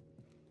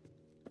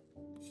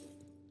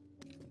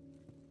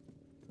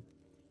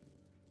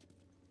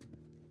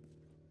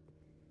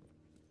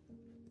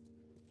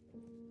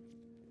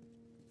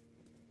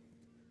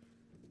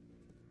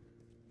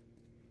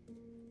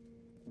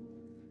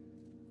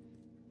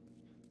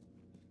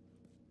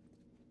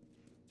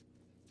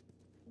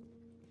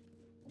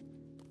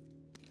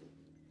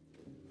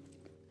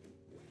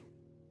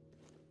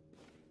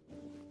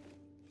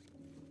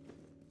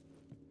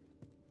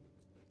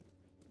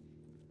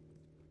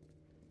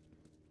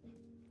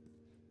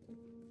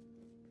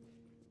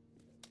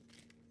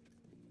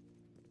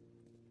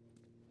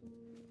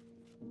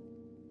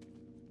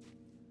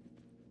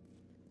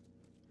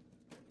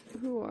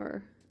 Who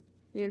are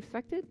the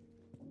infected?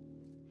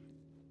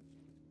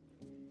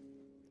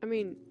 I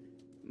mean,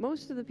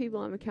 most of the people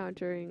I'm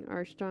encountering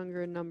are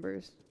stronger in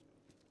numbers.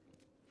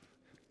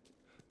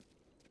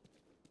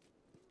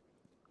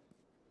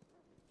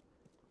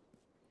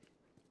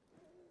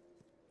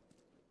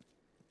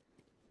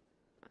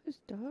 There's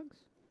dogs.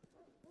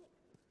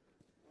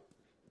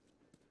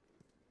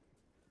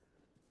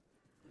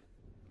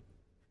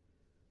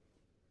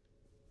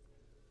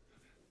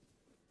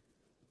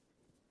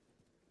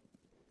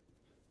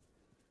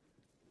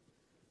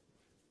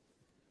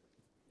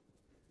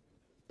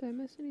 Did I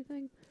miss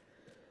anything?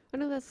 I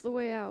know that's the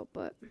way out,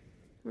 but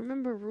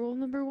remember rule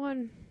number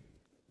 1.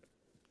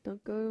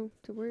 Don't go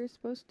to where you're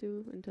supposed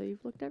to until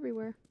you've looked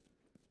everywhere.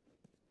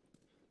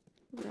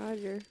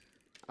 Roger.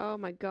 Oh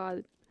my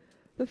god.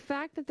 The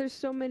fact that there's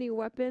so many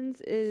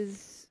weapons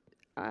is,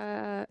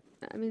 that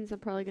means I'm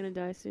probably gonna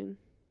die soon.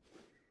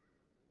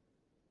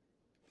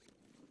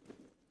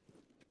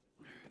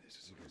 This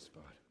is a good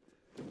spot.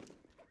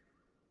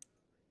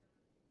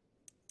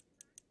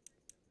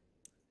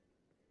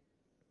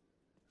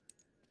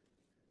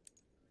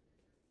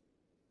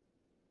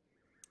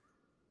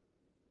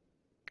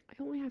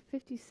 I only have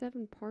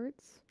 57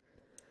 parts.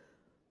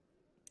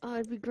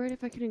 It'd be great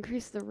if I could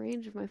increase the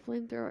range of my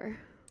flamethrower.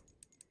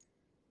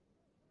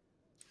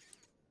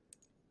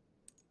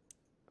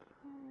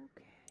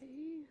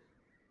 Okay.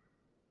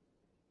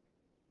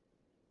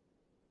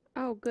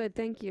 Oh, good.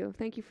 Thank you.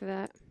 Thank you for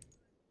that.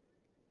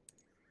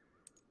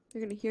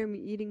 You're gonna hear me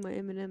eating my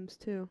M&Ms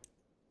too.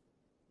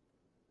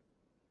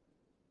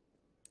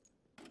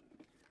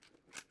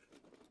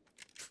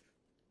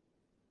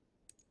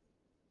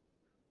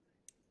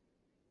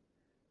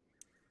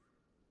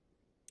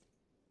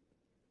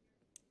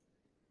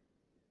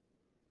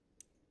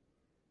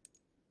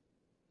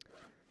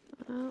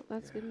 Oh,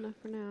 that's good enough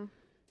for now.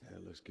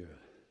 That looks good.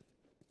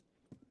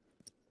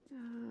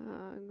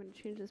 I'm gonna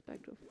change this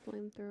back to a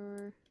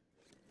flamethrower.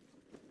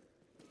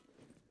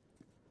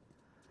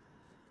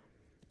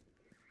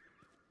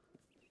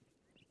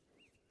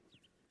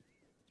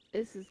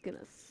 This is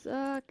gonna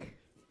suck.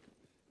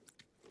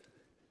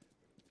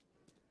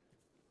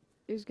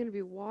 There's gonna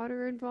be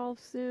water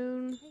involved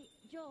soon. Hey,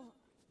 Joel,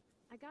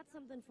 I got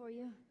something for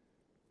you.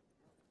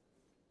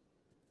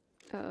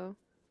 Uh-oh.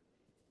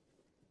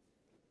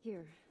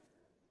 Here.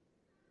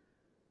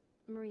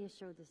 Maria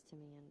showed this to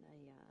me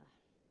and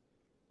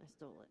I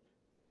stole it.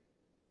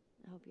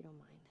 I hope you don't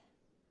mind.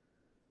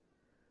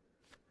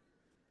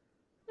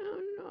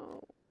 Oh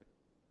no.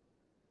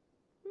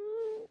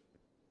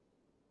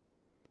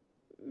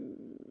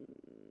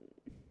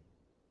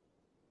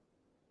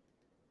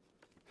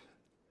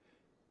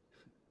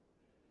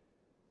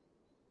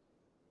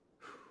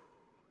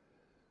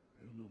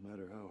 No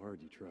matter how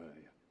hard you try,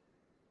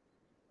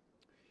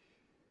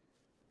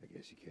 I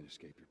guess you can't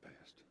escape your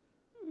past.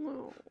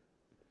 No.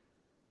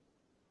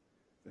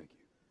 Thank you.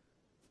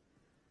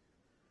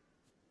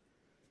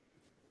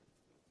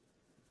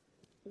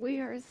 We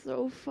are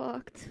so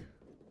fucked.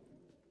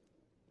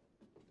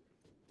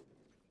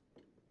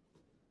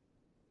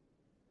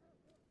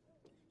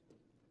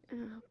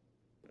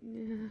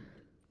 Yeah.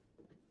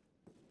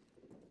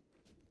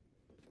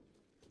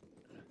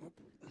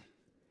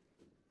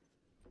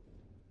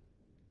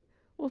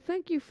 Well,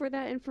 thank you for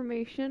that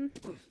information.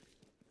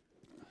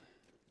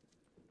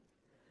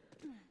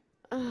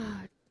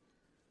 Uh,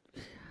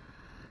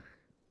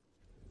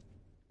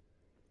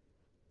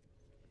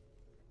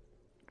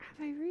 have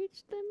I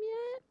reached them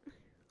yet?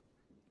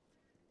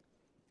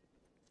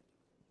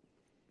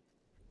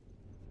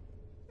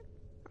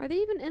 Are they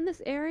even in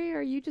this area, or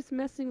are you just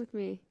messing with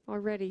me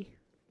already?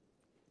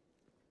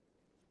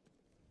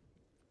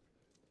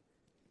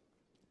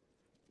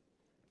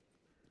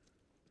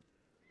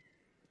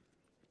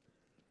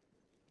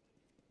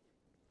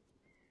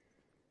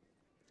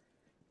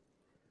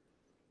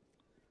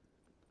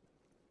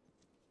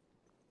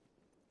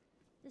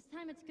 This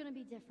time it's gonna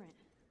be different.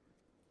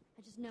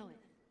 I just know it.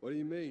 What do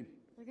you mean?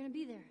 They're gonna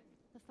be there.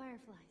 The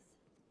Fireflies.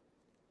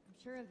 I'm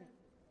sure of it.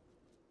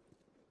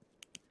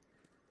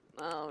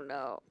 Oh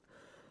no.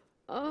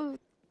 Oh,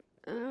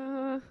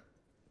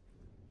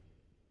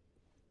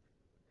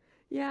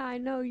 yeah, I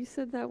know, you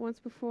said that once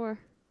before.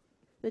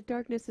 The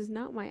darkness is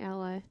not my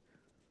ally.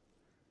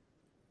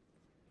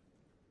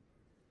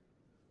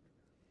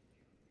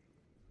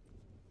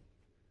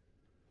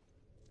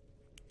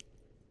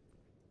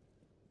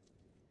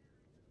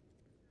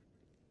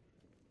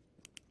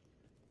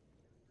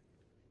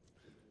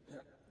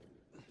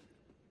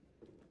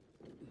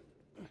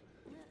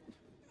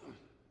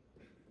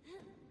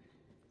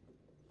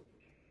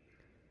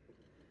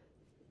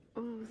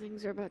 Oh,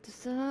 things are about to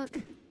suck.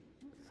 So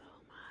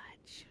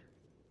much.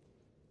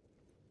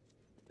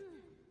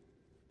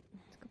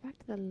 Let's go back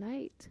to the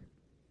light.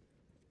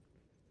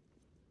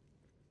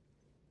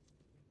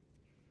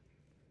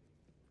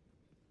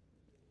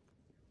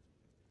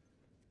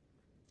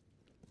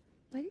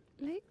 Light,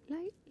 light,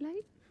 light,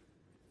 light.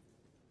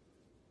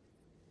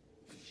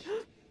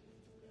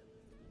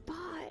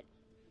 But,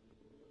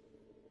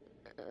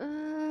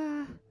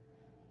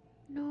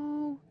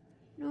 no,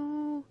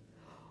 no.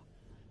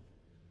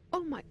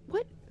 Oh my,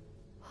 what?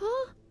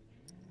 Huh?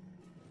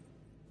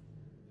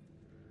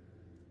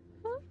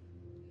 Huh?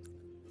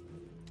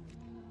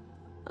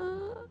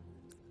 Uh,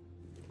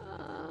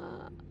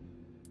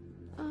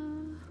 uh,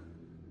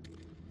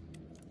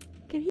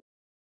 can he?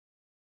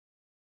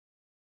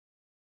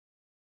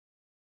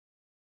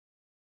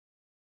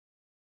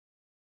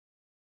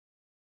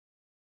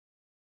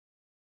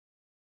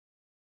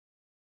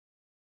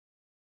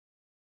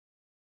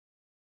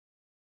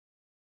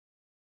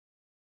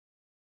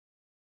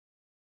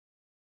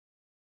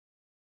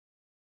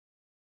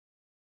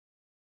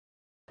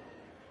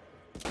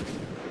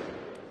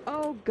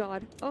 Oh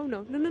God. Oh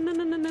no. No, no, no,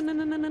 no, no, no, no,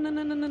 no, no, no, no,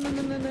 no, no, no,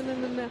 no, no, no, no,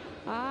 no, no.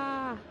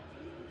 Ah.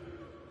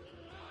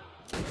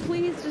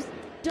 Please just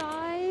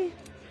die.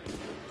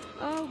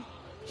 Oh,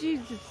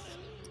 Jesus.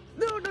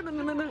 No, no, no,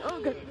 no, no, no.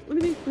 Oh God.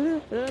 Look at me.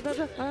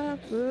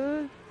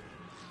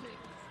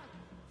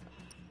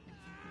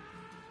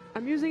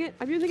 I'm using it.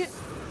 I'm using it.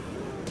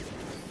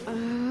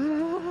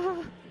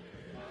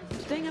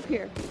 Staying up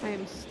here. I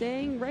am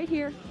staying right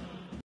here.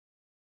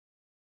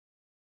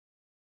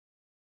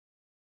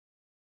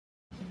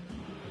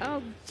 Oh,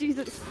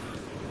 Jesus.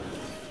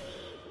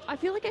 I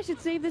feel like I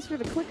should save this for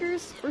the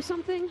clickers or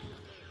something.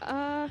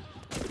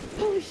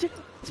 Holy shit.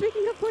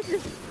 Speaking of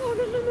clickers. Oh,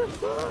 no, no, no.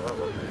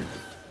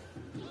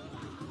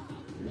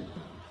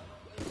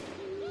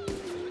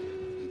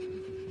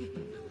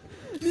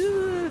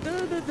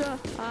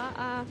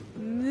 Nah.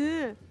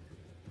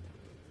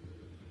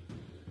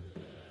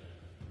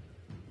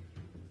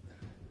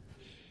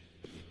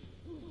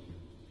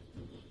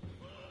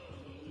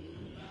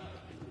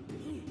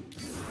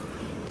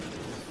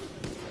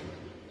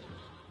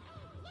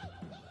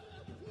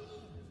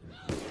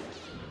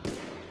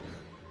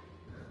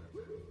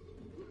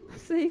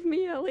 Save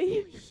me,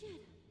 Ellie. Stay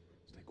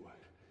quiet.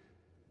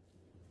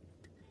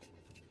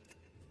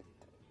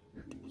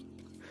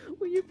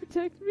 Will you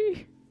protect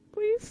me,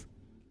 please?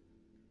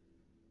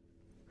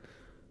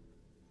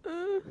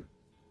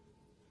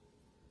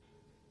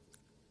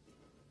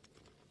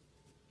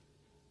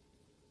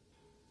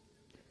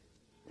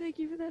 Thank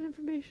you for that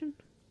information.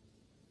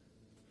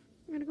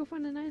 I'm gonna go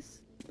find a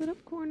nice lit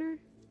up corner.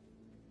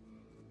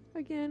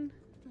 Again.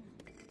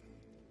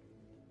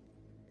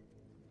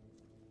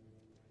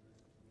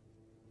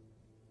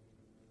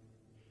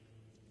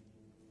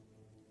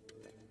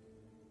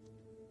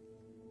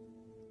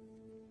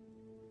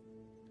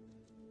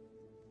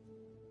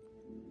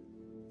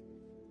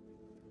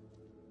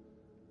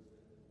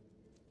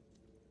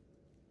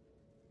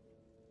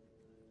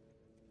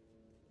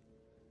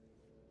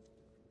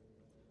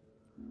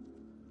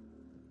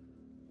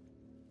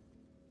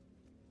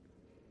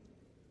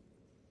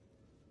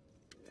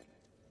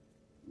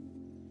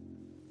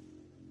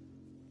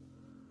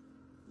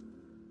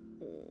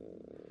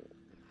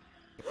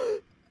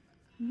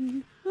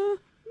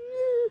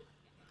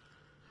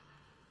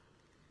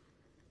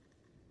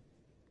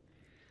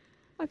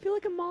 feel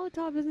like a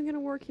Molotov isn't gonna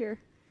work here.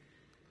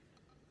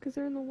 Because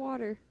they're in the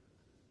water.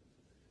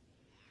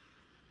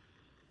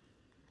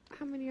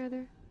 How many are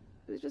there?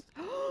 There's just...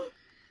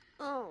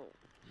 Oh.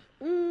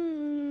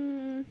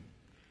 Mmm.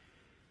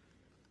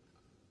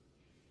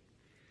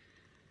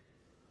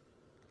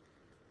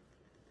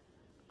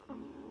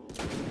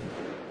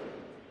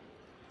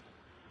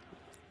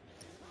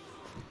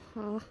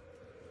 Oh.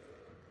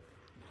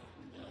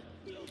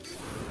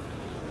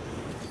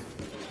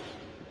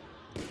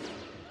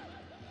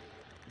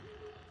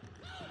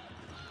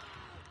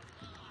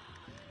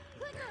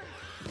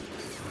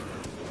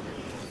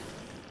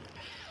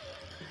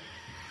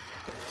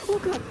 Oh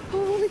god!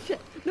 Oh, holy shit!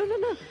 No, no,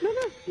 no, no,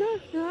 no,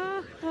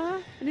 no!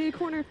 I need a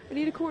corner. I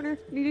need a corner.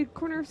 I need a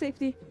corner of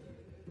safety.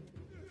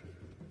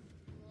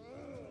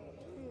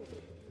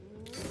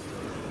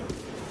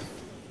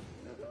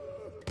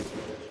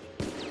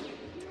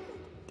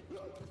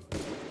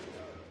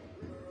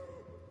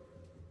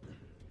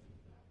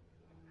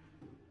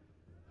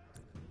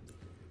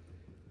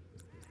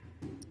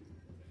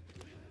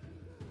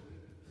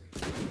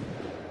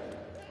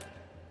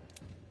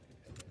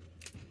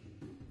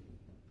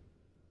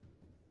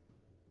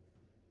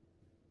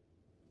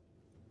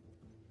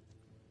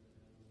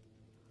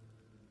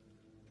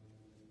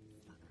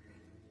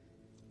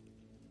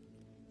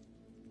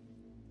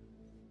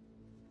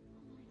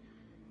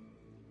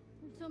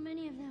 So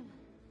many of them.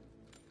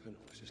 I know,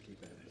 let's just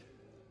keep at it.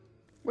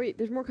 Wait,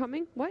 there's more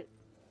coming? What?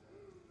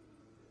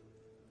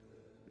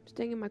 I'm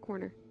staying in my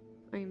corner.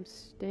 I am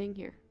staying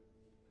here.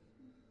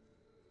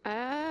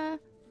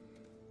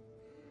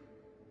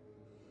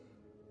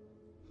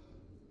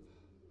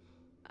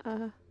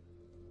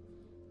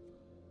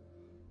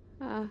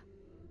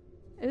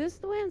 Is this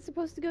the way I'm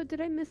supposed to go? Did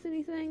I miss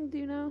anything? Do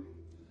you know?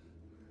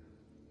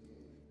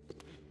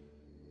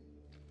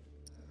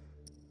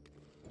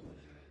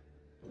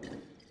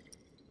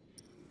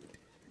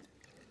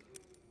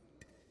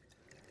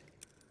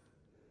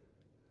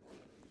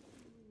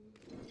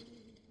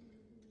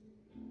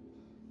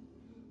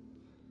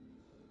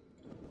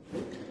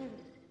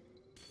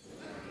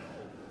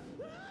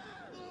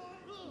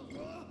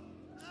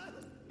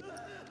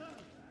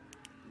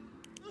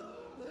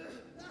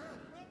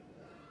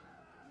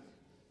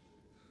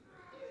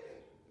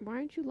 Why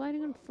aren't you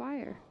lighting on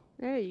fire?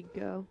 There you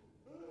go.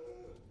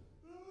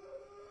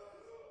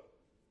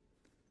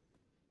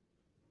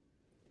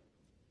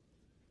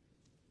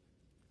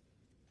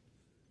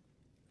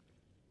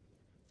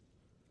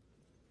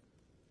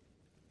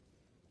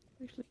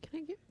 Actually,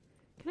 can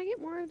I get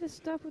more of this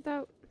stuff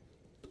without...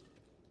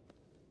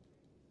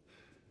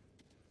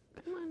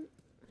 Come on.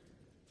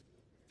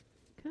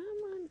 Come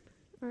on.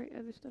 Alright,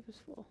 other stuff is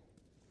full.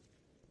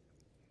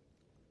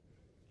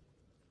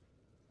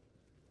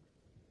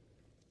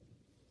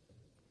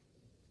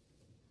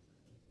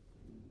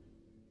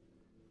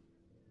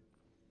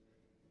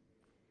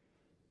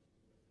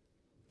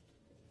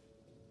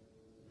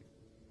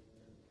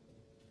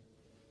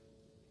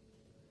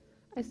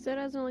 I said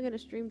I was only going to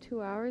stream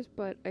 2 hours,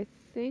 but I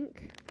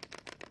think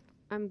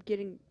I'm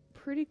getting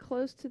pretty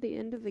close to the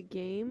end of the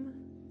game.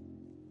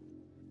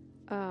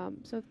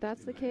 So if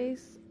that's the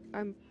case,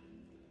 I'm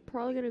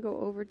probably going to go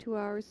over 2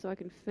 hours so I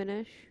can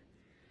finish.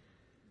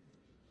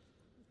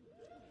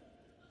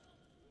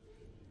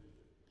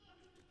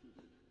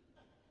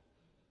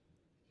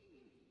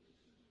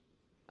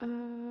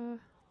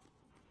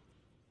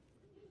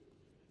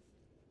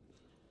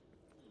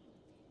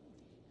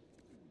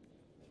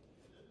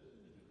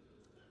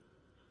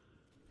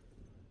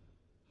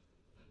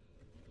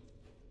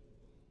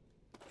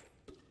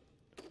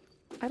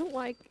 I don't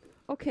like...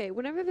 Okay,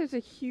 whenever there's a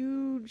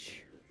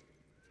huge...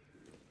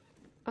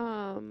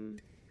 a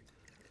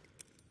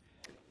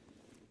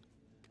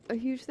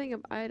huge thing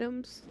of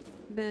items,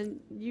 then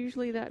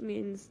usually that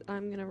means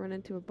I'm gonna run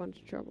into a bunch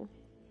of trouble.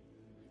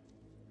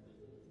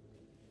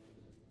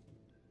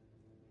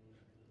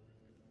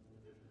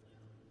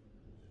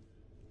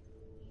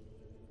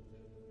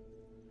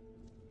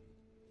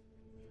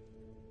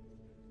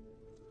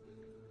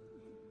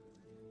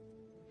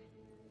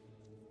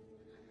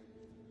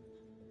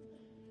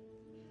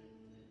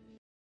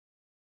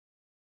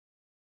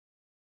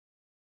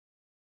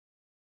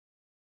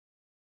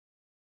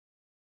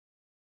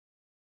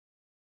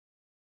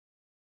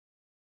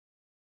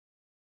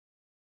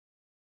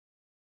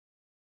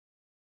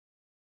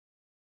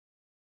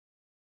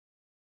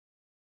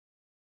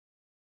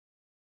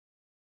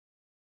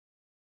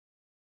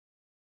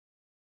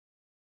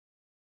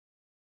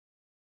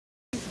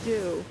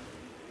 Do.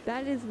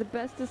 That is the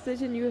best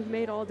decision you have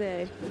made all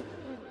day.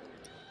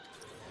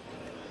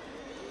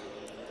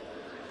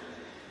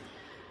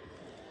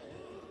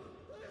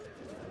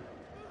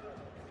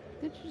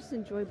 Did you just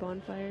enjoy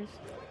bonfires?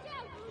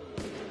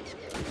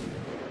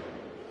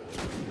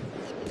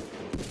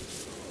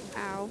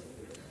 Ow.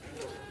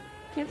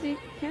 Can't see,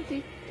 can't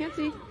see, can't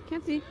see,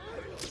 can't see.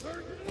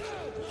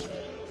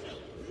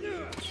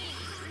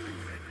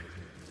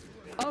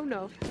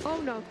 Oh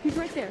no, he's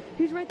right there,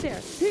 he's right there.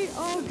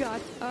 Oh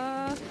god,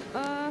 oh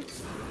god.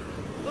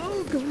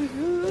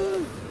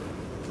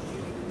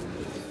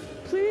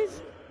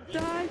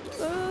 Die!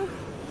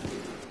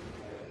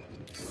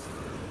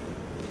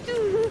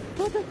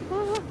 What the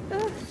fuck?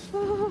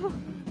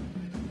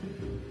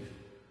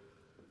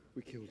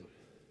 We killed him.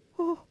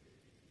 Oh.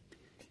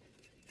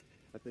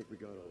 I think we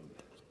got all of them.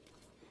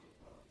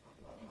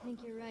 I think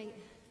you're right.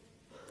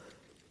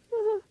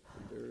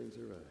 Aaron's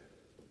arrived.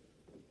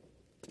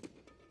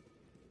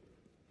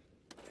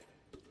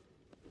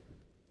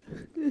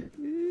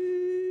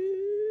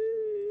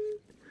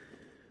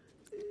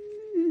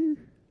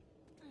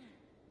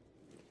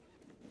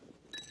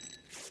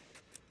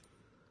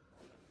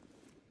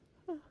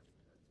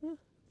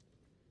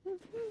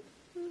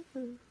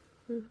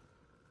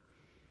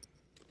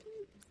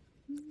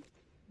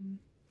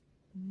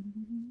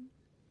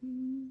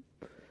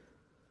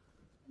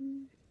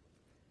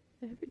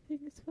 Everything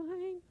is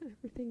fine.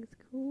 Everything is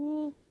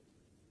cool.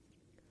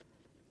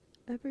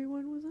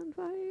 Everyone was on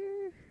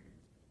fire.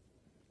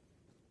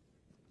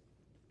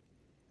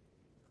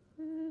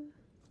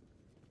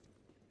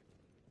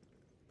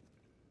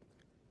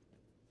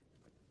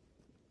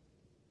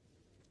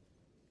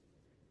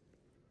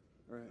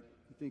 All right,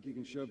 you think you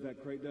can shove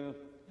that crate down? No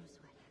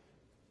sweat.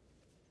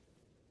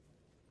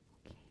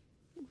 Okay,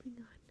 moving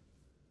on.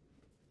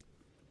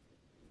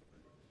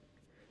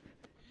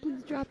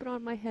 Please drop it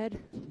on my head.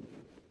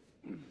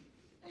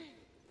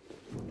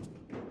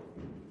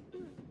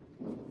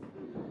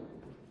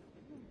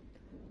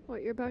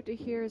 What you're about to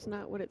hear is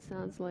not what it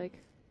sounds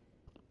like.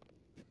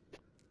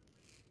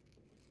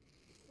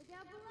 Look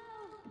out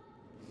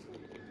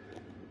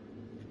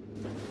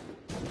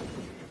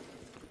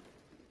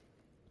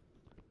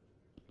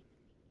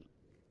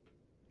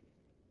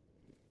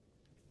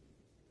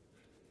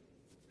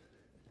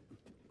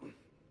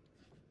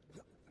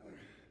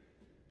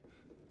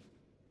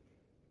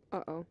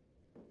below! Uh-oh.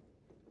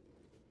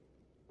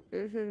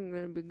 This isn't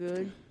gonna be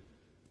good.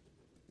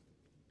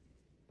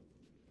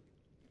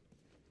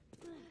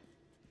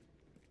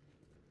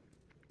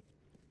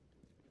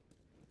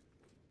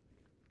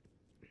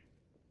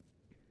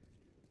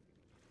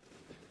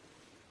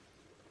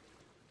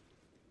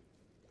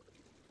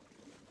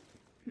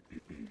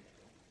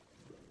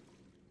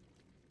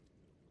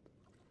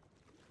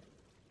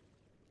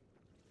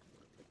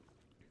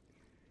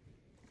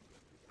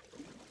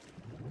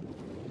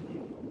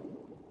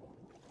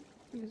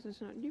 Because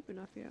it's not deep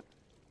enough yet.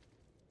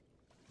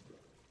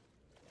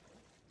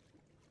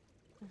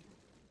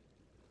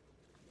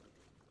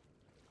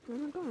 Where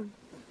am I going?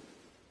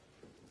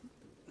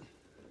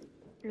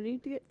 I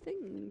need to get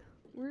thing.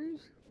 Where's...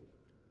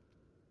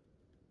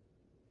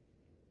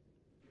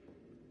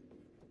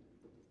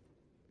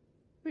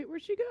 Wait,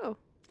 where'd she go?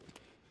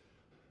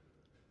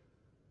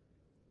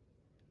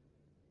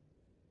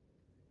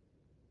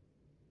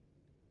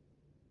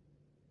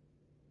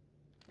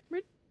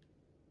 Where...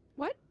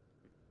 What?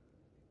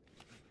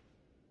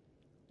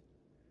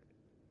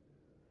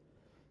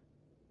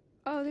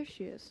 Oh, there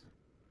she is.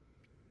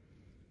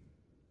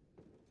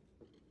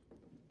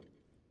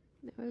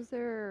 Now, is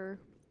there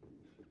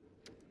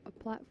a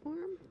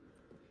platform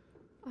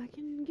I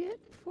can get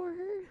for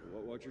her?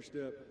 Watch your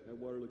step. That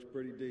water looks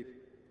pretty deep.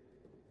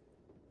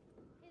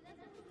 Hey, that's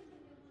what we can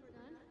do when we're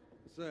done.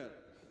 What's that?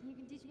 You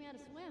can teach me how to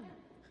swim.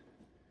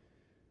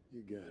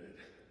 You got it.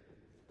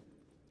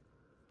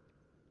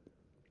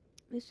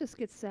 This just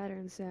gets sadder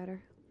and sadder.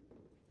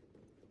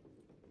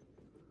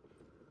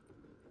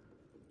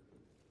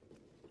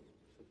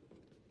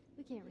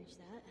 We can't reach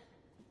that.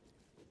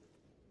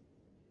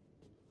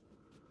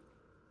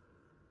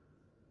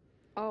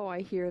 Oh,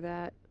 I hear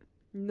that.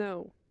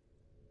 No.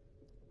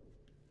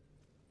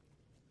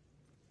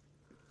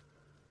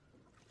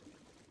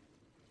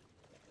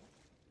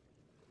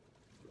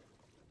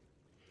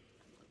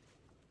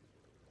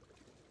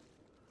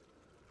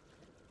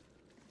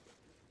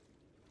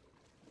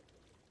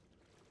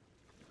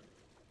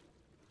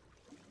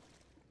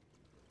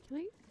 Can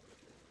I?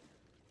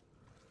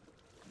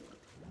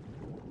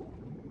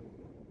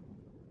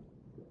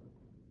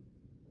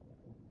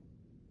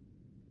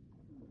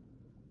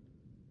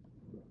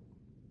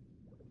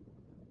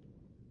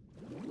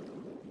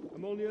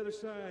 I'm on the other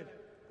side.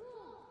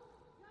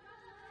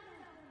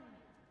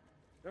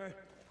 All right,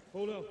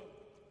 hold on.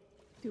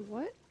 Do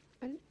what?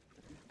 I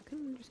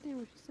couldn't understand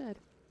what she said.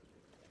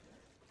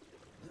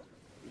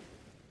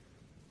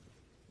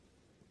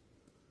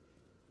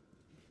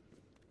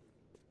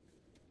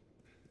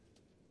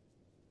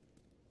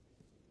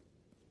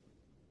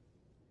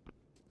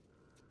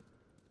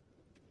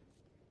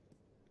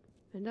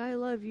 And I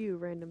love you,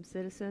 random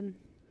citizen.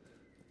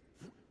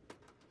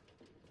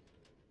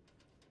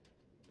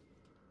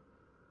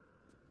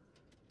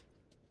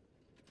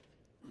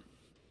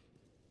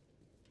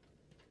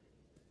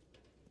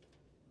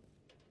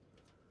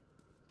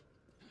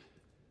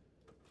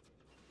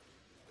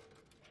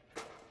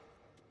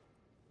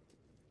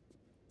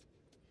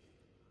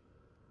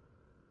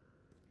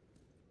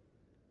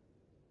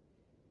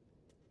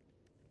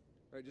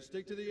 All right, just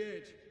stick to the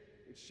edge.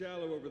 It's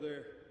shallow over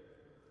there.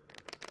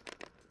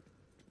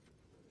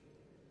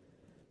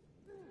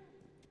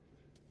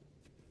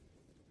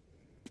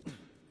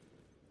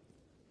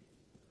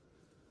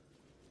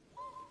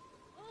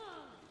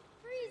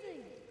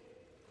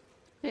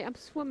 Hey, I'm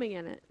swimming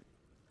in it.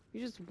 You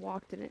just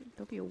walked in it.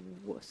 Don't be a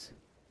wuss.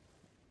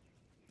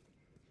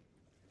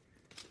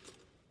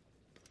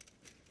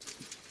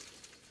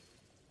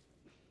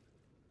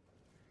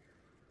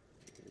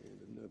 And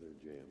another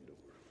jam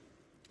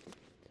door.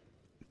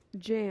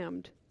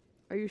 Jammed.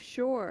 Are you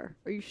sure?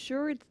 Are you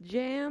sure it's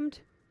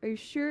jammed? Are you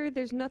sure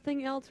there's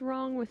nothing else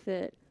wrong with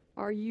it?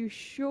 Are you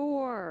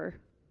sure?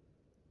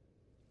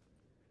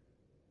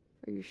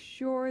 Are you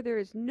sure there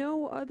is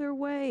no other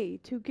way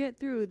to get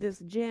through this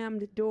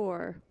jammed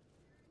door?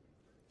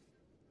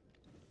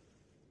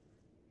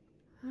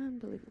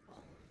 Unbelievable.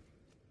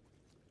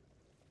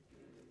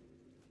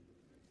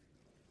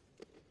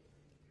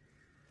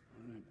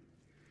 All right.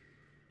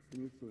 Give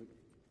me a foot.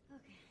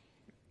 Okay.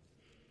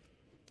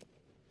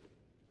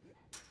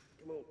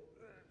 Come on.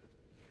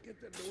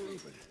 Get that door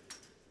open.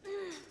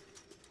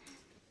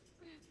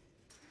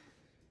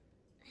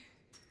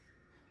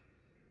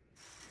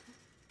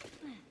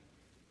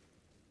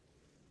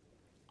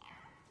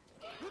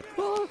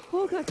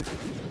 Oh god. Get the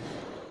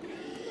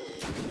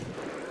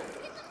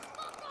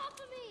fuck off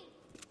of me!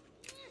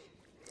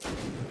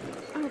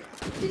 Oh,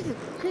 Jesus.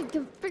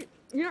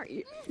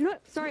 You know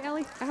what? Sorry,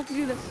 Ellie. I have to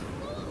do this.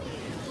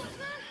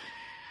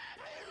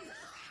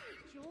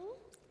 Joel?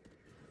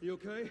 You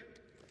okay?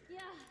 Yeah.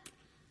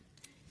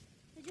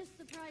 It just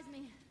surprised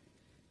me.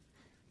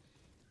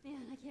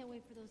 Man, I can't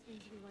wait for those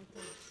things to be wiped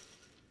out.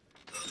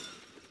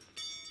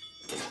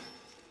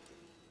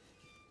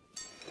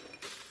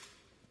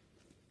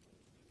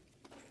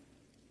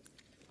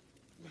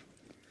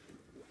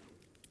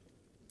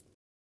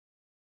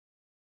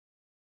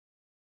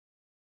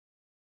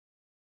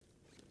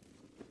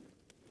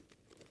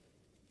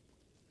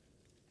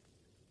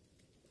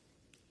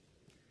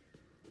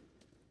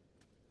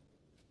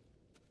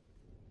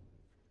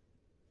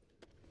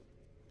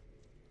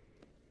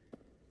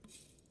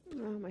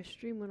 Oh, my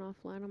stream went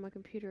offline on my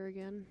computer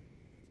again.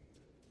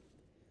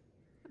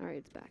 Alright,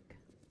 it's back.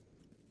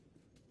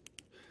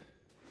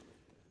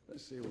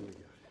 Let's see what we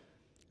got.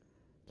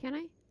 Can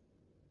I?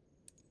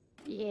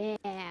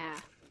 Yeah!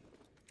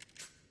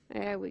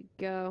 There we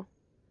go.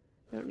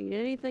 Don't need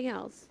anything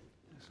else.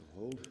 This'll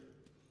hold.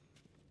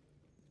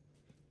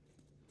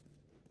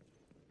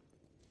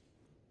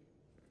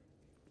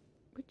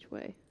 Which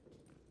way?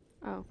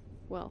 Oh,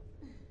 well.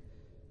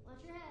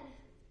 Watch your head.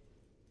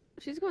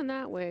 She's going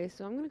that way,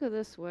 so I'm gonna go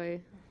this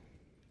way.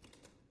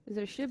 Is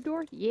it a shiv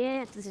door?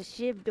 Yes, it's a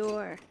shiv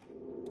door.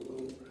 All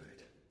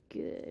right.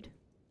 Good.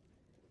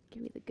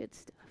 Give me the good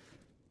stuff.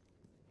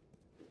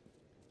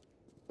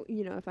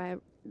 You know, if I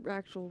have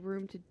actual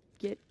room to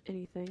get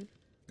anything.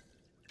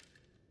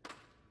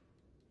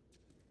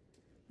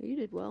 You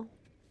did well.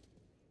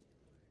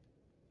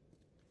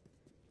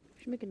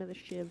 Should make another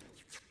shiv.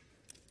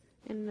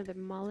 And another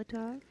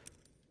Molotov.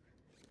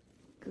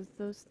 Because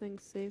those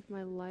things save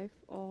my life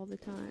all the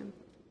time.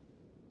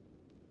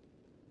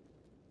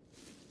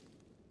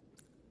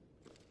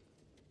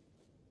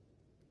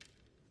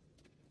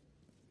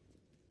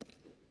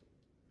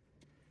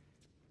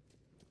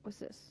 What's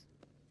this?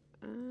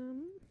 I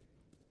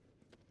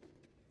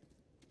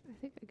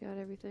think I got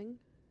everything.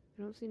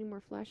 I don't see any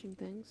more flashing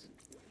things.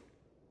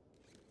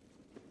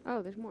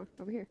 Oh, there's more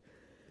over here.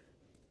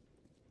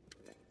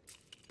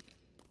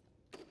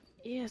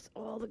 Yes,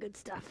 all the good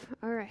stuff.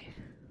 Alright. Hey,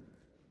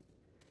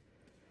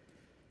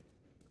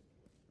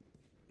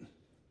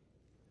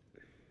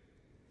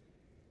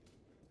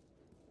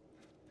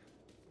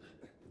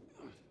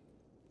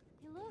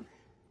 look.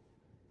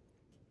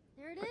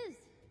 There it is.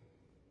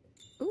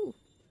 Ooh.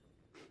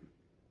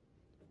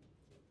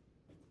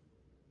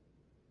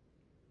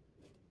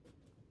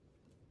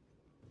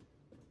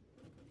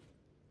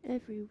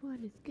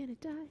 Everyone is gonna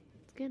die.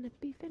 It's gonna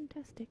be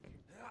fantastic.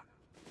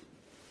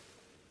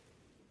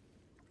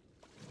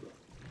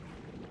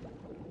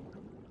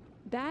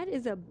 That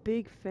is a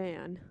big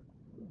fan.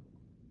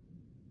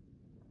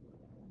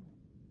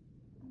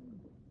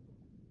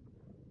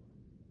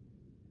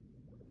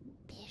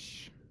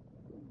 Bish.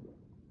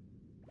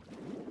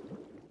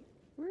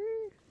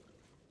 Where?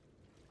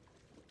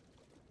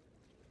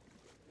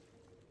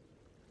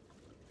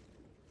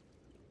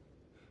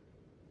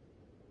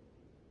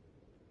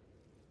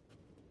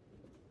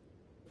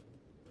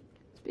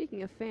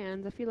 Speaking of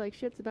fans, I feel like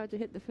shit's about to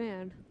hit the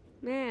fan.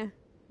 Nah.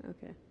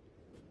 Okay.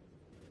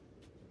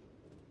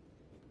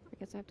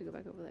 I guess I have to go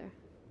back over there.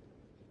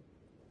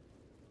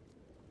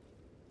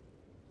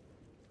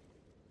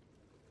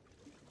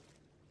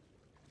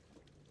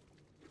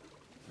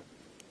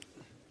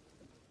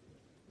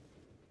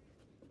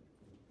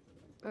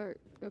 Or,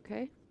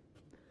 okay.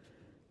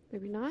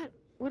 Maybe not.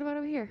 What about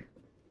over here?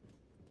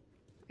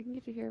 I can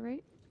get you here,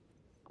 right?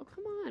 Oh,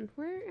 come on.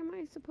 Where am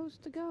I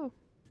supposed to go?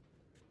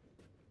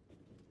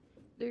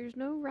 There's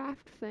no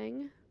raft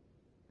thing.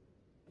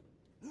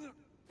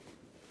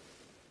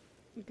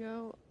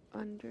 Go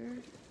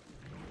under.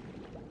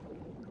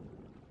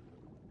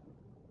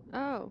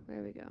 Oh,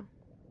 there we go.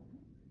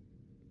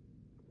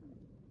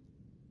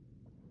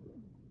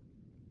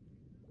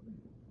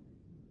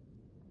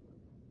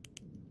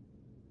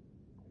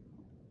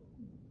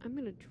 I'm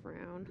gonna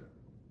drown.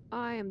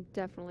 I am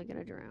definitely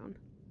gonna drown.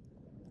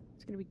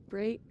 It's gonna be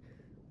great.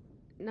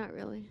 Not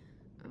really.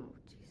 Oh,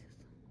 Jesus.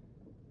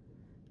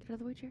 Get out of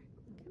the way, chair.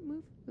 Okay,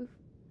 move, move.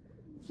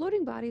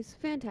 Floating bodies,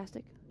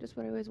 fantastic. Just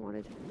what I always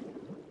wanted.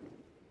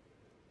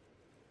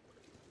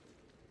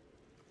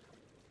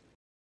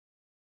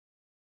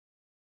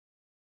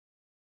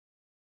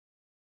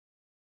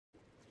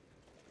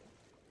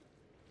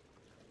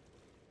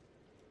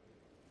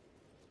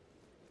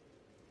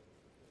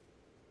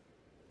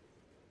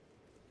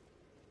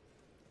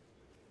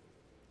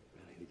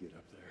 I need to get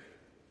up there.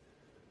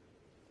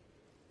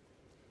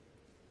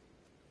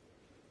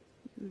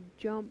 You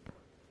jump,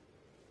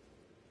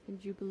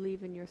 and you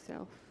believe in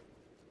yourself.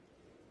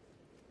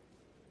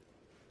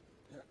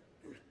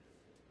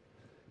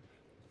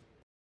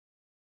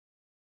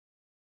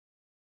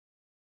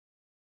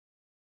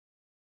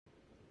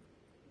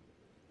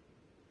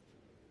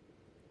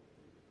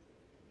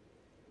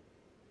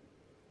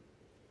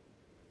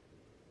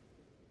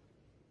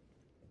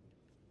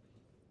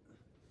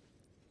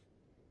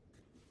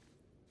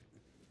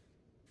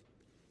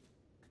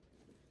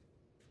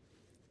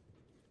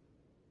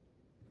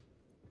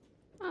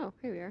 Oh,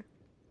 here we are.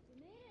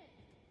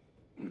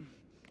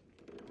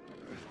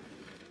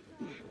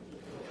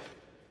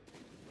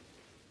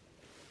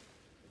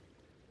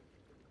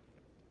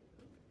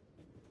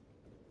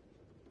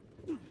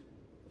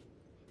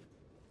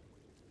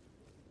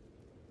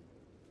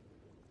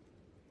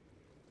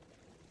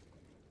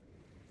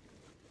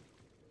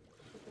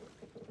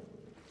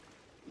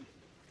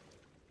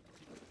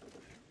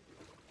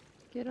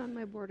 Get on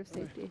my board of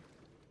safety.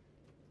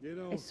 Get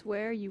on. I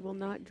swear you will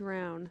not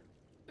drown.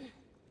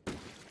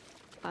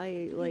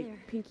 I, like, There.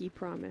 pinky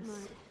promise.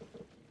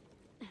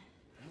 Mud.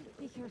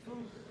 Be careful.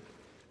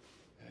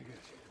 I got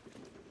you.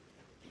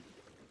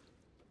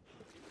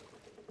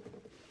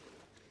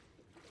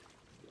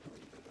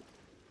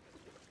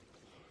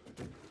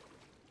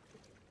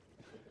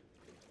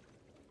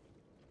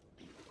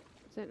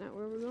 Is that not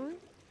where we're going?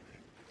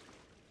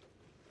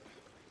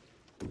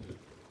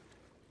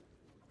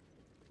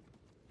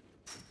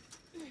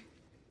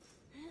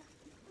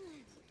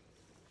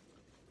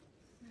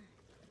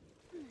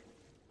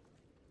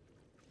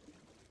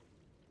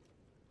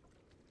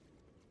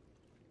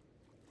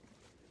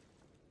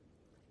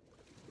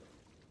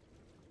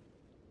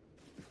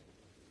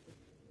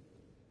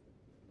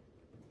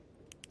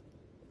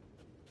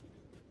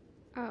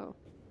 Oh.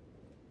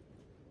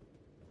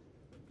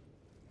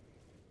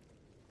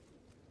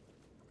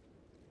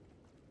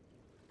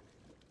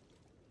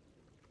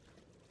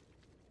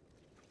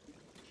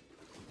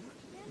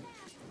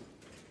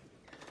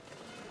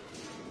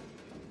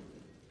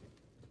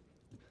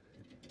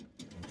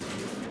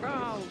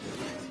 Oh!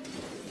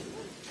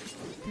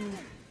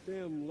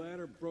 Damn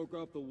ladder broke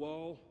off the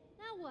wall.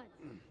 Now what?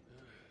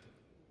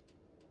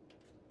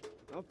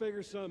 I'll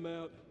figure something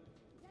out.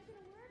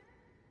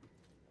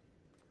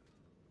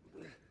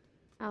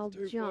 I'll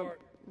Too jump far.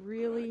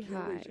 really I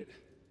can't high. reach it.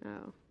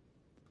 Oh.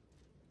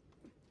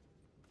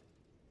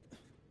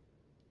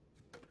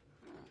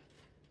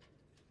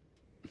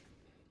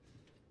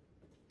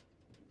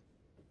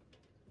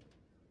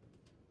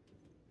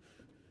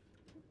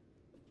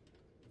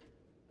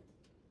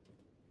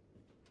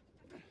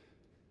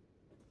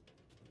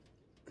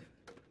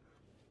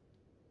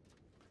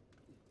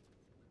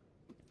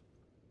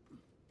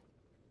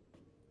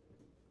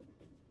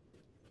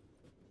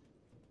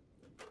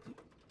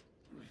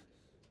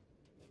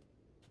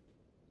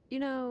 You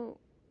know,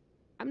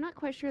 I'm not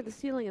quite sure the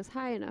ceiling is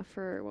high enough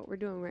for what we're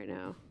doing right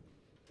now.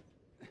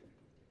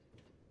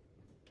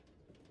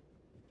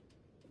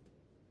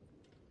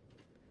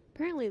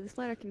 Apparently this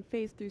ladder can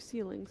phase through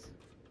ceilings.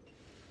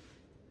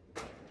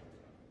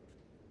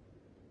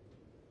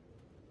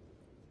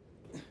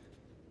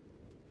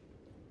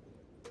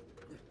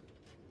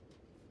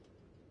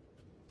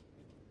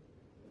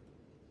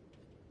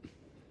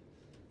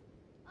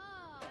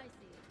 Oh, I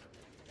see.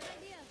 Good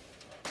idea.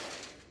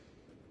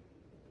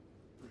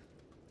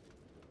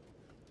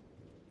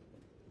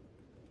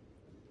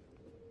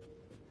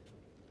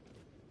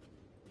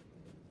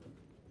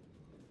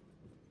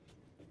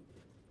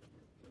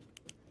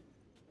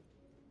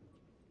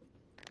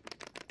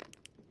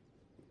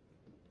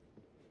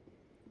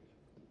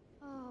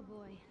 Oh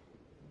boy.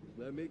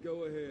 Let me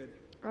go ahead.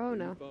 Oh You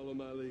no. follow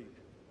my lead.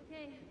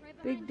 Okay, right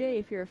behind Big you. day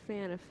if you're a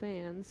fan of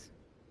fans.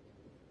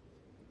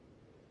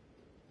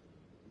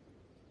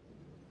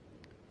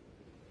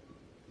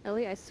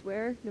 Ellie, I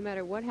swear, no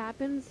matter what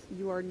happens,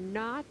 you are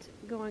not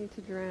going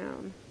to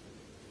drown.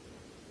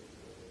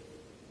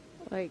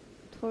 Like,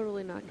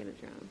 totally not gonna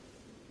drown.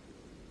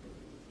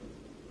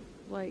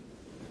 Like,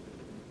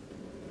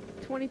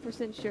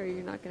 20% sure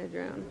you're not gonna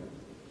drown.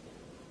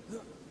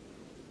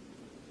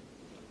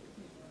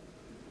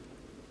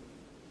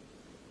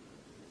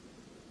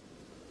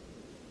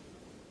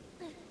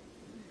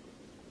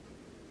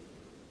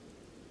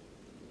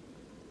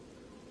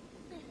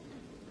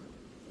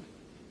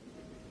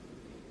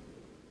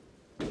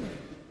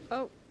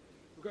 Oh,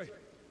 Okay,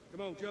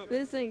 come on, jump.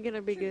 this ain't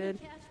gonna be Sure you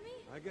good. catch me?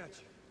 I got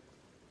you.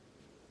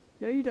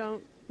 No, you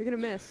don't. You're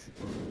gonna miss.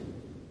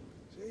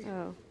 See?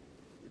 Oh.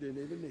 You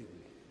didn't even need me.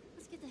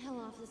 Let's get the hell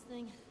off this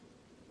thing.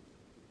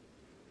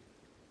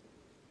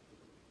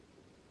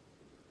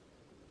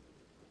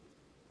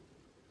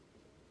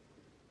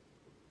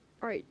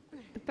 Alright,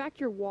 the fact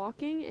you're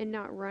walking and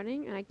not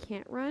running, and I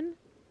can't run.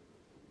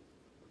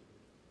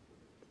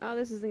 Oh,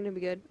 this isn't gonna be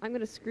good. I'm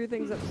gonna screw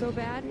things up so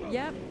bad.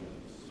 Yep.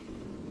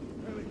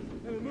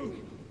 Ellie, move!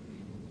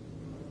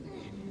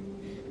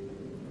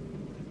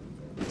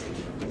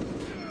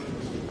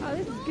 Oh,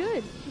 this is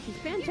good. This is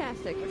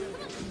fantastic.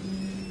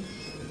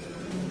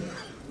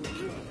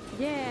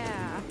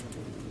 Yeah.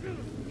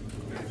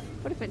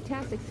 What a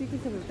fantastic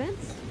sequence of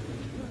events.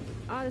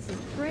 Oh, this is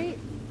great.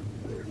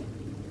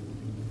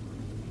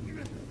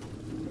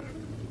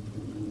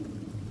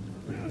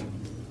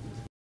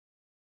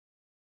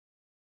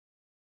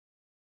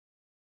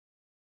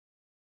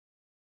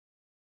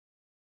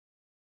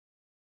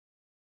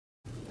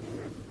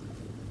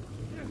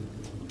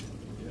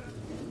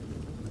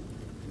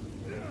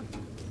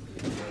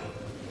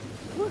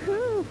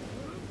 Woohoo!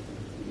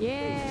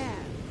 Yeah!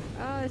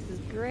 Oh, this is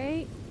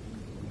great.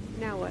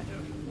 Now what?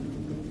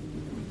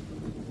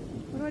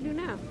 What do I do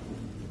now?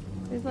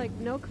 There's like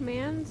no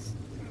commands.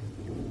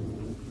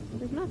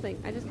 There's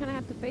nothing. I just kind of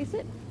have to face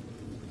it.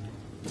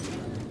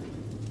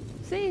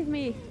 Save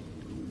me!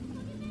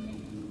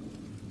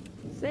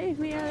 Save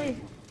me, Ellie!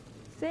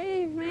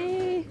 Save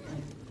me!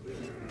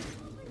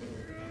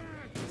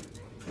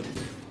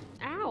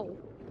 Ow!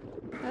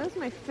 That was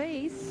my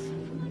face.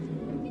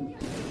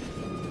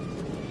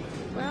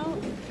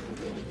 Well,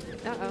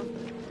 uh-oh.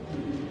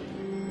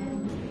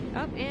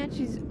 Up, and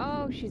she's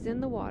in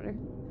the water.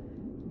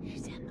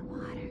 She's in the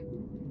water.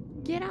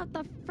 Get out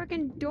the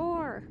frickin'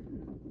 door!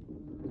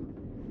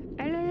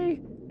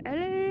 Ellie!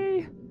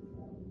 Ellie!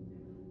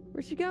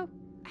 Where'd she go?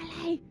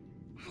 Ellie!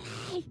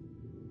 Ellie!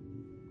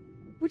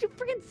 Would you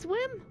frickin'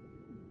 swim?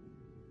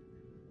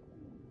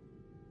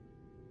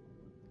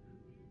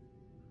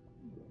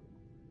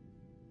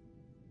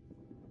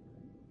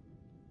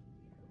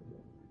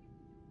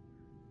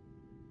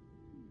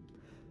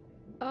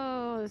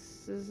 Oh,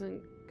 this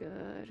isn't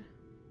good.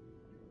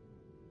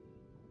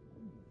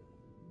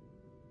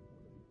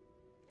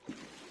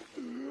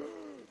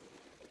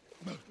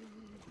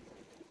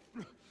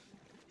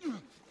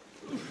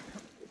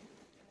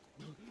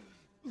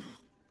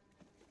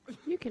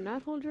 You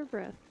cannot hold your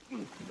breath.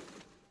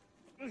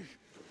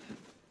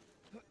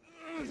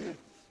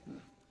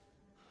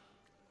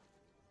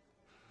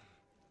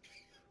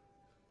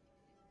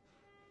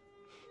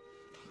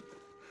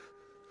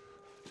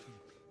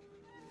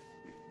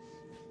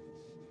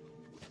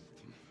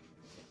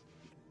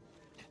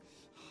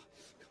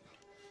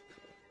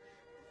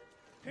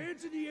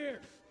 Hands in the air!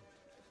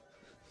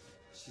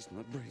 She's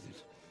not breathing.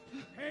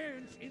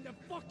 Hands in the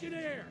fucking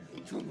air!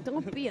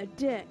 Don't be a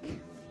dick.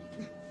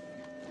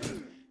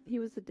 He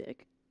was a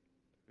dick.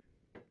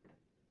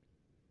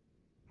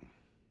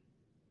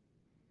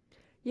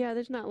 Yeah,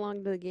 there's not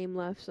long to the game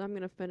left, so I'm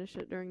gonna finish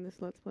it during this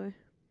Let's Play.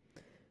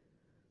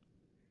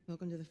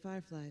 Welcome to the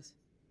Fireflies.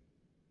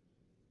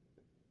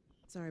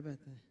 Sorry about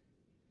that.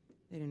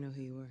 They didn't know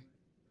who you were.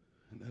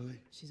 And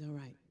Ellie? She's all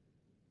right.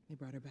 They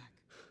brought her back.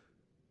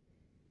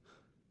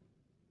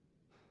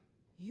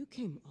 You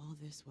came all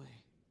this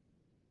way.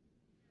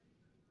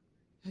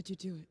 How'd you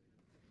do it?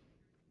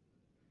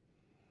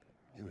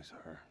 It was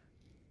her.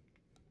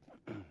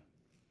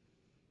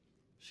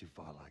 She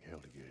fought like hell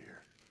to get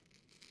here.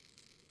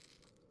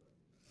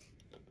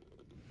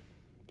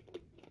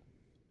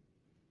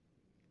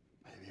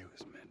 Maybe it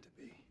was meant to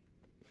be.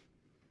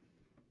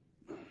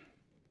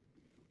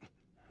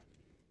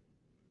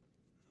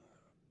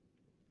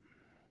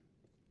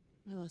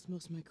 I lost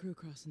most of my crew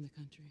crossing the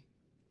country.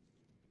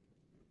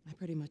 I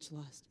pretty much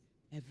lost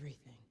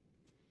everything.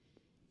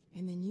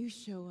 And then you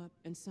show up,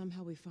 and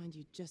somehow we find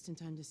you just in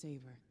time to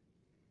save her.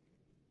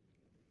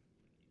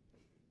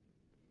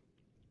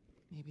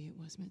 Maybe it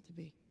was meant to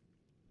be.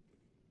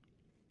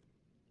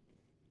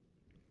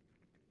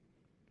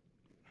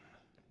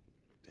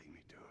 Take me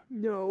to her.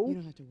 No. You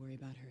don't have to worry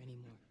about her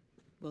anymore.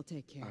 We'll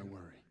take care I of her.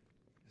 worry.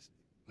 Just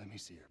let me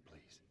see her,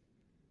 please.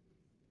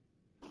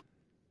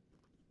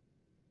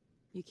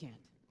 You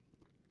can't.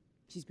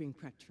 She's being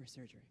prepped for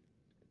surgery.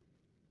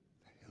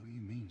 The hell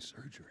you mean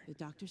surgery? The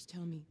doctors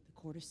tell me the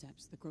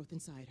cordyceps, the growth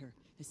inside her,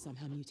 has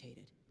somehow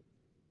mutated.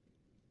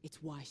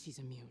 It's why she's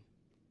immune.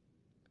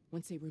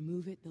 Once they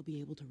remove it, they'll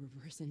be able to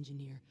reverse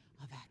engineer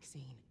a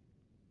vaccine.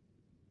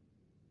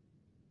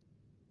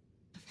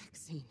 A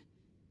vaccine.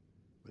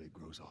 But it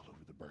grows all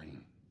over the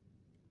brain.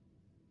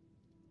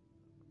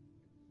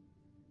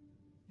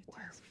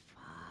 We're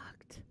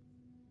fucked.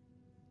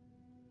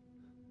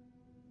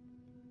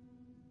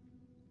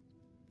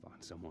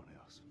 Find someone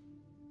else.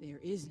 There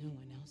is no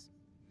one else.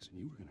 Listen,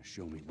 you were gonna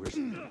show me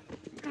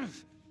where.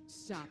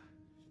 Stop.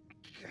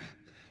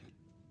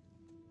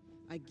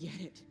 I get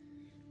it.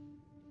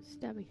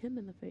 Stabbing him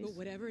in the face. But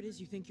whatever it is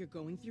you think you're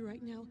going through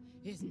right now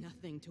is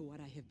nothing to what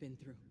I have been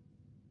through.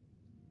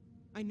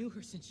 I knew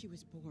her since she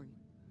was born.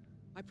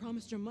 I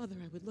promised her mother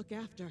I would look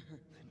after her.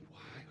 Then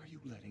why are you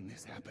letting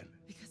this happen?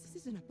 Because this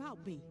isn't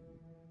about me,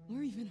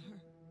 or even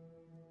her.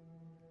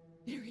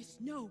 There is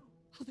no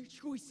other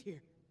choice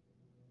here.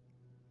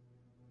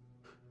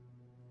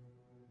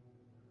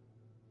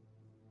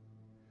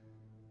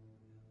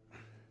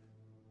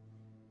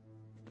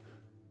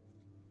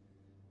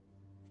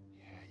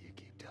 Yeah, you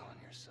keep telling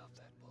yourself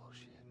that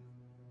bullshit.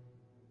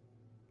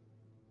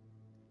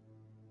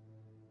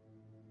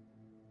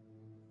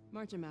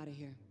 March him out of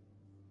here.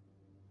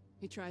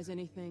 He tries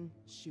anything,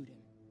 shoot him.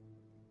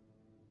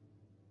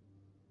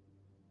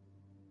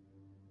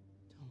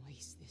 Don't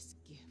waste this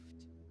gift,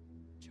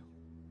 Joel.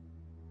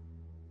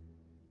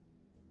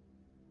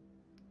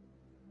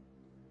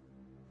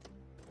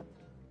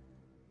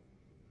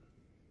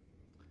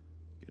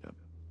 Get up.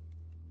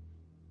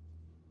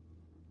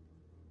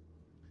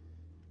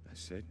 I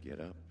said get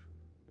up.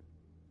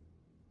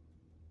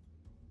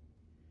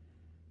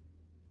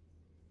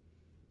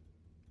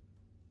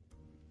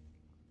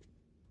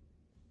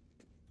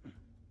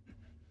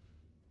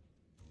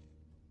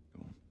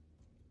 Go on.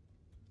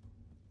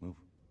 Move.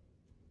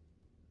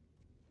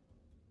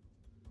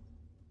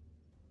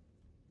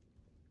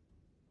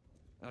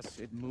 I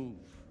said move.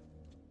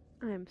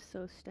 I am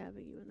so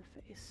stabbing you in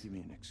the face. Give me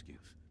an excuse.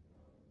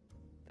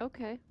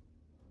 Okay.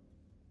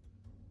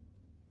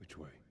 Which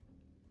way?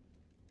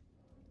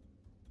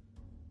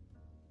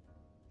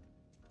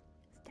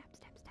 Stab,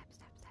 stab, stab,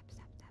 stab, stab,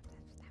 stab, stab,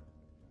 stab, stab.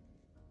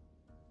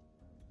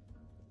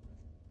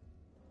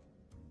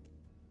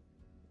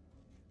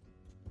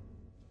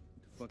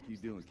 What the fuck you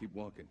doing? Keep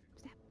walking.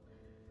 Stab.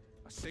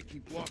 I said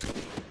keep walking.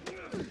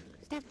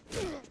 Stab.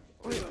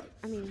 Or,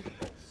 I mean,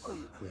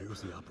 Where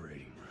was the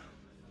operating room?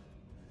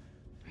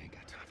 I ain't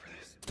got time for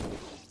this.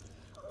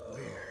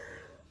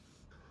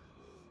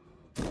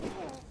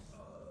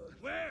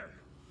 Where?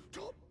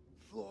 Top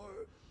floor,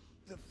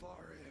 the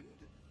far end.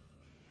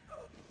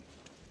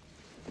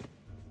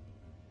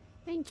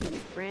 thank you,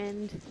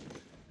 friend.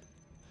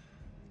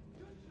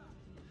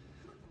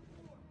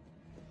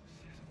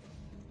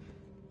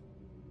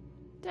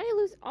 Did I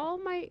lose all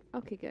my...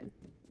 Okay, good.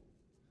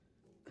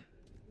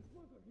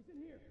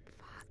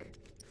 Fuck.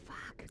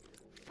 Fuck.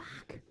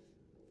 Fuck.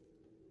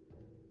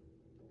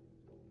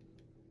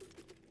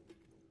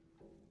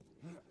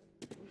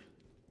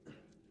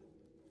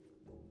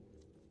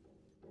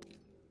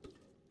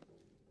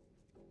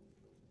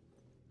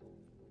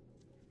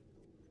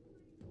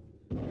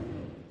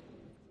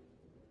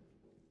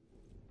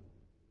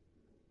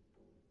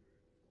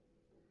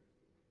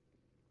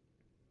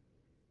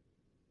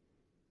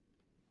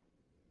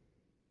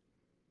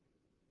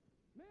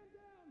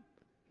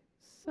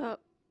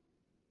 Sup,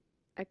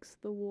 X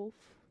the wolf.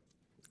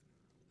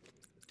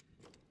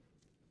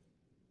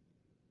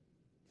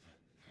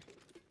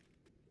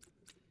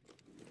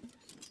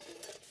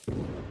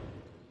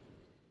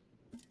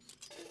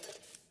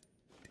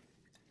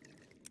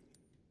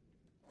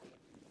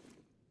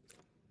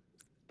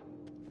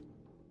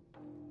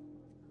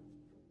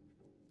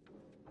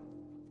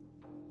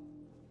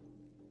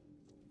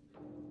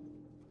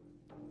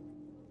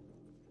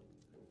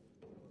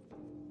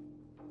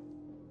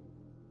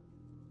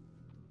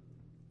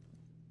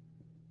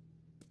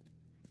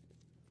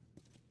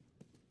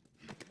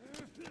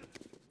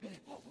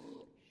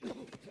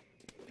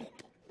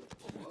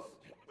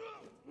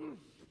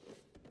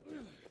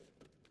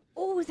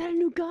 Oh, is that a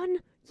new gun?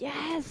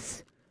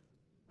 Yes!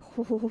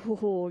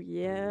 Oh,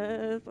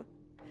 yes.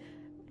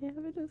 I have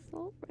an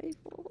assault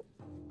rifle.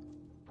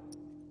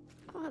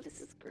 Oh,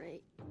 this is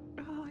great.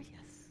 Oh,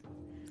 yes.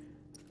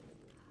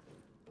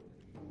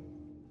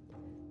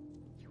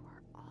 You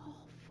are all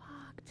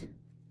fucked.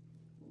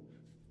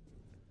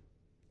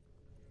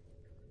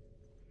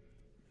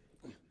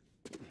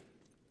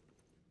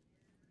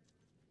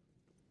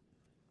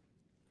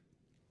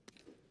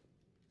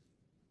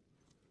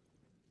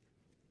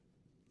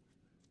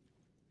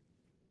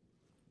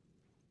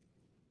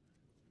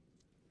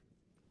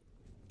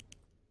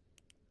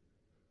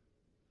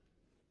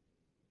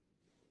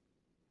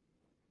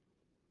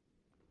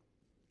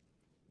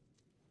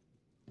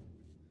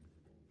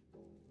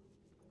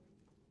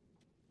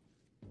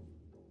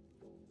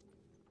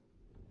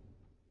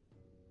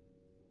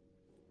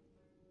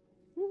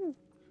 Ooh.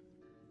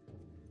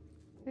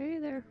 Hey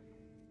there.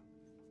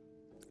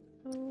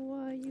 How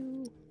are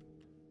you?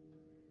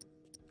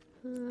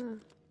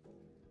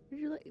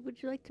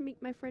 Would you like to meet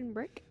my friend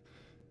Brick?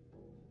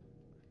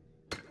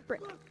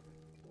 Brick.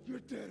 You're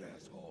dead,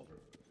 asshole.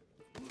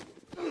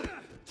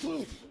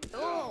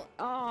 Oh,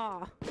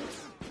 ah,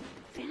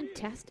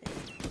 fantastic.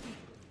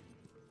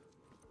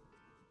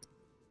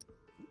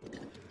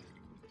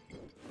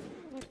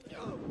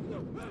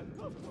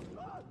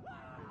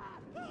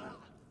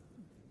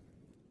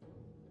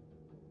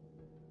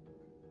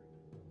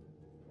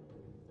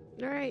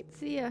 All right,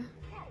 see ya.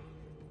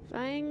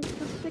 Thanks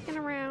for sticking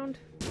around.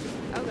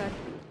 Oh god.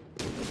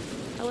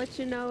 I'll let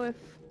you know if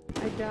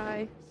I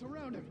die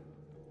Surround him.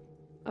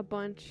 a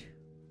bunch.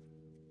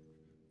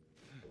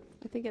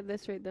 I think at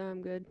this rate though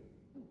I'm good.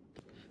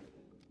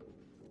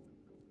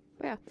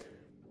 But yeah.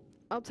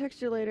 I'll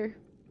text you later.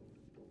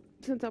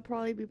 since I'll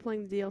probably be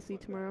playing the DLC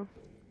tomorrow.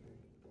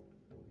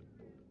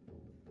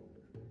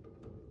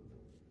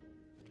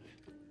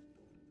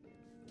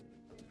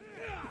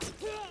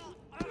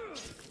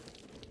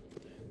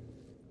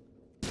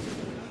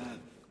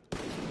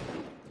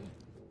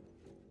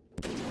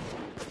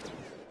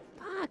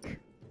 Fuck!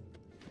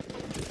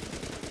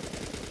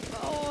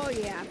 Oh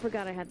yeah, I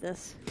forgot I had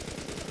this.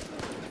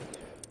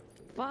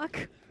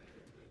 Fuck!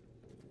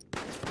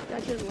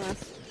 That didn't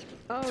last.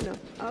 Oh no.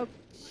 Oh,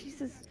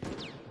 Jesus.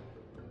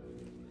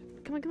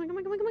 Come on, come on, come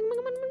on, come on, come on, come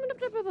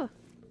on, come on.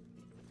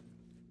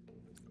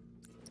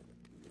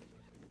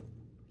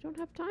 Don't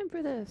have time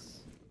for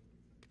this.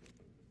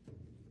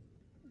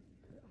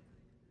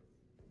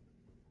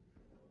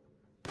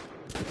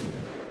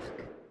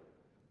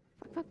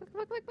 Fuck, fuck, fuck,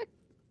 fuck, fuck, fuck.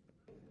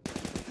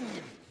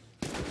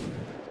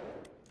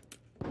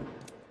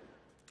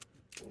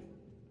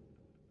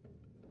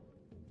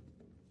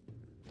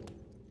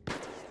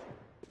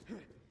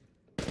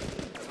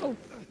 Oh.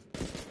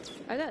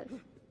 I got.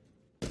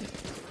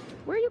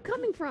 Where are you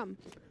coming from?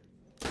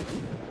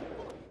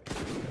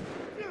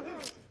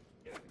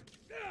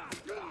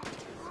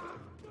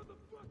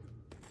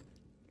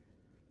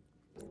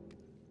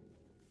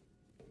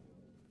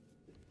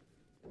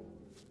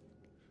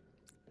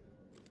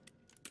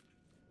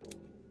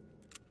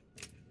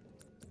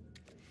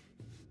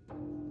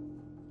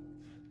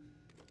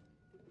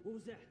 What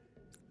was that?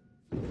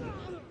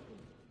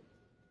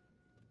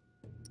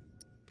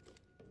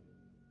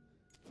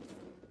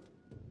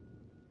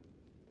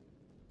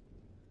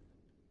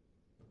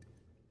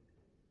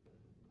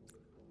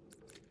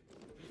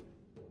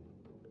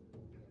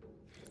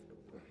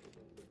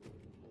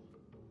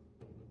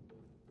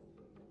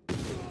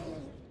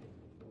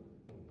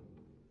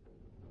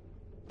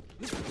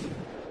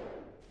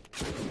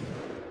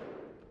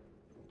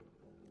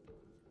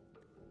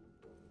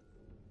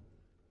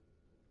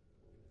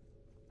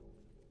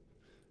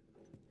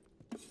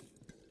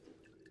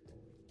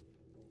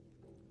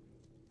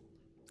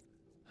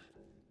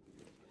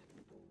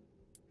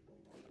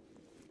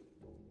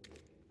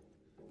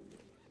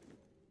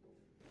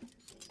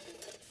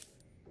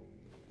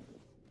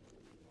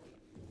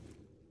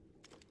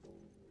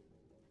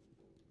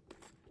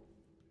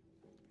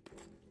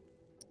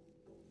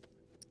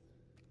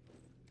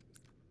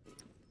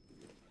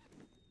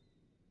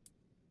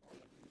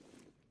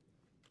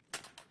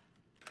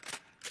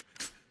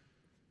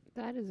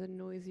 That is a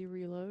noisy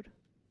reload.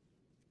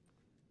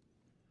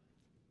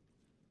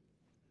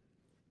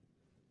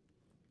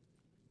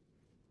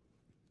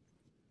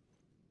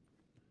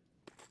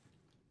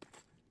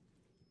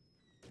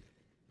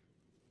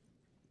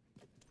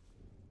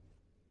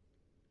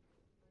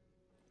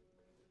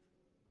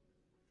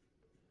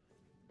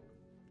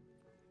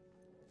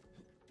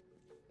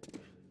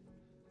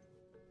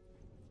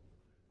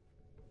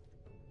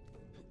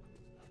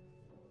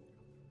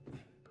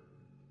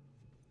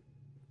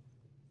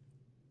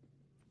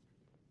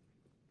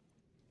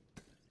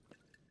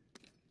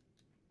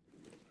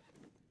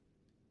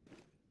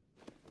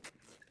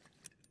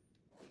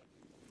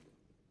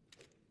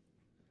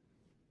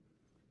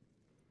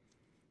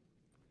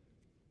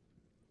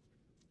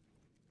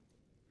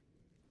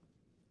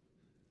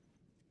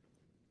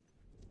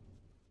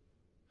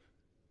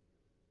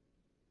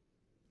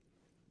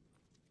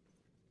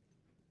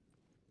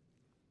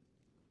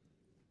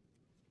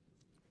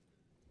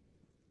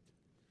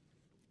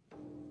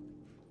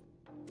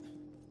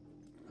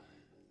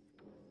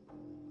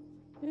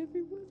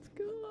 Everyone's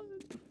gone.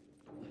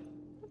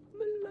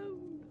 I'm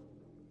alone.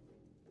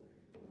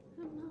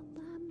 I'm all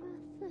by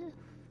myself.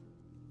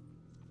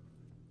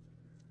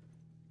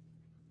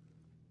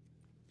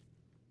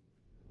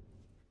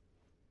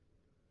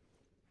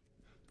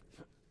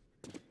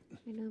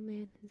 I know,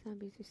 man. The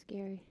zombies are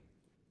scary.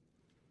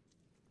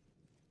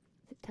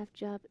 It's a tough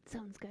job, but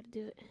someone's got to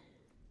do it.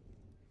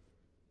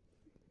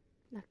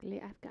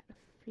 Luckily, I've got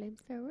a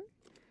flamethrower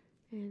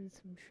and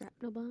some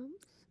shrapnel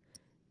bombs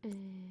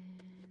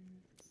and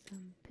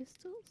some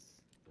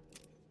pistols.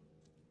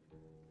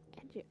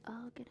 And you're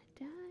all gonna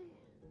die.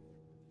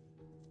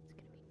 It's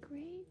gonna be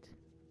great.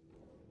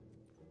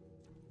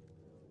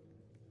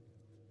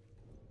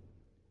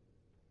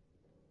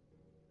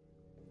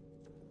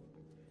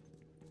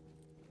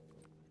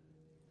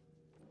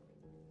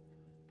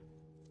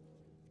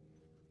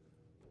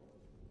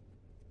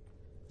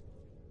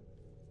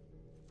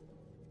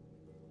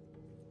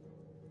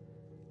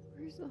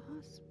 Where's the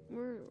hospital?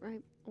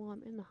 Right. Well,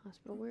 I'm in the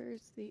hospital. Where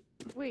is the...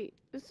 Wait,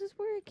 this is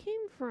where it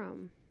came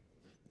from.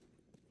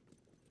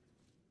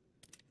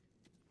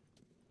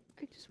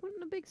 I just went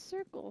in a big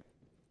circle.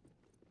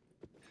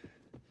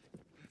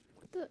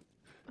 What the...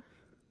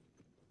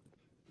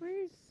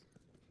 Where's...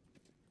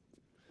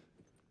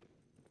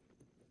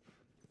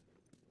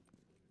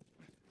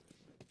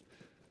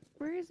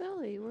 Where is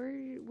Ellie?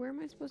 Where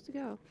am I supposed to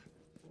go?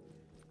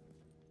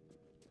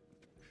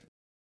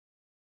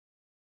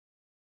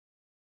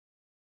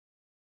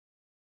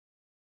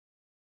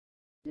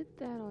 Did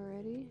that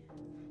already.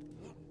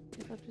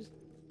 Guess I'll just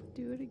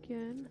do it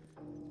again.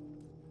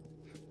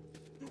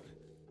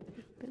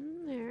 I've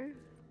been there.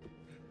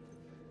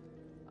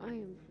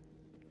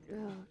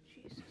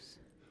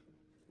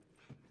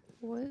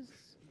 was...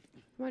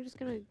 Am I just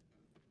gonna...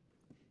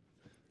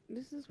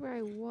 This is where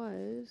I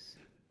was.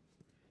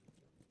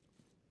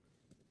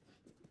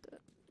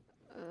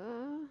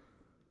 Uh...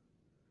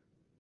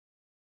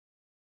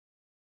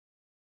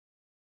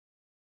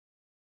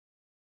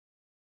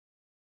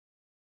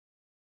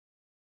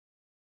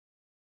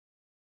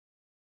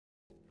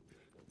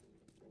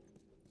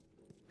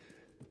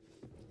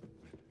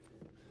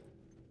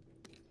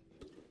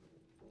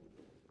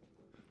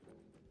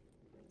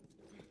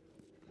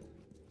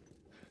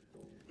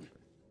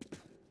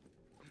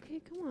 Okay,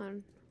 come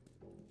on.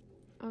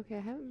 Okay, I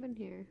haven't been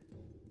here.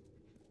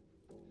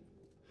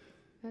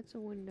 That's a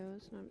window,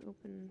 it's not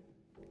open.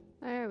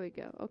 There we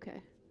go,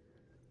 okay.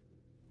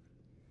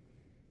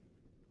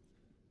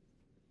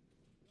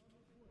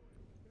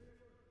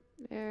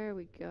 There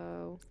we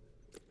go.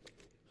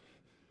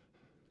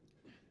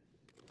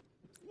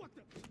 What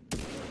the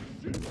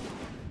shit?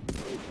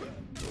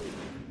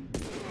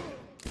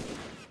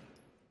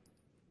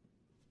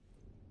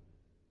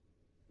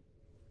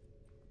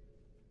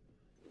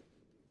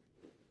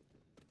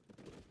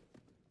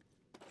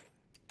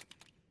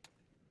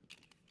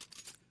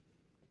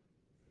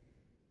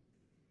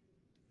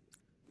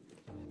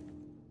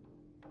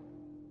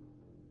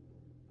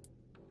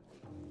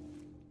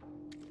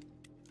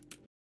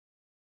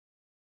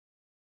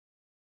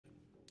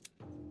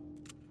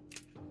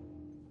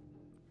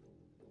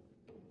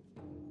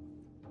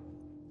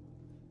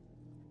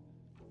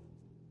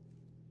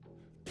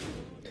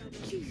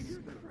 Jesus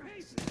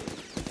Christ.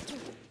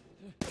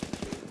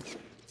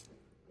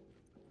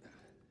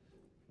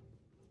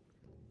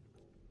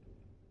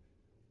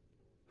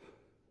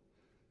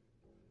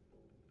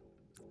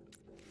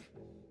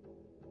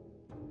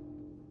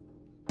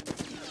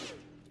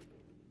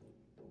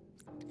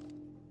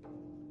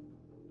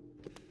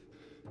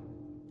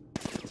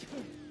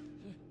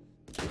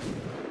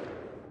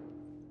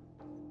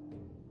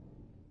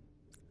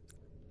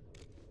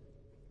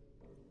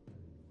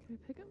 Can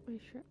I pick up my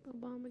shrapnel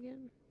bomb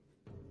again?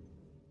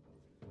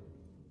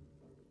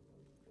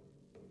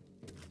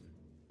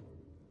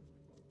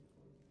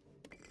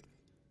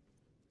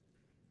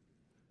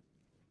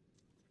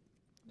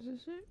 Is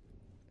this it?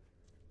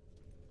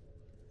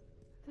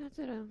 That's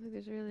it. I don't think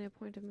there's really a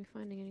point of me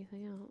finding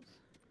anything else.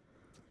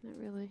 Not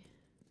really.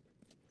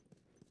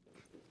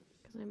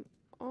 Because I'm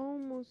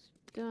almost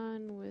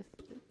done with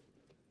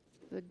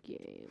the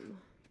game.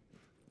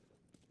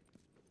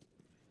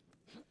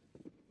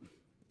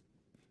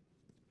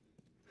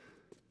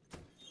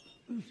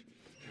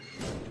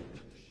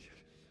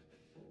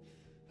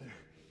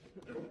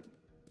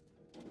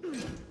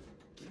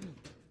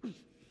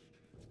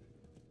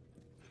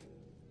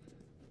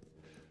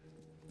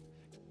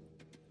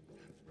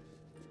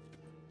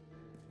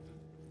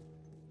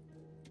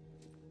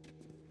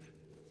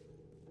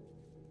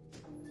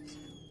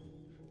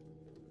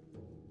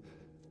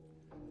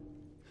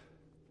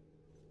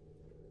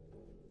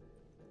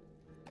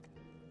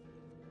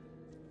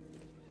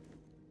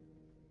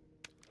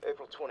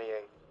 April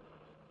 28th.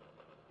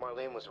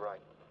 Marlene was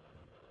right.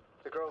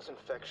 The girl's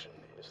infection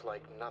is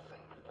like nothing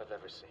I've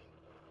ever seen.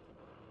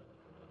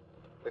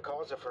 The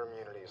cause of her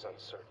immunity is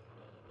uncertain.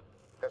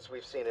 As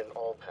we've seen in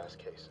all past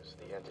cases,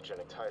 the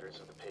antigenic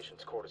titers of the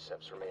patient's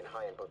cordyceps remain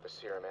high in both the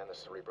serum and the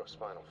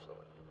cerebrospinal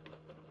fluid.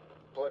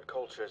 Blood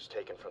cultures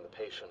taken from the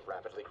patient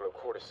rapidly grow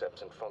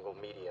cordyceps and fungal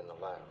media in the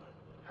lab.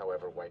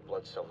 However, white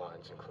blood cell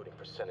lines, including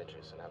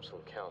percentages and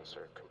absolute counts,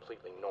 are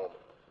completely normal.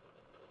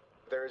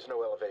 There is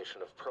no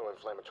elevation of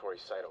pro-inflammatory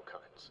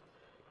cytokines,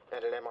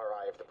 and an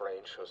MRI of the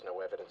brain shows no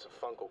evidence of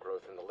fungal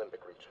growth in the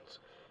limbic regions,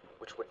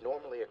 which would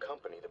normally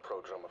accompany the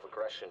prodrome of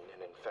aggression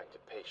in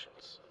infected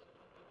patients.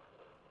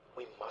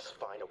 We must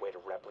find a way to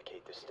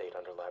replicate this state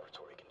under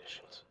laboratory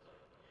conditions.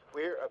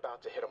 We're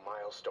about to hit a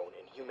milestone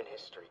in human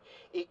history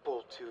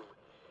equal to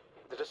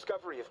the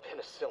discovery of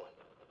penicillin.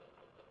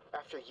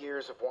 After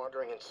years of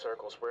wandering in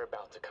circles, we're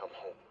about to come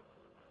home,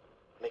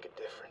 make a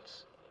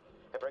difference,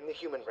 and bring the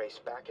human race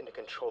back into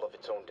control of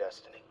its own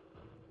destiny.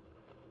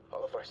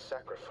 All of our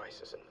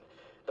sacrifices and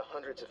the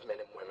hundreds of men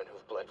and women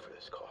who've bled for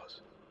this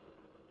cause,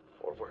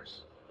 or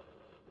worse,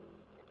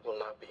 will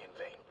not be in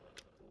vain.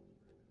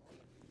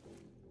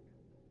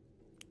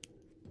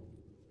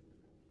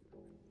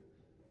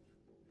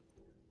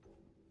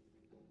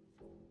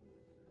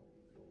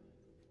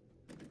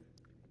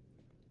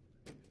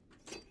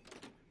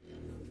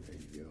 There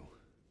you go.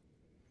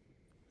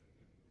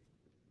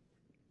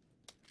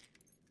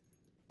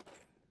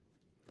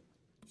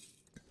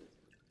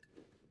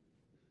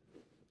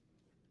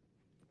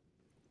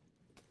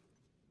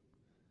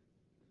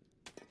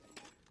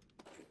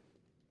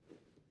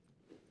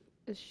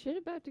 Is shit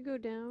about to go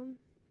down?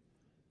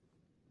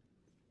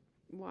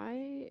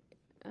 Why?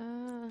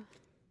 Oh.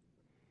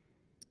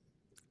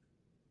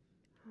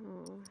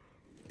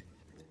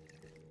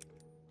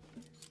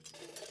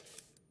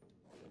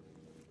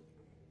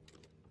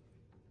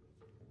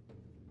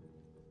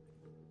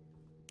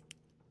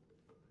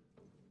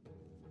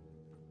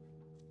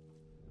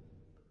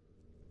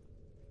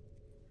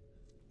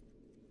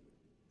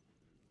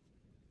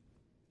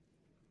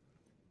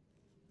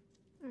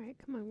 Alright,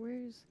 come on,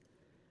 where's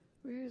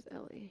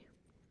Ellie?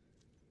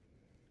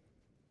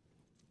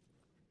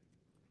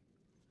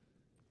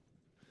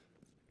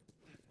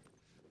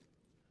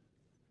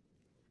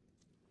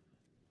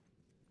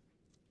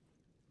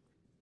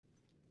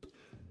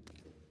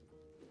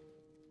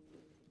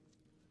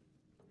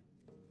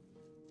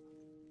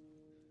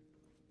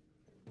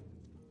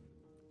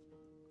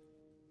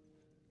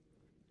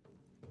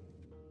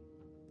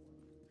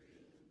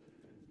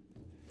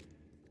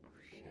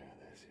 Yeah,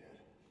 that's it.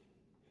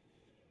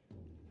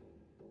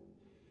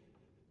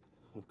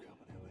 I'm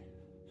coming, Ellie.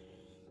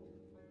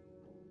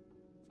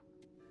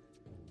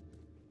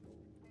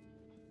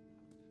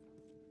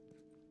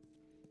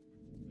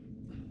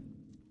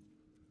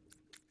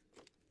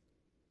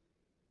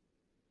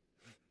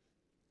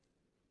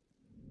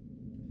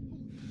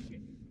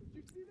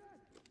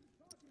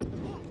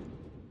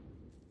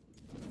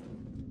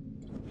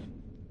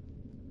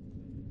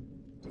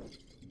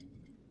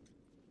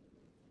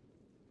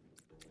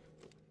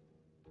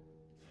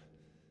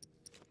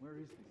 Where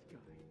is this guy?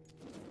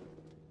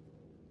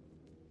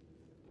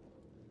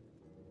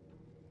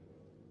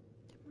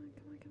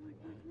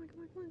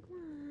 Come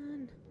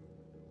on.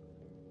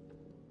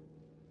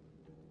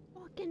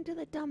 Walk into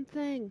the dumb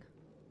thing.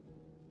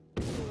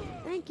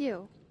 Thank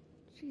you.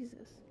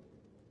 Jesus.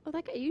 Oh,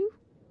 that got you?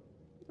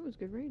 That was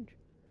good range.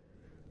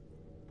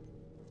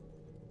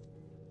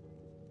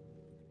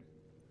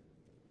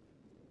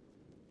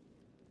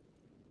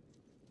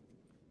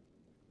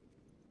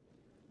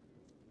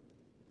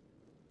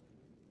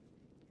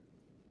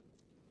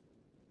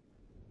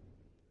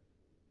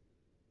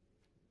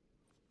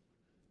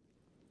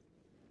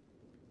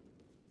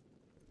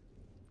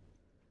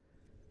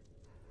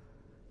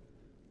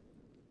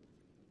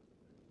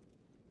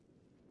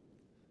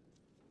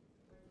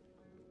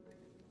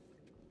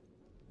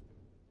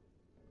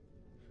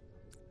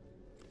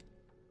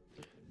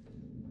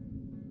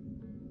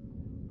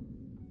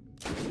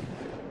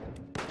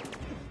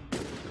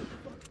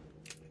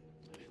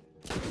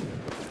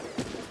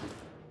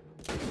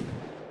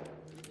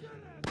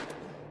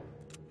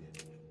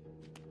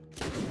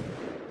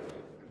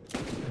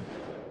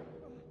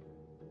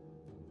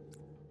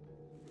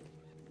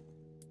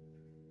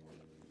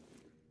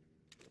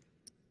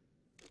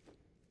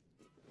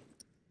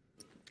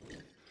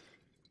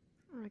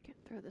 Oh, I can't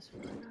throw this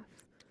far enough.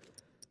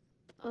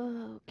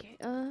 Okay,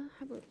 how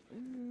about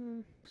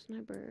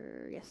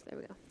sniper? Yes, there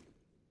we go.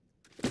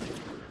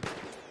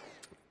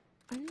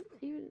 I didn't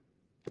even.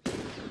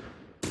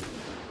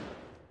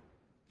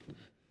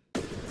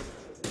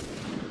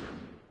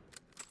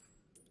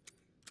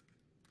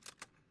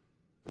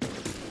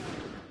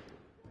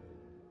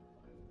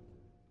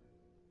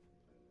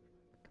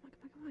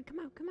 Come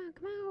out. Come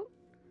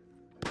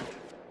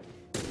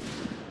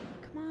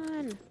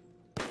on.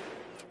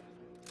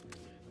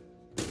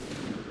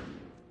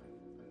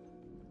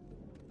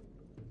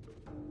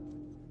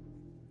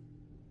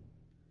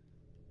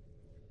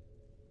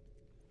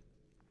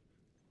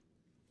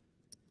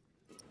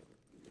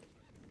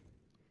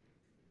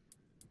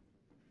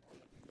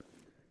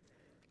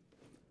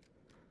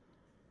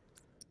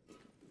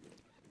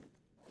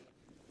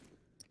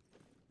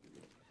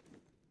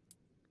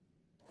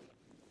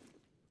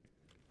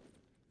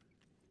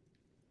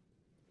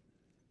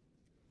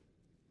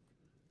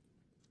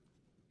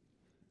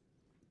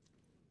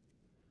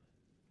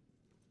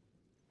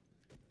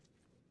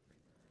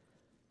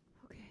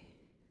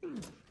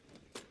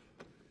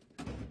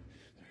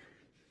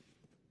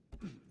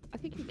 I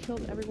think you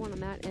killed everyone on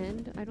that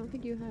end. I don't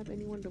think you have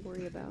anyone to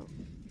worry about.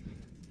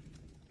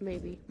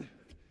 Maybe.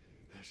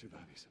 That should buy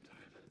me some time.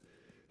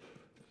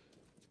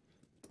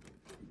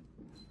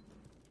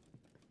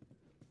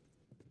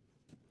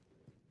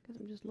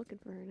 Because I'm just looking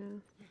for her now.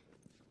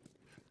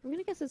 I'm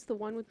gonna guess it's the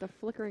one with the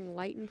flickering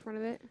light in front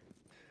of it.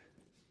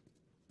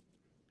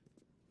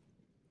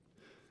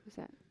 What's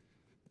that?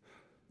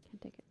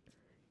 Can't take it.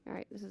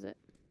 Alright, this is it.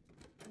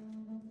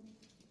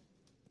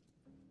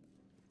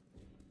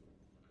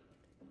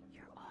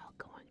 You're all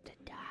going to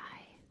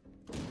die.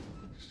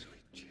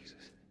 Sweet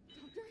Jesus.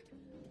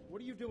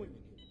 What are you doing in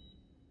here?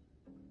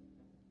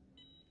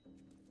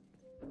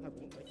 I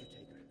won't let you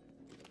take her.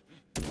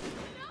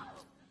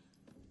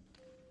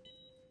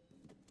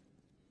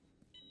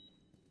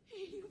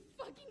 You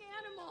fucking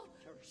animal!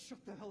 Carrie, shut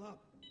the hell up.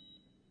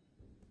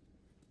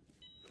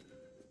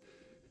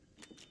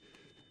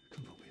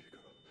 Come on, baby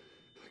girl.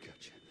 I got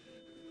you.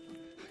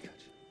 I got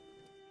you.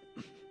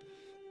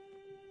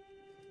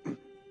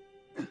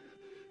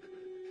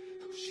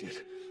 Oh, shit.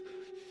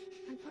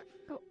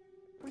 Go.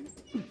 Run.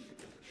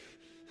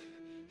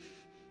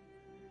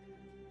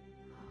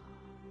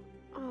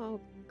 Oh,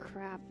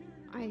 crap.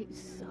 I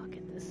suck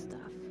at this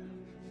stuff.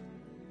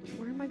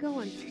 Where am I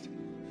going?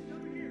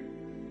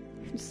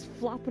 I'm just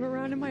flopping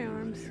around in my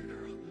arms. Here,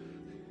 girl.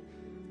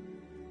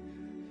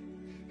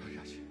 I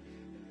got you.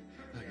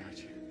 I got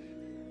you.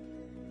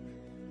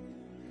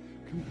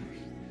 Come on.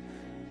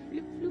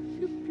 Flip, flip,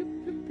 flip, flip,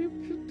 flip, flip,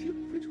 flip, flip,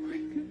 flip,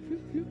 flip,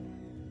 flip, flip.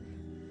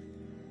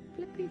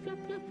 Flippy, flop,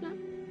 flop, flop.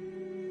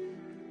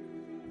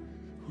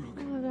 We're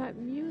okay. Oh, that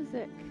that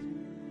music.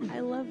 I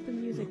love the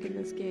music in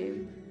this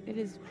game. It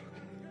is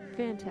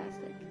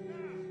fantastic.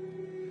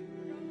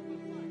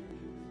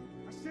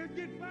 I said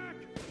get back!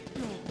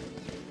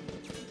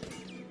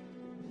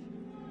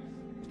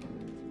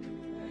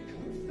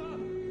 Stop!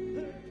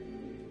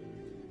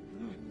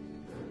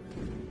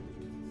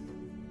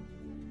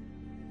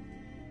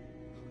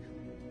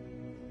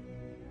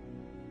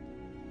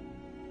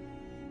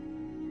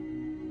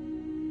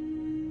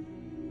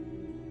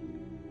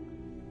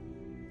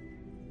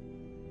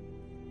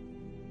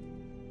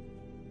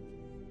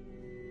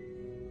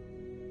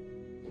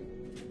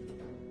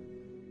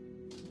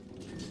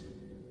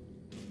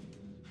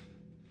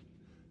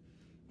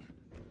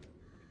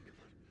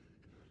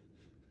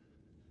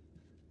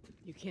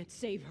 You can't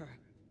save her.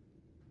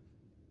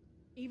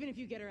 Even if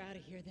you get her out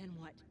of here, then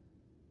what?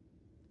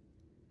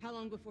 How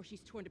long before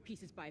she's torn to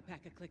pieces by a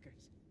pack of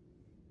clickers?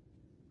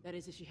 That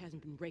is, if she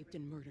hasn't been raped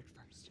and murdered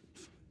first.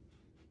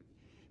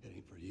 It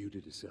ain't for you to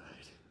decide.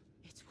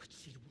 It's what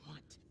she'd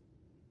want.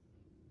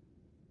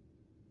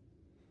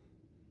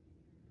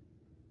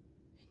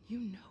 And you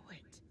know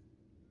it.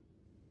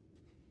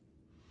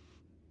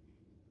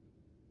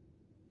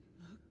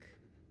 Look.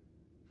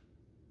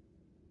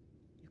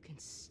 You can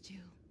still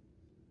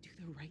do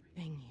the right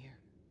thing here.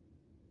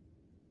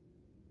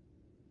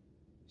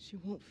 She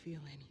won't feel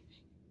anything.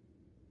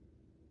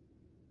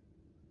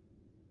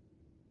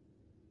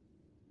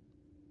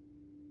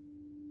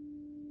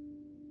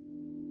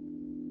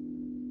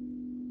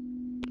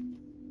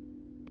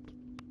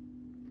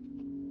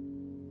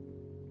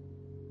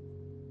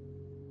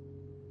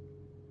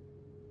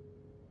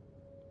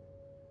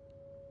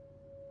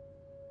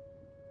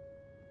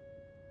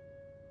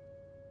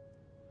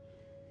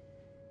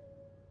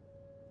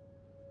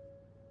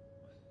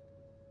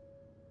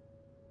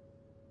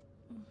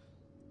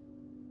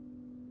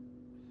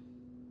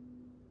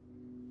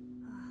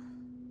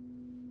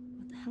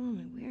 What the hell am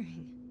I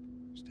wearing?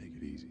 Just take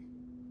it easy.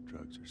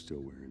 Drugs are still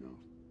wearing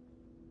off.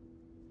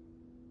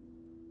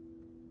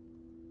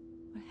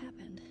 What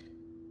happened?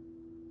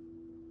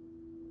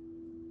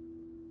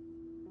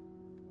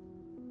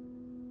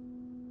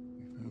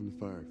 We found the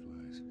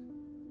fireflies.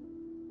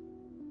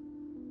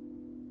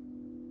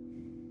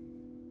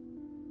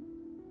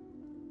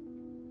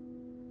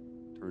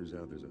 Turns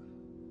out there's a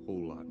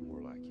whole lot more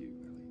like you,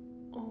 Ellie.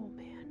 Oh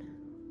man.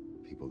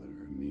 People that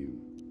are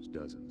immune. There's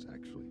dozens,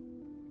 actually.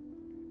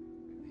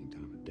 Ain't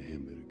done 'em a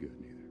damn bit of good,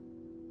 neither.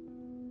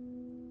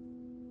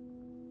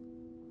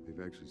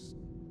 They've actually...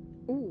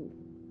 Ooh.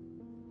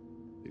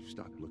 They've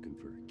stopped looking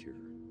for a cure.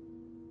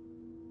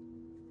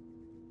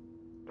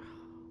 Oh,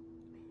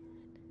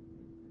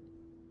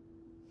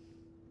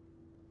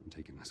 I'm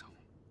taking us home.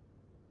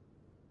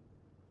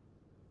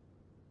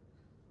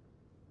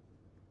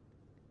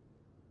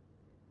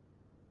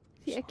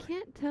 See, I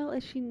can't tell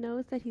if she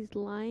knows that he's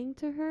lying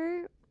to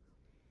her,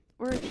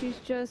 or if she's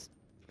just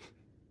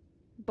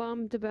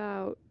bummed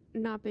about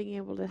not being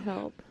able to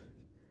help.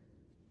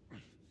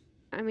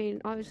 I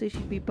mean, obviously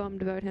she'd be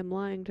bummed about him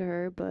lying to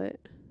her, but...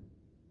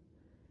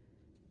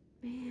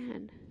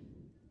 Man.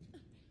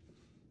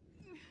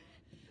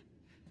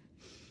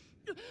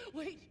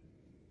 Wait!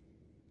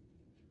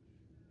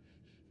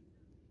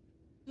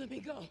 Let me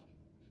go.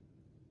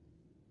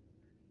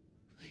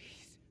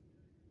 Please.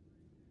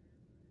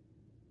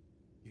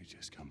 You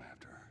just come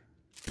after her.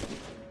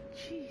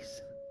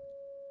 Jeez.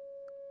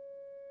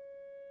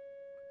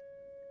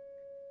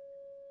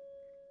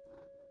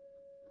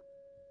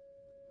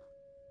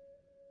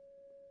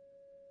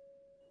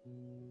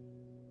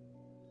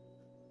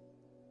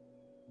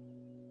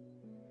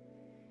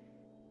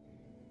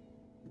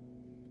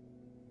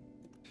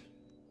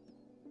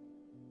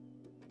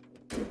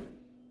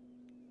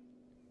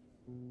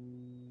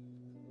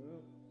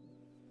 Well,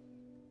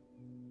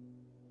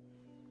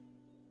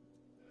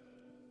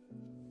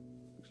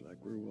 looks like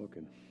we're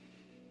walking.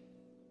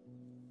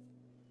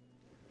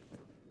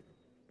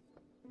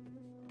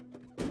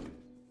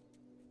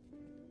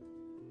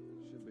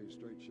 Should be a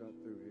straight shot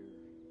through here.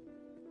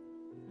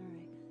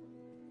 Alright.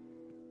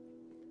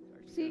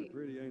 It's See- kinda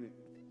pretty, ain't it?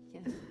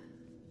 Yes.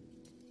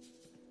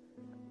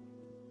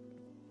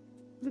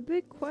 The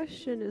big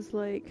question is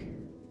like...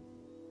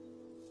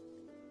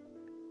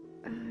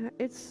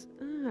 it's...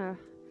 I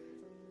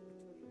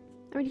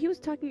mean, he was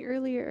talking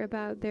earlier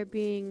about there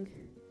being...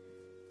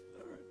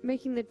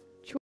 making the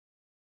choice...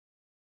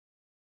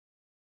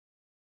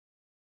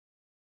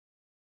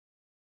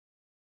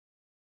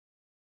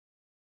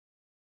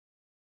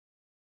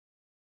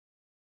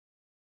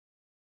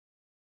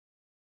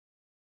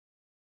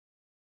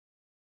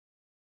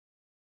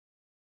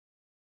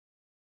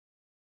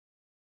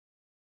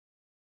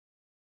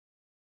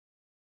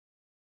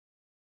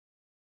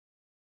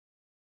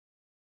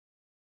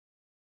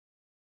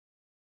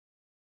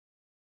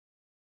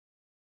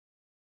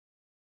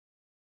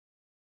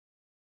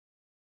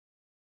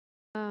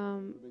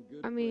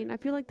 I mean, I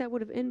feel like that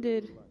would have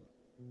ended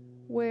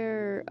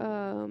where, Bet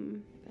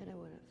I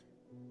would have.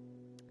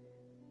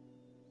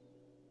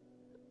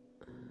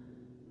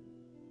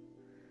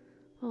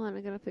 hold on,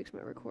 I gotta fix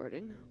my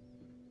recording.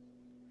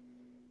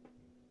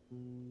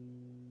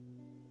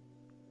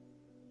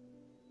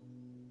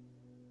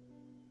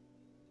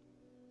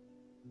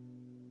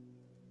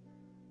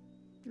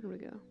 There we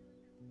go.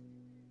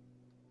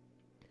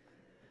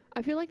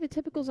 I feel like the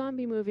typical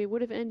zombie movie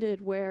would have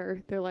ended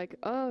where they're like,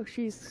 "Oh,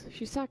 she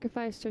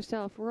sacrificed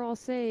herself. We're all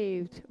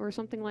saved," or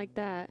something like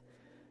that.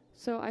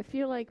 So I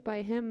feel like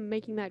by him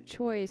making that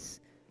choice,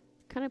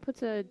 kind of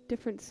puts a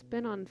different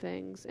spin on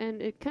things,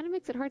 and it kind of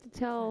makes it hard to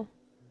tell.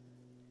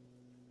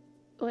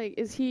 Like,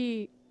 is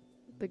he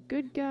the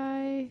good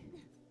guy?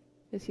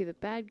 Is he the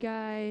bad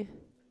guy?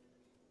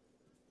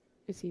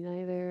 Is he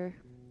neither?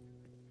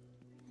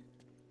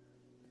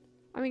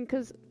 I mean,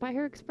 because by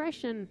her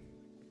expression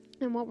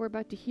and what we're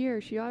about to hear,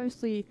 she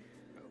obviously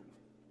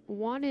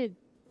wanted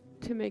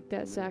to make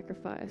that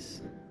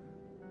sacrifice.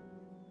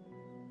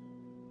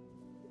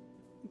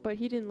 But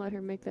he didn't let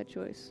her make that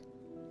choice.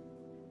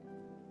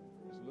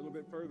 Just a little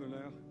bit further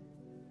now.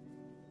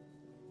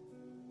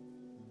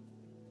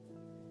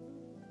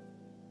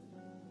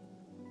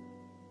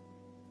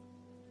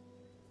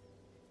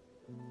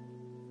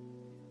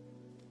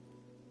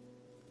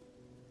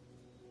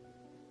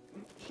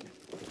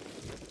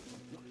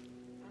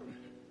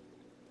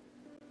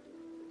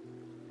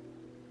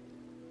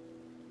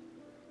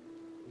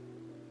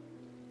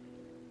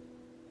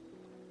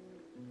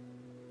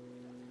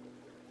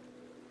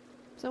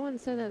 Someone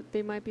said that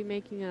they might be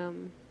making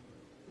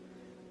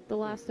The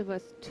Last of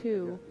Us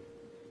 2,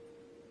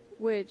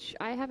 which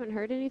I haven't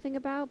heard anything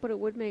about, but it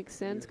would make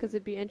sense because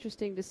it'd be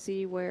interesting to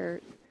see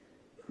where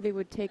they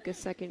would take a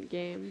second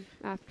game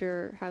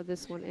after how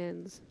this one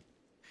ends.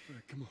 All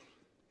right, come on.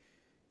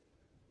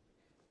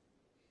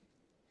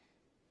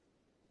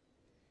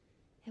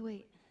 Hey,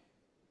 wait.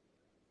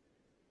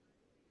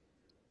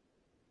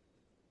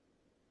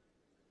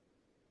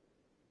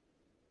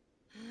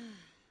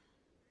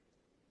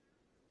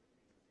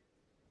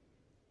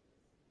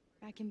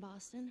 Back in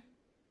Boston?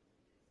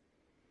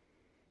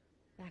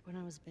 Back when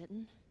I was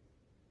bitten?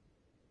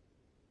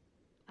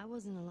 I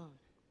wasn't alone.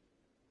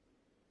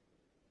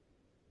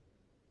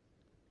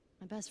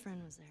 My best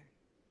friend was there.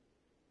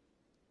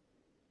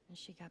 And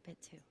she got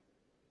bit too.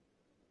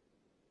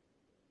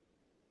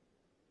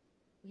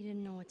 We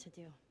didn't know what to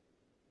do.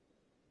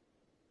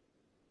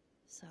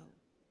 So...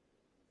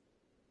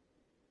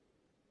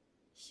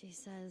 she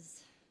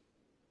says...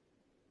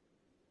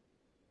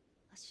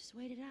 let's just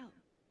wait it out.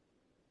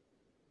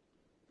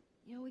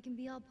 You know, we can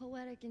be all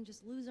poetic and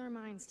just lose our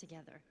minds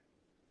together.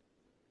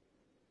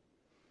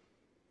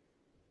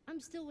 I'm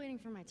still waiting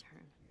for my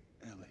turn.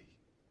 Ellie.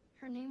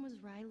 Her name was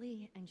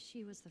Riley, and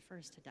she was the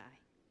first to die.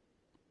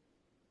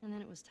 And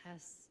then it was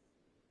Tess.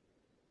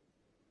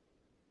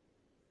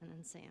 And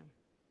then Sam.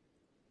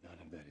 None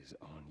of that is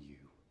on you.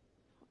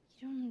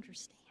 You don't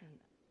understand.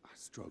 I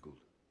struggled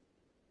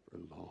for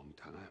a long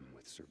time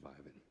with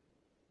surviving.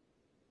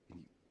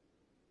 And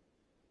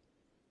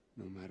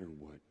no matter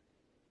what,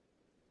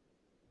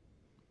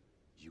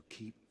 you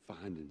keep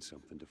finding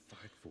something to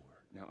fight for.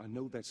 Now, I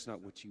know that's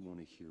not what you want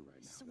to hear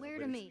right now. Swear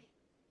to me.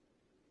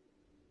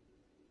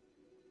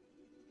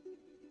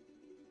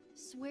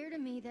 Swear to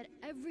me that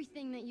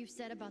everything that you've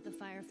said about the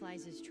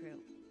Fireflies is true.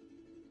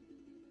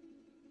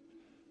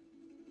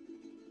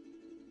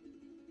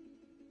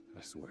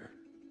 I swear.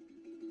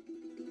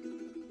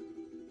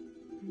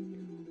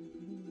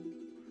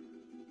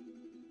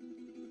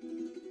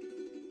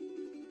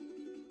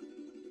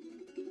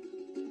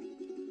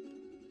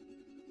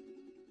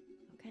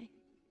 Okay.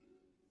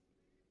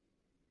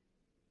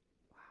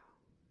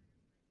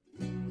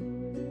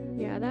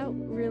 Yeah, that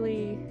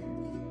really...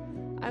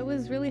 I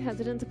was really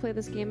hesitant to play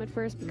this game at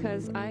first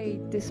because I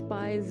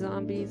despise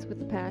zombies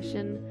with a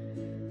passion,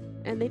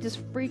 and they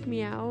just freak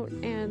me out,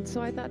 and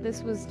so I thought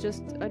this was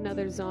just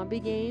another zombie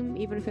game,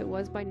 even if it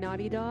was by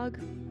Naughty Dog.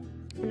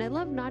 And I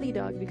love Naughty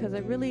Dog because I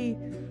really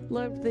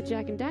loved the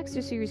Jak and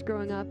Daxter series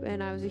growing up,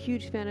 and I was a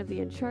huge fan of the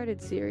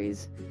Uncharted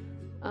series.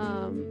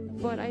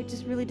 But I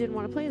just really didn't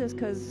want to play this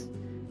because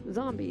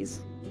zombies.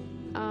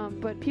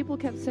 But people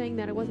kept saying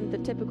that it wasn't the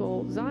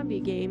typical zombie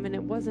game, and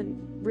it wasn't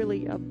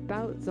really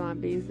about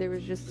zombies, there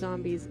was just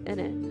zombies in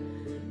it.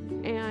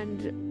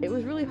 And it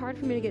was really hard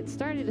for me to get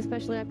started,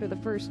 especially after the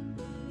first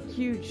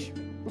huge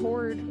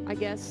horde, I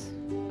guess,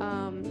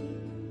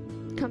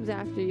 comes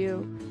after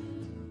you.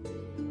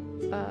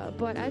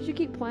 But as you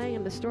keep playing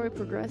and the story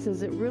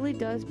progresses, it really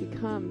does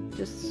become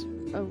just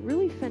a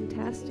really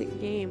fantastic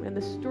game, and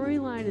the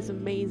storyline is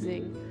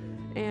amazing.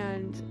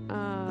 And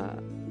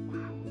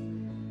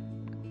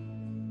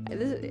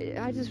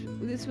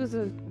this was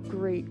a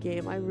great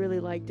game. I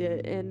really liked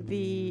it, and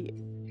the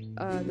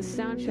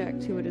soundtrack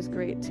to it is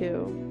great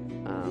too.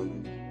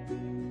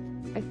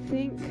 I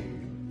think,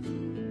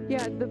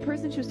 yeah, the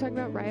person she was talking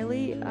about,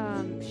 Riley,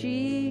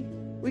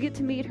 we get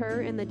to meet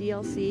her in the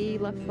DLC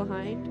Left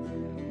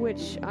Behind,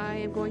 which I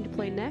am going to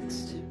play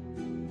next.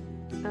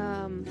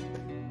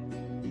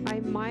 I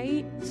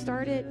might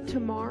start it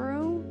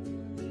tomorrow,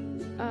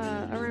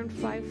 around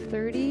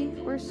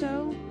 5:30 or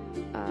so.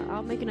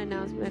 I'll make an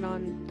announcement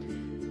on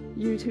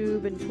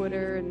YouTube and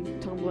Twitter and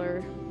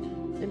Tumblr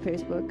and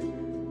Facebook.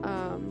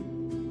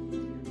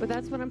 but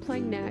that's what I'm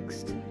playing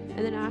next.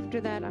 And then after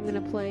that, I'm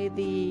gonna play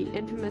the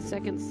infamous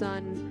Second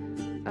Son.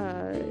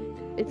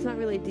 It's not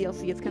really a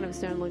DLC; it's kind of a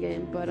standalone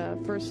game. But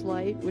First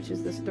Light, which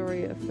is the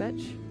story of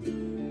Fetch.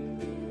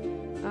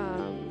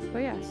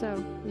 But yeah, so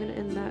I'm gonna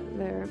end that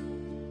there.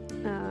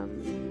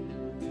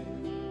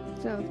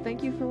 So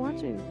thank you for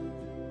watching,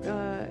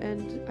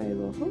 and I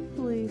will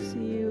hopefully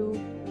see you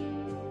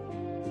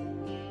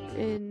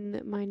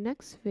in my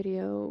next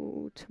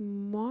video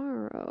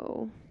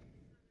tomorrow.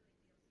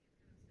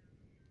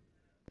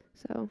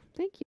 So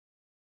thank you.